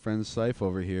our good friend Syph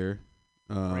over here.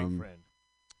 Great friend.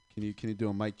 Can you do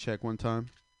a mic check one time?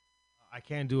 I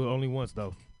can't do it only once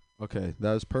though. Okay,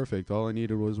 that was perfect. All I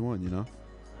needed was one, you know.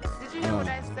 Did you hear what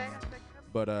I said?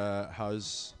 But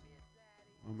how's?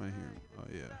 What am I hearing? Oh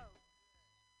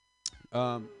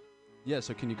yeah. Yeah.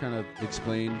 So can you kind of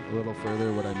explain a little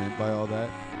further what I meant by all that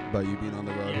about you being on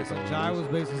the road? Yeah. So Jai was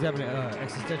basically having an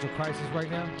existential crisis right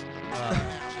now.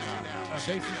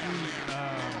 Basically,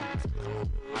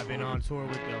 I've been on tour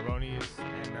with Erroneous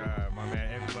and my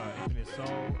man Infinite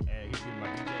Soul, and he's been my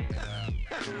DJ.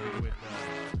 And with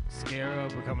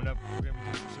Scarab, we're coming up. We're gonna be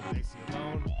doing some shit with AC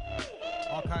Alone.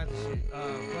 All kinds of shit.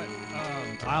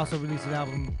 But I also released an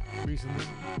album recently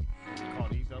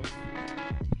called Ethos.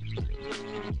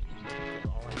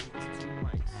 All I need is 2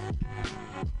 mics.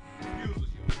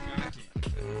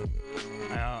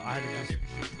 I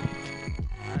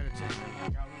had to check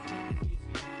that out.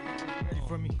 Ready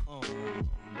for me?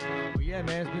 But yeah,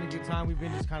 man, it's been a good time. We've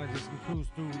been just kind of cruise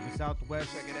through the Southwest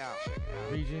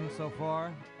region so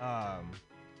far.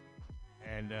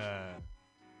 And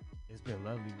it's been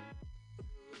lovely.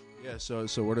 Yeah, so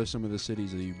what are some of the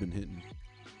cities that you've been hitting?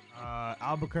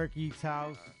 Albuquerque,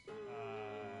 Taos.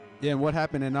 Yeah, and what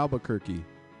happened in Albuquerque?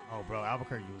 Oh, bro,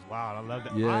 Albuquerque was wild. I love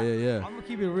that. Yeah. I'm gonna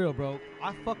keep it real, bro.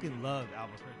 I fucking love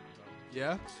Albuquerque, bro.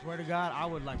 Yeah? Swear to God, I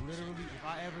would like literally, if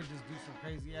I ever just do some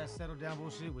crazy ass settle down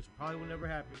bullshit, which probably will never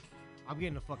happen, I'm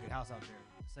getting a fucking house out there,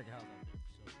 second house out there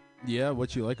for sure. Yeah,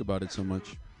 what you like about it so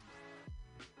much?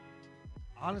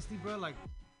 Honestly, bro, like,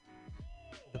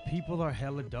 the people are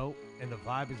hella dope and the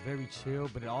vibe is very chill,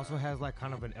 but it also has like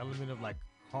kind of an element of like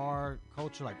car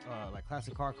culture, like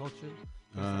classic car culture.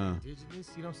 It's like indigenous,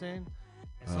 you know what I'm saying?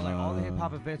 And so like all the hip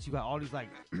hop events, you got all these like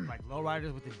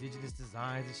lowriders with indigenous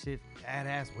designs and shit,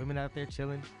 badass women out there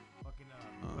chilling, fucking.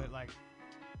 But like,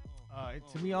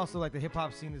 to me also like the hip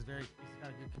hop scene is it's got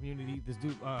a good community. This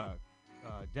dude,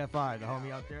 Def I, the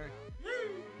homie out there,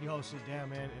 he holds shit down,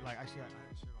 man. And like actually, I have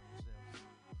a shirt on yesterday.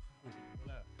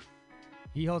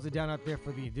 He holds it down out there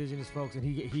for the indigenous folks, and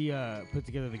he put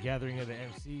together the gathering of the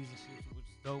MCs and shit, which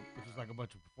was dope. Which was like a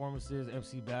bunch of performances,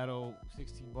 MC battle,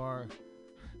 16 bar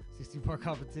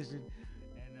competition,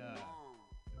 and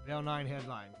Bell 9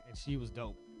 headline, and she was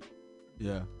dope.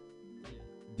 Yeah.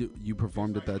 You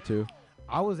performed at that too?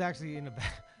 I was actually in the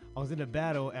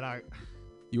battle, and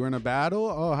You were in a battle?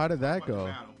 Oh, how did that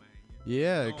go?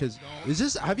 Yeah, because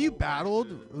have you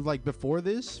battled like before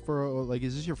this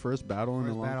is this your first battle in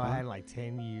a long time? I had in like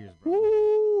 10 years, bro.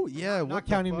 Woo, yeah. Not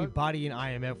counting me bodying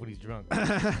IMF when he's drunk.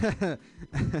 No,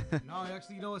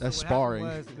 actually, you know what? That's so what sparring.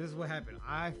 this is what happened.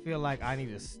 I feel like I need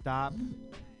to stop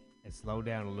and slow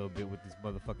down a little bit with this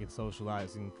motherfucking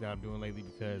socializing that I'm doing lately,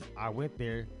 because I went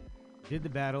there did the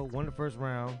battle, won the first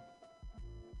round.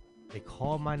 They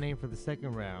called my name for the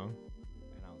second round,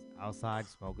 and I was outside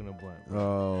smoking a blunt.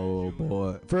 Oh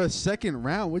boy! For a second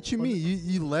round, what you mean?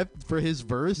 You left for his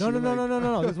verse? No. You're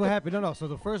like- This is what happened. No. So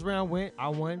the first round went, I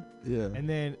won. Yeah. And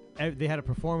then they had a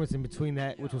performance in between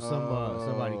that, which was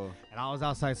somebody, and I was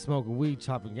outside smoking weed,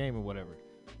 chopping game or whatever.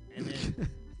 And then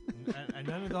and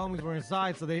none of the homies were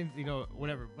inside, so they didn't,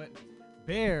 whatever. But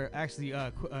Bear actually,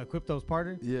 Quipto's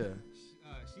partner. Yeah.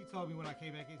 She told me when I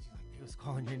came back in, she's like, they was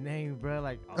calling your name, bro.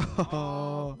 Like,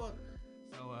 oh, fuck.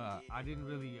 So I didn't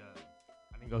really,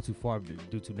 I didn't go too far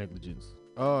due to negligence.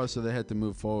 Oh, so they had to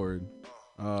move forward.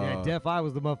 Yeah, Def I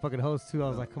was the motherfucking host too. I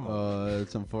was like, come on.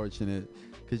 It's unfortunate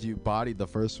because you bodied the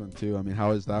first one too. I mean,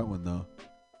 how is that one though?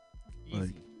 Easy.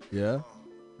 Like, yeah.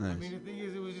 Nice. I mean, the thing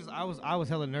is, it was just I was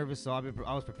hella nervous, so I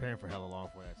was preparing for hella long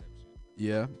for that type of shit.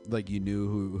 Yeah, like you knew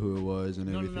who it was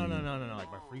and everything. No,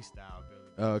 like my freestyle ability.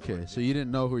 Oh, okay, so you didn't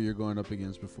know who you're going up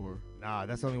against before. Nah,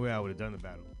 that's the only way I would have done the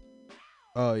battle.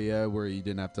 Oh yeah, where you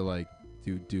didn't have to like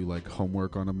do like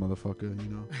homework on a motherfucker, you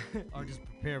know? Or just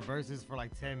prepare verses for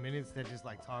like 10 minutes that just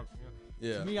like talk.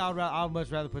 Yeah. To me, I'd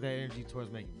much rather put that energy towards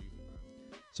making music.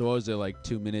 Bro. So what was it, like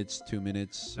 2 minutes? 2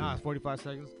 minutes? Nah, it's 45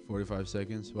 seconds. 45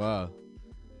 seconds. Wow,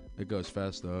 it goes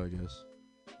fast though, I guess.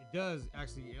 It does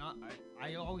actually.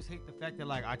 I always hate the fact that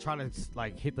like I try to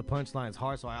like hit the punchlines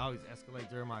hard, so I always escalate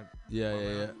during my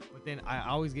Yeah. But then I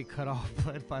always get cut off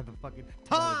by the fucking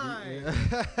time. I'm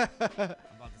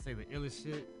about to say the illest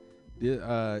shit.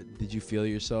 Did you feel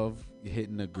yourself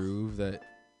hitting a groove that,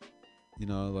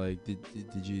 like did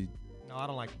you? No, I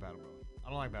don't like the battle, bro. I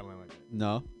don't like battling like that.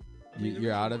 No,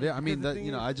 you're out of it. I mean, that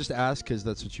I just asked because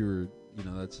that's what you were.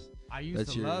 That's to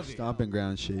your love it. stomping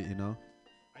ground shit.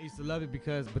 I used to love it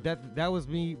because, but that was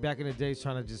me back in the days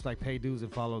trying to just like pay dues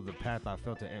and follow the path I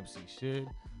felt the MC should.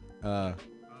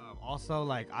 Also,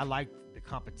 like I like the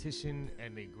competition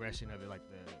and the aggression of it, like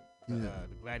the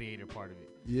gladiator part of it.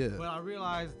 Yeah. But I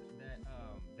realized that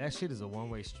that shit is a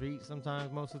one-way street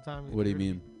sometimes, most of the time. What do you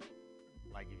mean?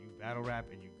 Like if you battle rap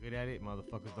and you're good at it,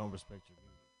 motherfuckers don't respect your music.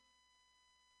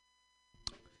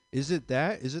 Is it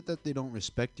that they don't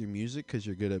respect your music because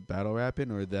you're good at battle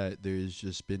rapping, or that there's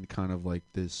just been kind of like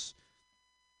this,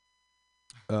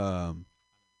 you know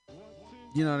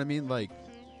what I mean? Like,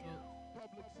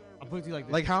 I'll put it to you like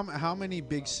this. Like how many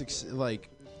big like,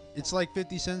 it's like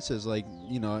 50 Cent says, like,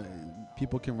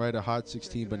 people can write a Hot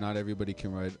 16, but not everybody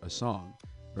can write a song,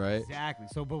 right? Exactly.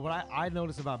 So, but what I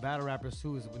notice about battle rappers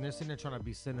too is when they're sitting there trying to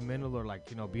be sentimental or like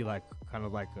be like kind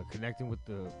of like connecting with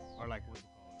or like what's it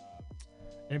called,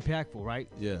 impactful, right?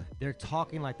 Yeah. They're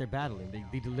talking like they're battling.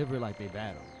 They deliver like they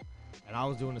battle. And I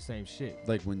was doing the same shit.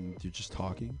 Like when you're just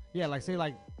talking? Yeah, like say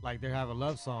like they have a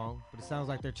love song, but it sounds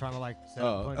like they're trying to like set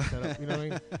up, punch, set up. You know what I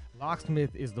mean?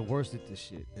 Locksmith is the worst at this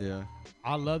shit. Yeah.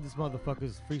 I love this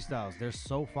motherfucker's freestyles. They're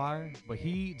so fire, but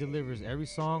he delivers every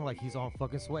song like he's on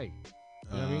fucking Sway.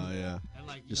 You know what I mean? Yeah. And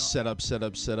like, just set up,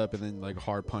 and then like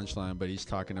hard punchline, but he's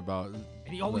talking about. And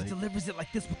he always delivers it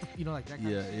like this with the, like that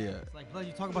kind of shit. Yeah. It's like, blood,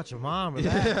 you talk about your mom,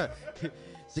 relax. Yeah.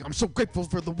 Like, I'm so grateful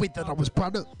for the way that I was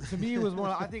brought up. To me, it was more.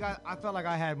 I think I felt like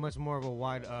I had much more of a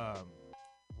wide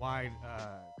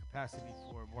capacity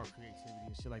for more creativity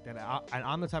and shit like that.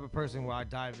 I'm the type of person where I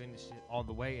dive into shit all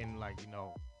the way and like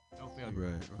no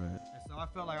failure. Right. And so I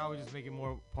felt like I was just making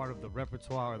more part of the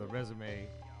repertoire or the resume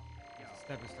as a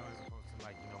stepping stone as opposed to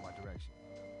like my direction.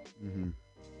 Mm-hmm.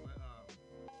 But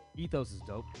Ethos is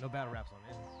dope. No battle raps on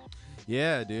it.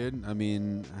 Yeah, dude. I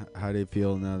mean, how do you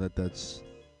feel now that that's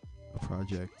a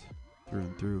project through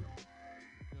and through?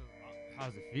 How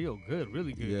does it feel? Good,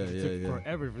 really good. Yeah, It took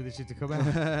forever for this shit to come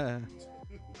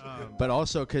out. But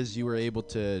also because you were able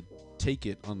to take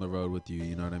it on the road with you.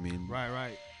 You know what I mean?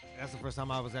 Right. That's the first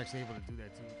time I was actually able to do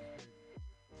that too.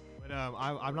 But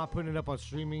I'm not putting it up on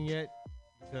streaming yet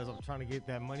because I'm trying to get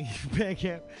that money from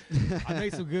Bandcamp. I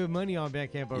made some good money on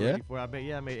Bandcamp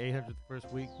already. I made 800 the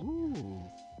first week. Ooh.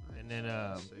 And then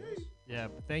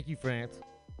thank you, France.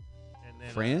 And then,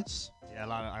 France? Yeah, a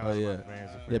lot of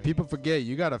fans. Yeah, people forget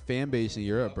you got a fan base in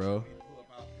Europe, bro.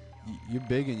 You're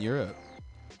big in Europe.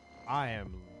 I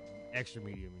am extra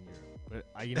medium in Europe,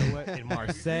 but you know what? In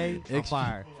Marseille, I'm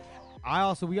fire.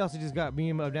 We also just got me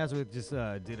and Nazareth just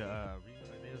did a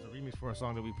there's a remix for a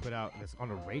song that we put out that's on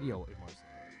the radio in Marseille.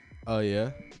 Oh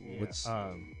yeah. What's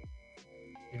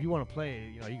if you want to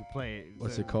play it, you can play it.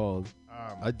 What's it called?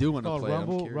 I do want to play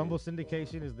Rumble. it. Rumble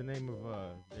Syndication is the name of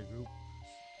their group.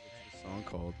 What's the song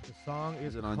called? The song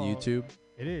is it on called, YouTube?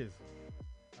 It is.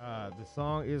 The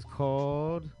song is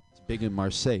called. It's big in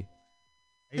Marseille.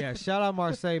 Yeah, shout out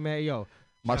Marseille, man. Yo,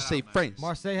 Marseille, France.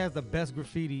 Marseille has the best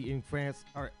graffiti in France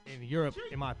or in Europe,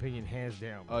 in my opinion, hands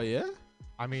down. Oh yeah.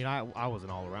 I mean, I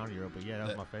wasn't all around Europe, but yeah, that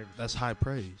was my favorite. That's high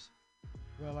praise.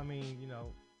 Well, I mean, you know,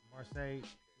 Marseille.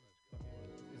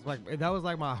 It's like that was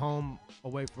like my home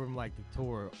away from like the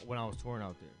tour when I was touring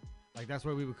out there. Like that's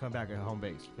where we would come back at home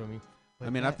base. You feel me? But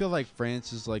I mean, I feel like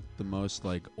France is like the most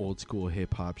like old school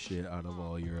hip hop shit out of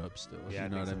all Europe still. Yeah, you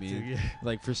know what I so mean? too, yeah.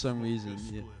 Like for some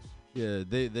reason, yeah,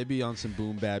 they be on some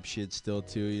boom bap shit still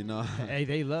too. You know? Hey,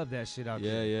 they love that shit out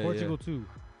there. Yeah, Portugal too.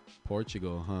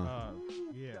 Portugal, huh?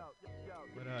 Yeah.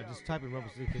 But just type in Rumble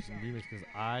Syndication remix because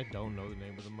I don't know the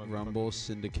name of the motherfucker. Rumble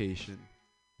Syndication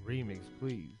remix,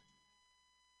 please.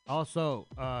 Also,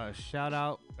 shout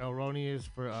out Elronius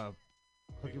for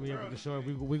hooking me up with the show.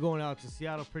 We going out to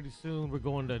Seattle pretty soon. We're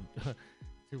going to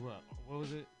what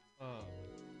was it?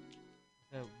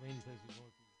 That main place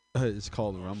we're going to? It's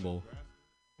called Rumble.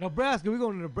 Nebraska. We're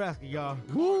going to Nebraska, y'all.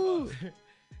 Woo!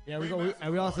 Yeah,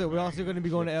 we also going to be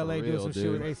going to LA doing some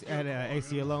shit with at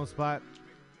AC Alone spot.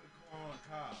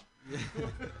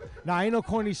 Nah, ain't no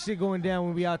corny shit going down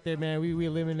when we out there, man. We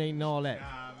eliminating all that.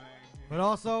 But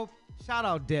also, shout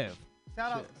out Dev.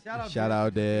 Shout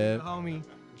out Dev. The homie.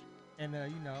 And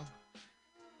you know,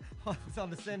 it's on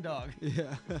the send dog.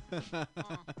 Yeah. Oh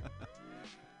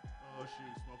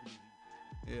shit, smoking.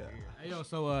 Yeah. Hey, yo,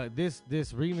 so this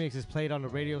remix is played on the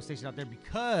radio station out there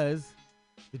because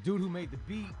the dude who made the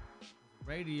beat,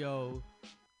 radio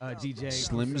DJ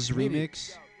Slim's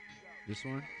remix. This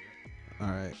one. All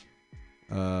right.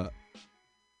 All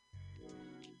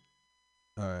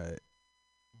right.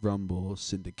 Rumble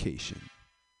Syndication.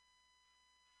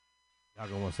 Y'all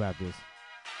gonna want to slap this.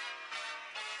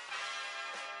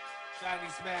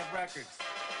 Chinese Man Records.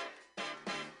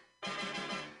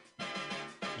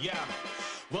 Yeah.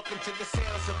 Welcome to the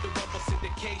sounds of the Rumble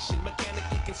Syndication.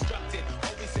 Mechanically constructed,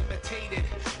 always imitated.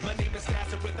 My name is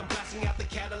Nazareth. I'm blasting out the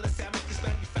catalyst. Amicus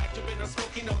manufacturing. I'm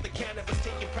smoking on the cannabis.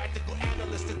 Taking practical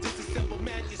analysts to disassemble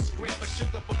manuscript. But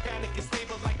sugar for panic is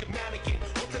stable like a mannequin.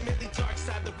 Ultimately dark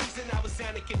side. The reason I was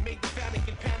Anakin made the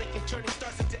Vatican panic and turning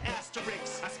stars into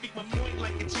asterisks. I speak my point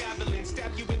like a javelin.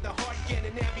 Stab you in the heart, get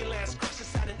an ambulance. Crush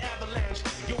inside an avalanche.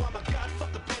 Yo, I'm a god,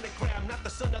 fuck the pentagram. Not the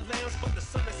son of lambs, but the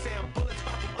son of Sam. Bullets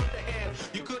pop from underhand.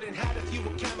 You couldn't have if you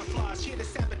were camouflage. Here to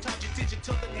sabotage your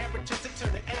digital inheritance and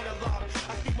turn to analog.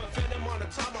 I speak my venom on a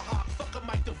tomahawk. Fuck a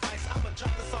mic device. I'ma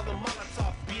drop this on the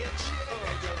Molotov, bitch.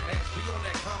 Yo, man, we on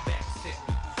that combat shit.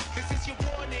 This is your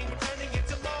warning. We're turning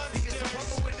into monsters. Niggas are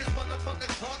rumble with this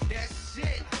motherfucker talk that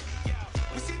shit.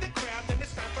 We see the crowd, then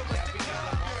it's time for us to go.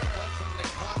 From the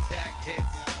contact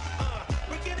hits.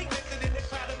 We're getting lifted in the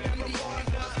cloud of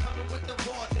marijuana. Coming with the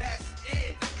war, that's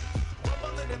it.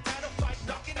 Rumble in a title fight,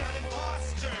 knocking out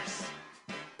imposters.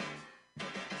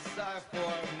 Sorry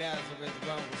for Nazareth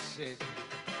Rumble shit.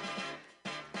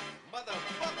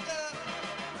 Motherfucker!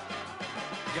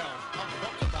 Yo, I'm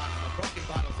broken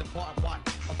bottles and part one.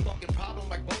 A fucking problem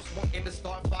like most won't in the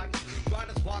start fight.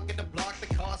 Riders walking the block,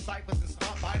 the car ciphers and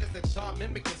start fighters that charm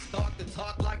mimic and start to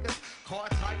talk like us. Car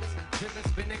tigers, driven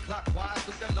spinning clockwise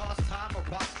through the lost time of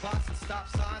rock spots and stop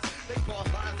signs. They cross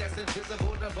lines that's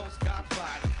invisible to most God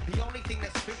find. The only thing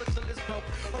that's spiritual is broke.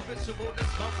 A ritual to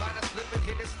smoke, light a slip and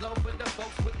hit it slow. But the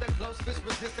folks with the close fist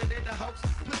resistant in the hoax.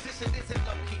 Position isn't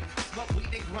low key, smoke,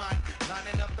 weed and grind.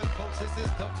 Lining up the folks, this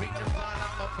is the redefine.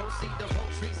 I'ma proceed to roll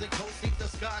trees and co-seek the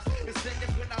skies.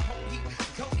 Incentive when I hold heat,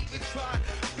 don't even try.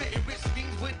 Spitting rich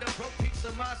things with the broke peace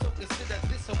of mind. So consider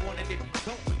this a warning if you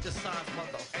don't read the signs,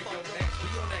 motherfucker. Hey, yo, next, we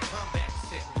on that combat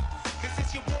shit. This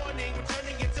is your warning, we're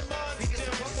turning into monsters. Niggas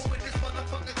are rumble with this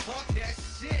motherfucker talk that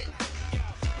shit.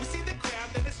 We see the crowd,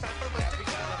 then it's time for us to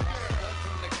go.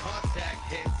 From the contact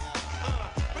hits.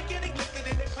 We're getting lifted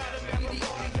in the cloud of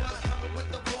marijuana. Coming with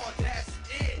the war, that's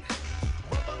it.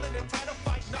 Rumble in a title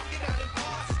fight, knocking out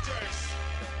imposters.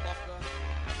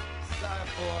 Sorry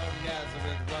for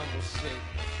Nazareth Rumble shit.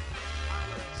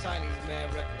 Chinese Man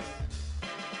Records.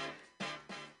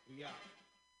 We out.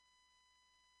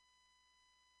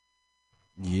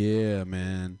 Yeah,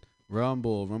 man.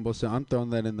 Rumble. I'm throwing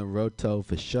that in the roto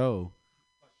for show.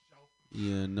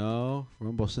 You know,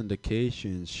 Rumble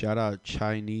Syndications. Shout out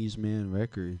Chinese Man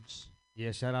Records.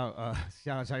 Yeah, shout out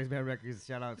Chinese Man Records.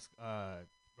 Shout out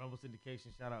Rumble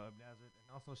Syndication. Shout out Nazareth,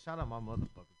 and also shout out my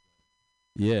motherfucker.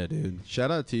 Yeah, dude.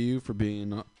 Shout out to you for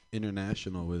being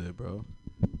international with it, bro.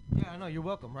 Yeah, I know. You're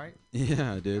welcome, right?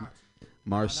 Yeah, dude.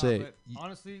 Marseille.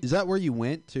 Honestly, is that where you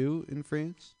went to in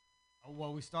France?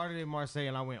 Well, we started in Marseille,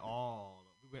 and we went up all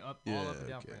up and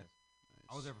down France. Nice.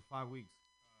 I was there for 5 weeks.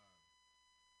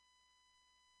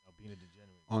 Being a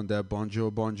degenerate. On that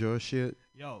bonjour shit.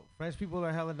 Yo, French people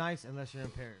are hella nice unless you're in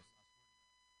Paris.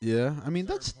 Yeah, I mean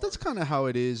that's kind of how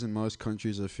it is in most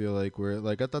countries. I feel like where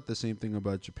like I thought the same thing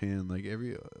about Japan.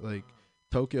 Like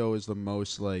Tokyo is the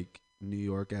most like New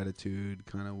York attitude,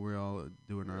 kind of. We're all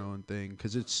doing our own thing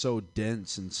because it's so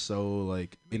dense and so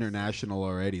like international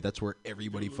already. That's where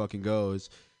everybody fucking goes.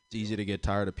 It's easy to get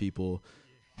tired of people,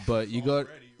 but you go,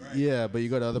 but you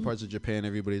go to other parts of Japan,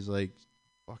 everybody's like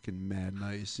fucking mad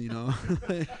nice, you know.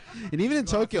 And even in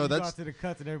Tokyo, that's to the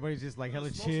cuts and everybody's just like hella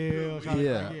chill.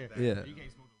 Yeah.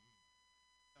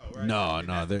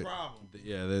 No,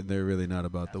 they're really not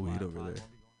about the weed over there.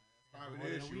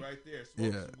 Private issue right there.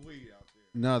 Smoke some weed out there.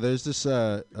 No, there's this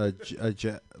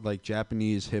like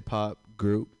Japanese hip hop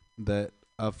group that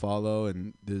I follow,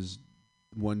 and there's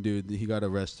one dude that he got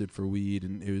arrested for weed,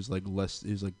 and it was like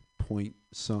point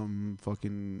some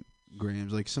fucking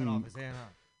grams, like some. Off his hand,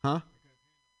 huh?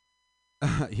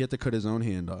 He had to cut his own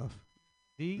hand off.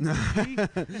 No,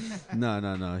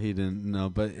 he didn't. No,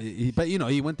 but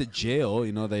he went to jail.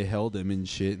 You know, they held him and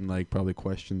shit, and like probably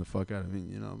questioned the fuck out of him.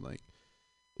 You know, like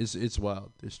it's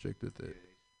wild. They're strict with it.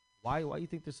 Why you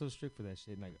think they're so strict for that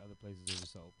shit? And like other places are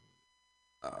just so open.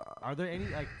 Are there any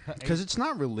like? Because it's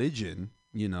not religion,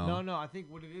 you know. No. I think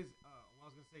what it is. What I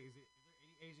was gonna say is there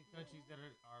any Asian countries that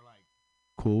are like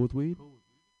cool with weed?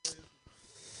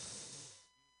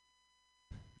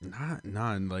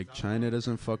 Not like China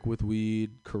doesn't fuck with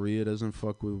weed. Korea doesn't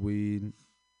fuck with weed.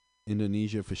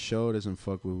 Indonesia for sure doesn't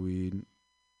fuck with weed.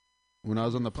 When I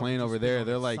was on the plane over there,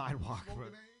 they're like,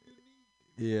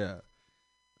 yeah,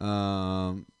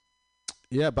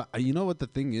 yeah. But you know what the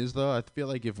thing is though? I feel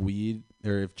like if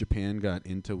Japan got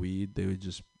into weed, they would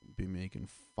just be making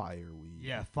fire weed.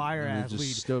 Yeah, fire ass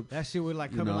weed. That shit would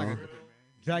like come in like a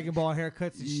Dragon Ball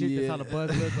haircuts and shit. That's how the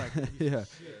buzz looks like. Yeah,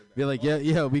 be like,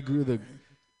 yeah, we grew the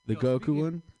Goku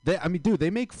one. They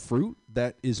make fruit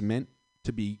that is meant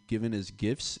to be given as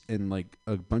gifts, and like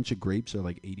a bunch of grapes are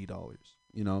like $80.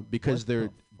 You know, because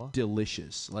they're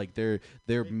delicious. Like they're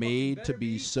made to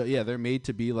be they're made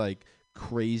to be like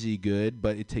crazy good,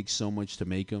 but it takes so much to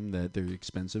make them that they're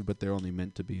expensive. But they're only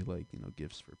meant to be like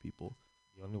gifts for people.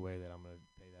 The only way that I'm gonna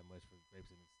pay that much for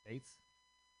grapes in the States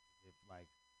is if like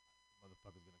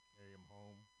motherfuckers gonna carry them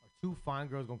home, or two fine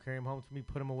girls gonna carry them home to me,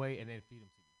 put them away, and then feed them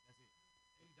to me. That's it.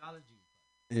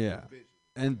 $80. Yeah,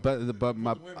 and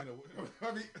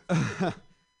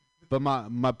but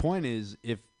my point is,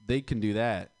 if they can do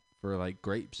that for like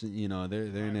grapes, and they're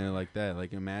in there like that,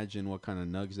 like imagine what kind of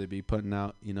nugs they'd be putting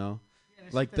out, Yeah,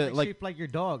 like shaped like your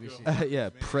dog and shit. Yeah,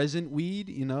 present weed,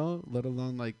 let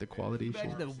alone like the quality.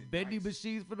 Imagine the vending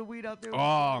machines for the weed out there.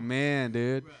 Oh man,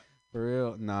 dude, for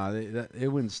real. Nah, it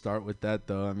wouldn't start with that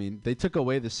though. I mean, they took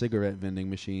away the cigarette vending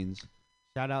machines.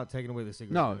 Shout out taking away the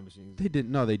cigarette vending machines. They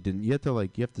didn't. No, they didn't. You have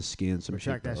to scan some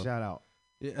shit. That though. shout out.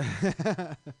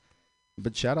 Yeah.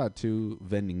 But shout out to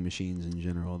vending machines in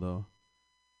general though.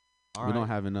 We don't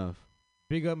have enough.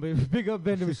 Big up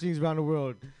vending machines around the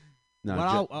world.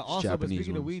 No, also, Japanese but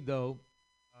speaking of ones. weed though,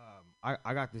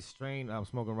 I got this strain I'm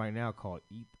smoking right now called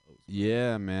Ethos.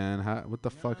 Yeah, man. What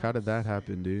the fuck? How did that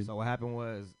happen, dude? So what happened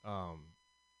was,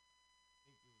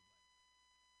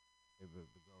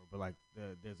 but like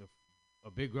there's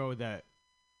a big grower that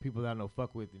people that I know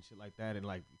fuck with and shit like that, and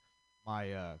like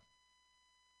my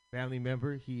family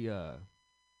member, he's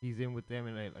in with them,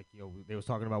 and they was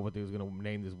talking about what they was gonna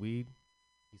name this weed.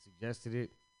 He suggested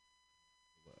it.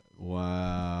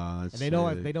 Wow, and they know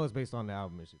it's based on the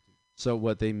album and shit too. So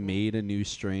what, they made a new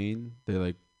strain? They're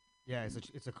like, yeah,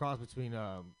 it's a cross between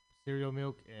cereal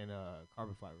milk and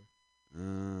carbon fiber.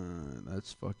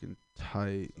 That's fucking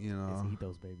tight, It's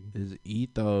Ethos, baby. It's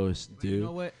Ethos, But dude. you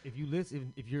know what? If you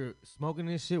listen, if you're smoking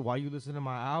this shit while you listen to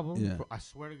my album, Yeah. I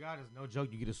swear to God, it's no joke.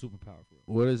 You get a superpower for it.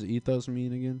 What does ethos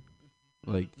mean again?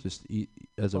 Like just eat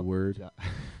as a word?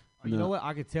 You know what?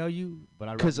 I could tell you, but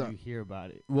I'd 'Cause, rather you hear about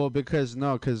it. Well, because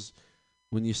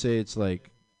when you say it's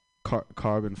like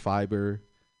carbon fiber,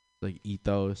 like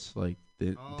ethos, like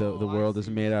the world is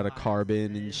made out of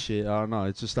carbon and shit. I don't know.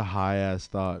 It's just a high ass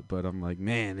thought, but I'm like,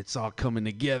 man, it's all coming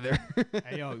together.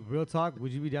 Hey, yo, real talk.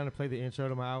 Would you be down to play the intro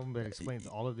to my album that explains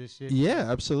all of this shit?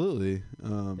 Yeah, absolutely.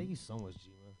 Thank you so much,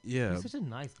 Gima. Yeah, He's such a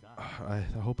nice guy. I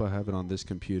hope I have it on this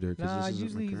computer. Nah, this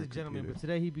usually he's a current gentleman, computer. but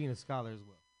today he being a scholar as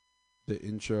well. The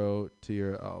intro to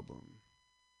your album.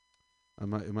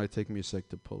 It might take me a sec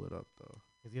to pull it up though.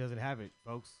 Because he doesn't have it,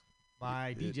 folks.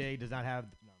 My DJ does not have.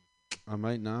 I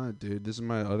might not, dude. This is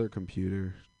my other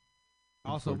computer.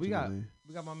 Also, we got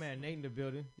unfortunately. my man Nate in the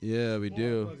building. Yeah, we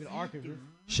do. Fucking archivist.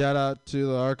 Shout out to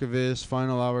the archivist.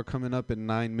 Final hour coming up in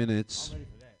 9 minutes. I'm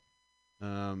ready for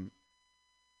that.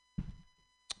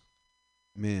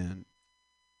 Man.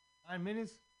 9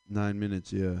 minutes. 9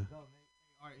 minutes, yeah.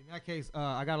 All right, in that case,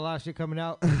 I got a lot of shit coming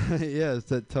out. Yeah,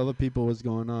 tell the people what's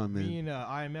going on, man. Me and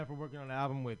IMF are working on an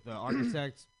album with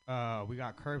Architects. We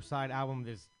got Curbside album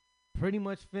that's pretty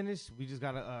much finished. We just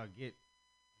gotta get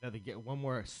one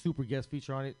more super guest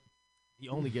feature on it, the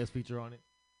only guest feature on it.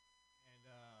 And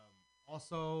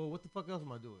also, what the fuck else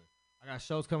am I doing? I got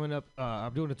shows coming up.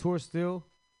 I'm doing a tour still.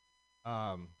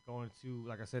 Going to,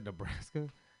 like I said, Nebraska,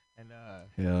 and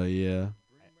hell yeah.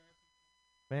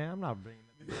 Man, I'm not bringing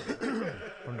it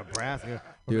from Nebraska.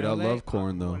 From Dude, LA. I love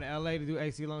corn, though. I'm going to LA to do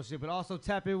AC Loan shit, but also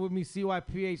tap in with me,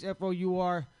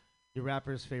 CYPHFOUR, your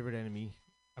rapper's favorite enemy.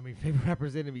 I mean, favorite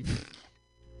rapper's enemy.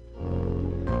 Smoke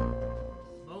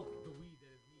the weed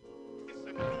that is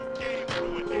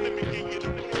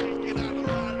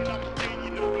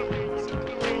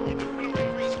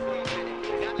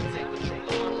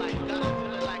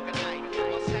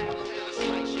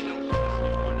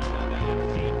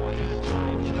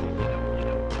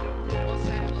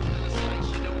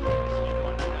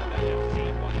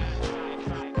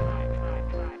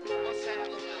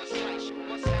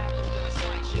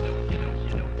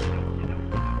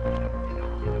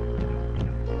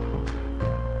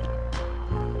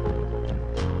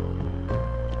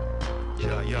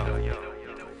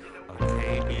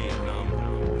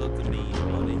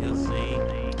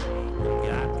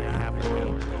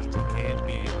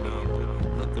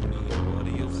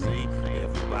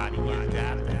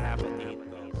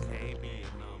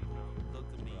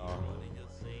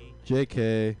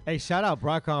JK. Hey, shout out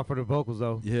Brockcon for the vocals,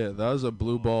 though. Yeah, that was a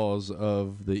Blue Balls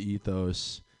of the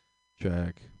Ethos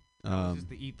track. Just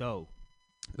the Etho.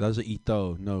 That was an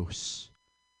Etho Nos.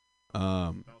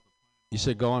 You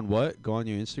said go on what? Go on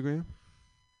your Instagram?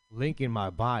 Link in my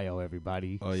bio,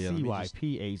 everybody. Oh, yeah.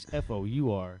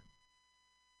 CYPHFOUR.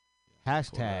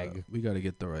 Hashtag. We got to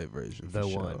get the right version The for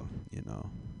one. sure, you know.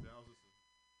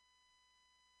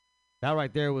 That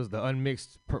right there was the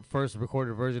unmixed first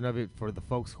recorded version of it for the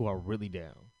folks who are really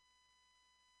down.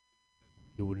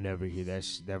 You will never hear that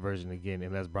version again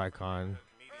unless Brockcon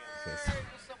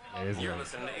says. You're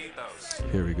listening to Ethos.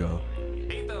 Here we go.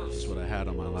 Ethos. This is what I had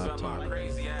on my laptop. Something about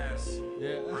crazy ass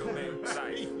roommate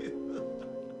Syph.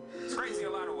 It's crazy in a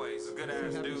lot of ways. It's a good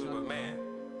ass dude, but man,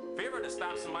 if you ever had to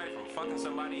stop somebody from fucking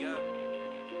somebody up,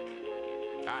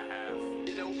 I have.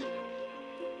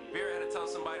 If you ever had to tell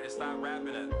somebody to stop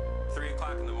rapping at 3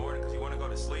 o'clock in the morning because you want to go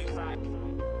to sleep, I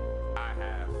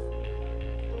have.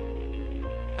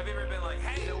 Have you ever been like,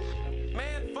 hey,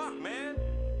 man, fuck, man,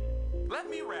 let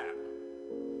me rap?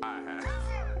 I have.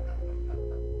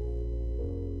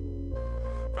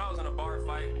 If I was in a bar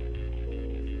fight,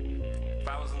 if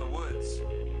I was in the woods,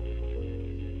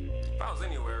 if I was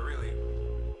anywhere really,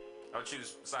 I would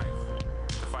choose Syph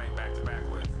to fight back to back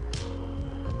with.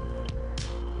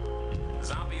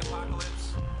 Zombie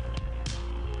apocalypse,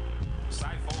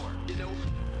 Syph 4.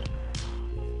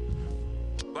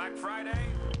 Black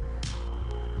Friday,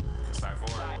 Syph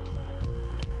 4.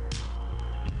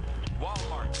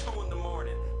 Walmart, 2 in the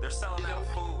morning. They're selling out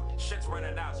food. Shit's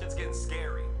running out. Shit's getting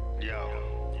scary.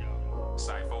 Yo.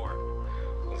 Syph 4.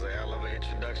 It was a hell of an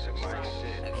introduction, Mike.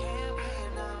 Shit.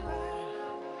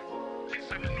 It's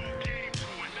like a new game to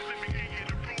it. Let me get you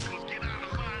the rules. Get out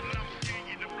of line and I'ma give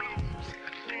you the blues.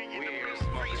 We ain't gonna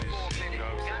smoke this shit, you know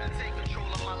what I'm saying? Gotta take control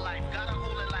of my life. Gotta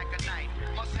hold it like a knife.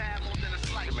 Must have more than a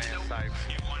slice, you know? Syph.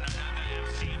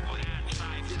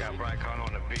 You got Brockcon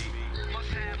on the beat. Must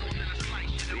have more than a slice,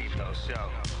 you know? Ethos show.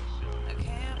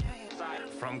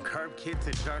 From curb kid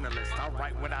to journalist, I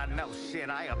write what I know. Shit,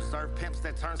 I observe pimps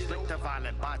that turn slick to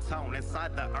violent by tone.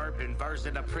 Inside the urban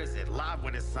version of prison, live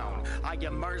with its own. I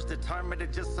emerge determined to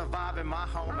just survive in my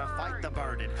home and fight the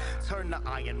burden. Turn the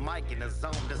iron mic in the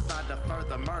zone, decide to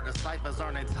further murder. Ciphers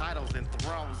earning titles and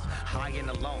thrones. High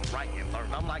and alone, writing,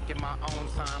 learn. I'm like in my own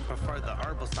time, prefer the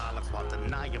herbal silence while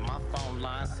denying my phone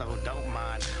line, so don't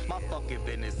mind my fucking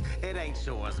business. It ain't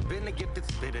yours. Been a gifted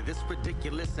spitter, this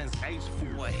ridiculous since age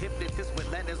 4. Hypnotist with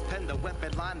letters, pen the weapon,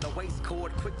 line the waist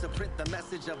cord. Quick to print the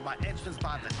message of my entrance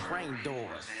by the train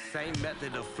doors. Same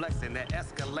method of flexing that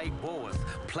escalate wars.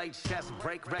 Play chess,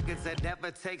 break records that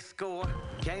never take score.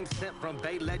 Game sent from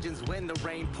Bay Legends when the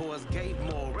rain pours. Gave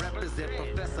more, represent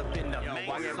Professor been the main.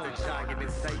 Why is the giant and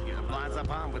savior? Lines I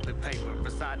bind with the paper.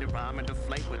 Recited rhyme and the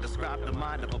flavor. Describe the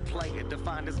mind of a player.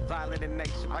 Defined as violent in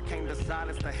nature. I came to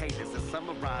silence the haters and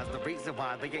summarize the reason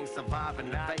why they ain't surviving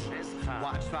the famous.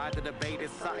 Why try to debate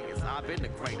is science? I've been the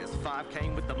greatest. 5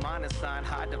 came with the minus sign.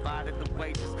 High divided the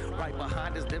wages. Right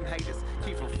behind us, them haters.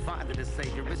 Keep from finding the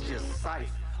savior. It's just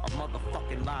Syph. A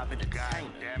motherfucking live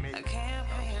entertainment. Damn it. I can't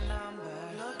pay a number.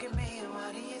 Look at me,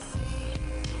 what do you see?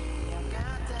 I've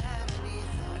got to have an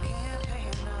ether. I can't pay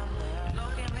a number.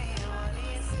 Look at me, what do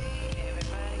you see?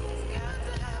 Everybody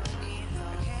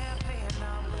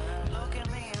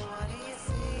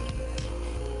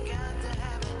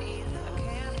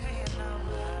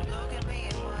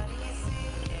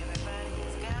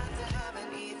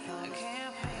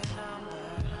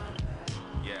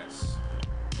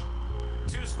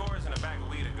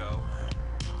ago,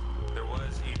 there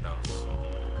was Ethos.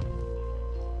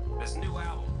 This new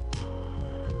album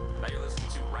that you're listening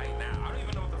to right now, I don't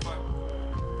even know what the fuck.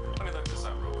 Let me look this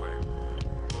up real quick.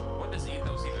 What does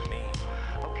ethos even mean?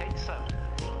 Okay, so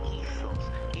the ethos,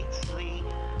 it's the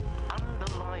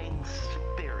underlying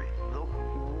spirit, the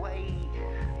way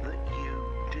that you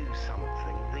do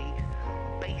something, the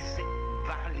basic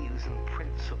values and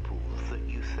principles that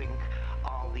you think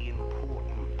are the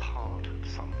important part of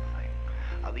something,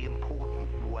 are the important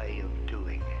way of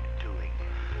doing it.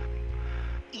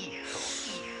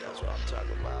 Ethos. That's what I'm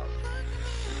talking about.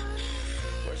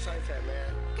 Where's Syph at,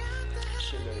 man?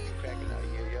 Shit better be cracking out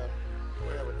here, yo.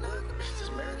 Whatever. Look, this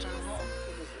is Maritime Hall.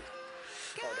 What is it?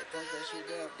 Oh, they punk that shit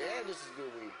down. Damn, this is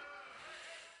good weed.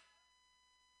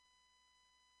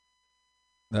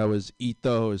 That was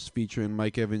Ethos featuring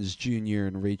Mike Evans Jr.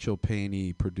 and Rachel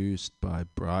Paney, produced by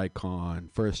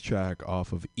Brycon. First track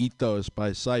off of Ethos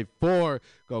by Syph 4.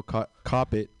 Go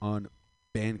cop it on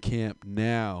Bandcamp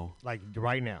now. Like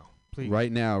right now, please. Right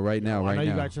now. I know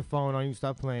you got your phone on you.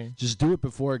 Stop playing. Just do it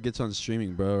before it gets on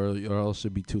streaming, bro, or else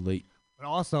it'll be too late. But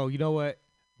also, you know what?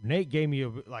 Nate gave me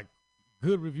a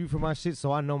good review for my shit,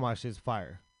 so I know my shit's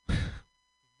fire.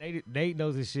 Nate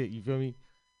knows his shit. You feel me?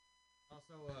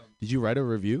 Did you write a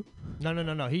review?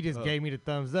 No. He just gave me the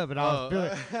thumbs up, and I was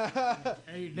feeling.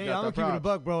 Hey, Nate, I'm gonna keep it a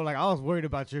buck, bro. Like I was worried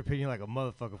about your opinion, like a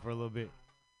motherfucker, for a little bit.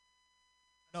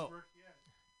 No,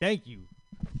 thank you.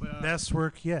 But, Best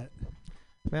work yet.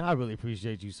 Man, I really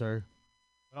appreciate you, sir.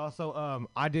 But also,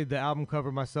 I did the album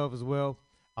cover myself as well.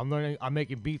 I'm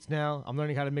making beats now. I'm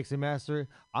learning how to mix and master.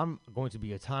 I'm going to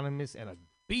be autonomous and a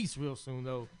beast real soon,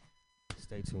 though.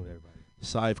 Stay tuned, everybody.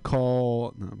 Syph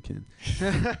call. No, I'm kidding.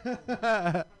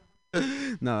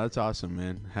 No, that's awesome,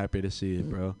 man. Happy to see it,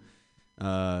 bro.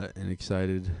 And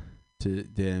excited to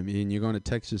damn. And you're going to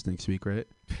Texas next week, right?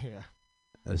 Yeah.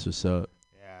 That's what's up.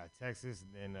 Yeah, Texas,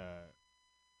 and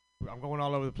I'm going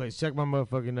all over the place. Check my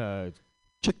motherfucking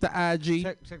check the IG.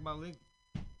 Check my link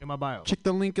in my bio. Check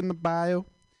the link in the bio.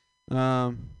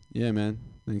 Yeah, man.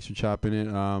 Thanks for chopping it.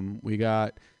 We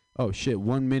got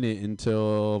 1 minute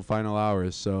until final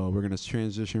hours, so we're gonna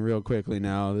transition real quickly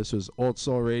now. This was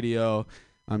OldSoulRadio.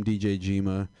 I'm DJ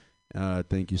Jima.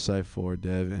 Thank you, Syph 4,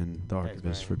 Dev, and the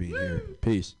Archivist for being here.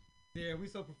 Peace. Yeah, we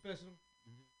so professional.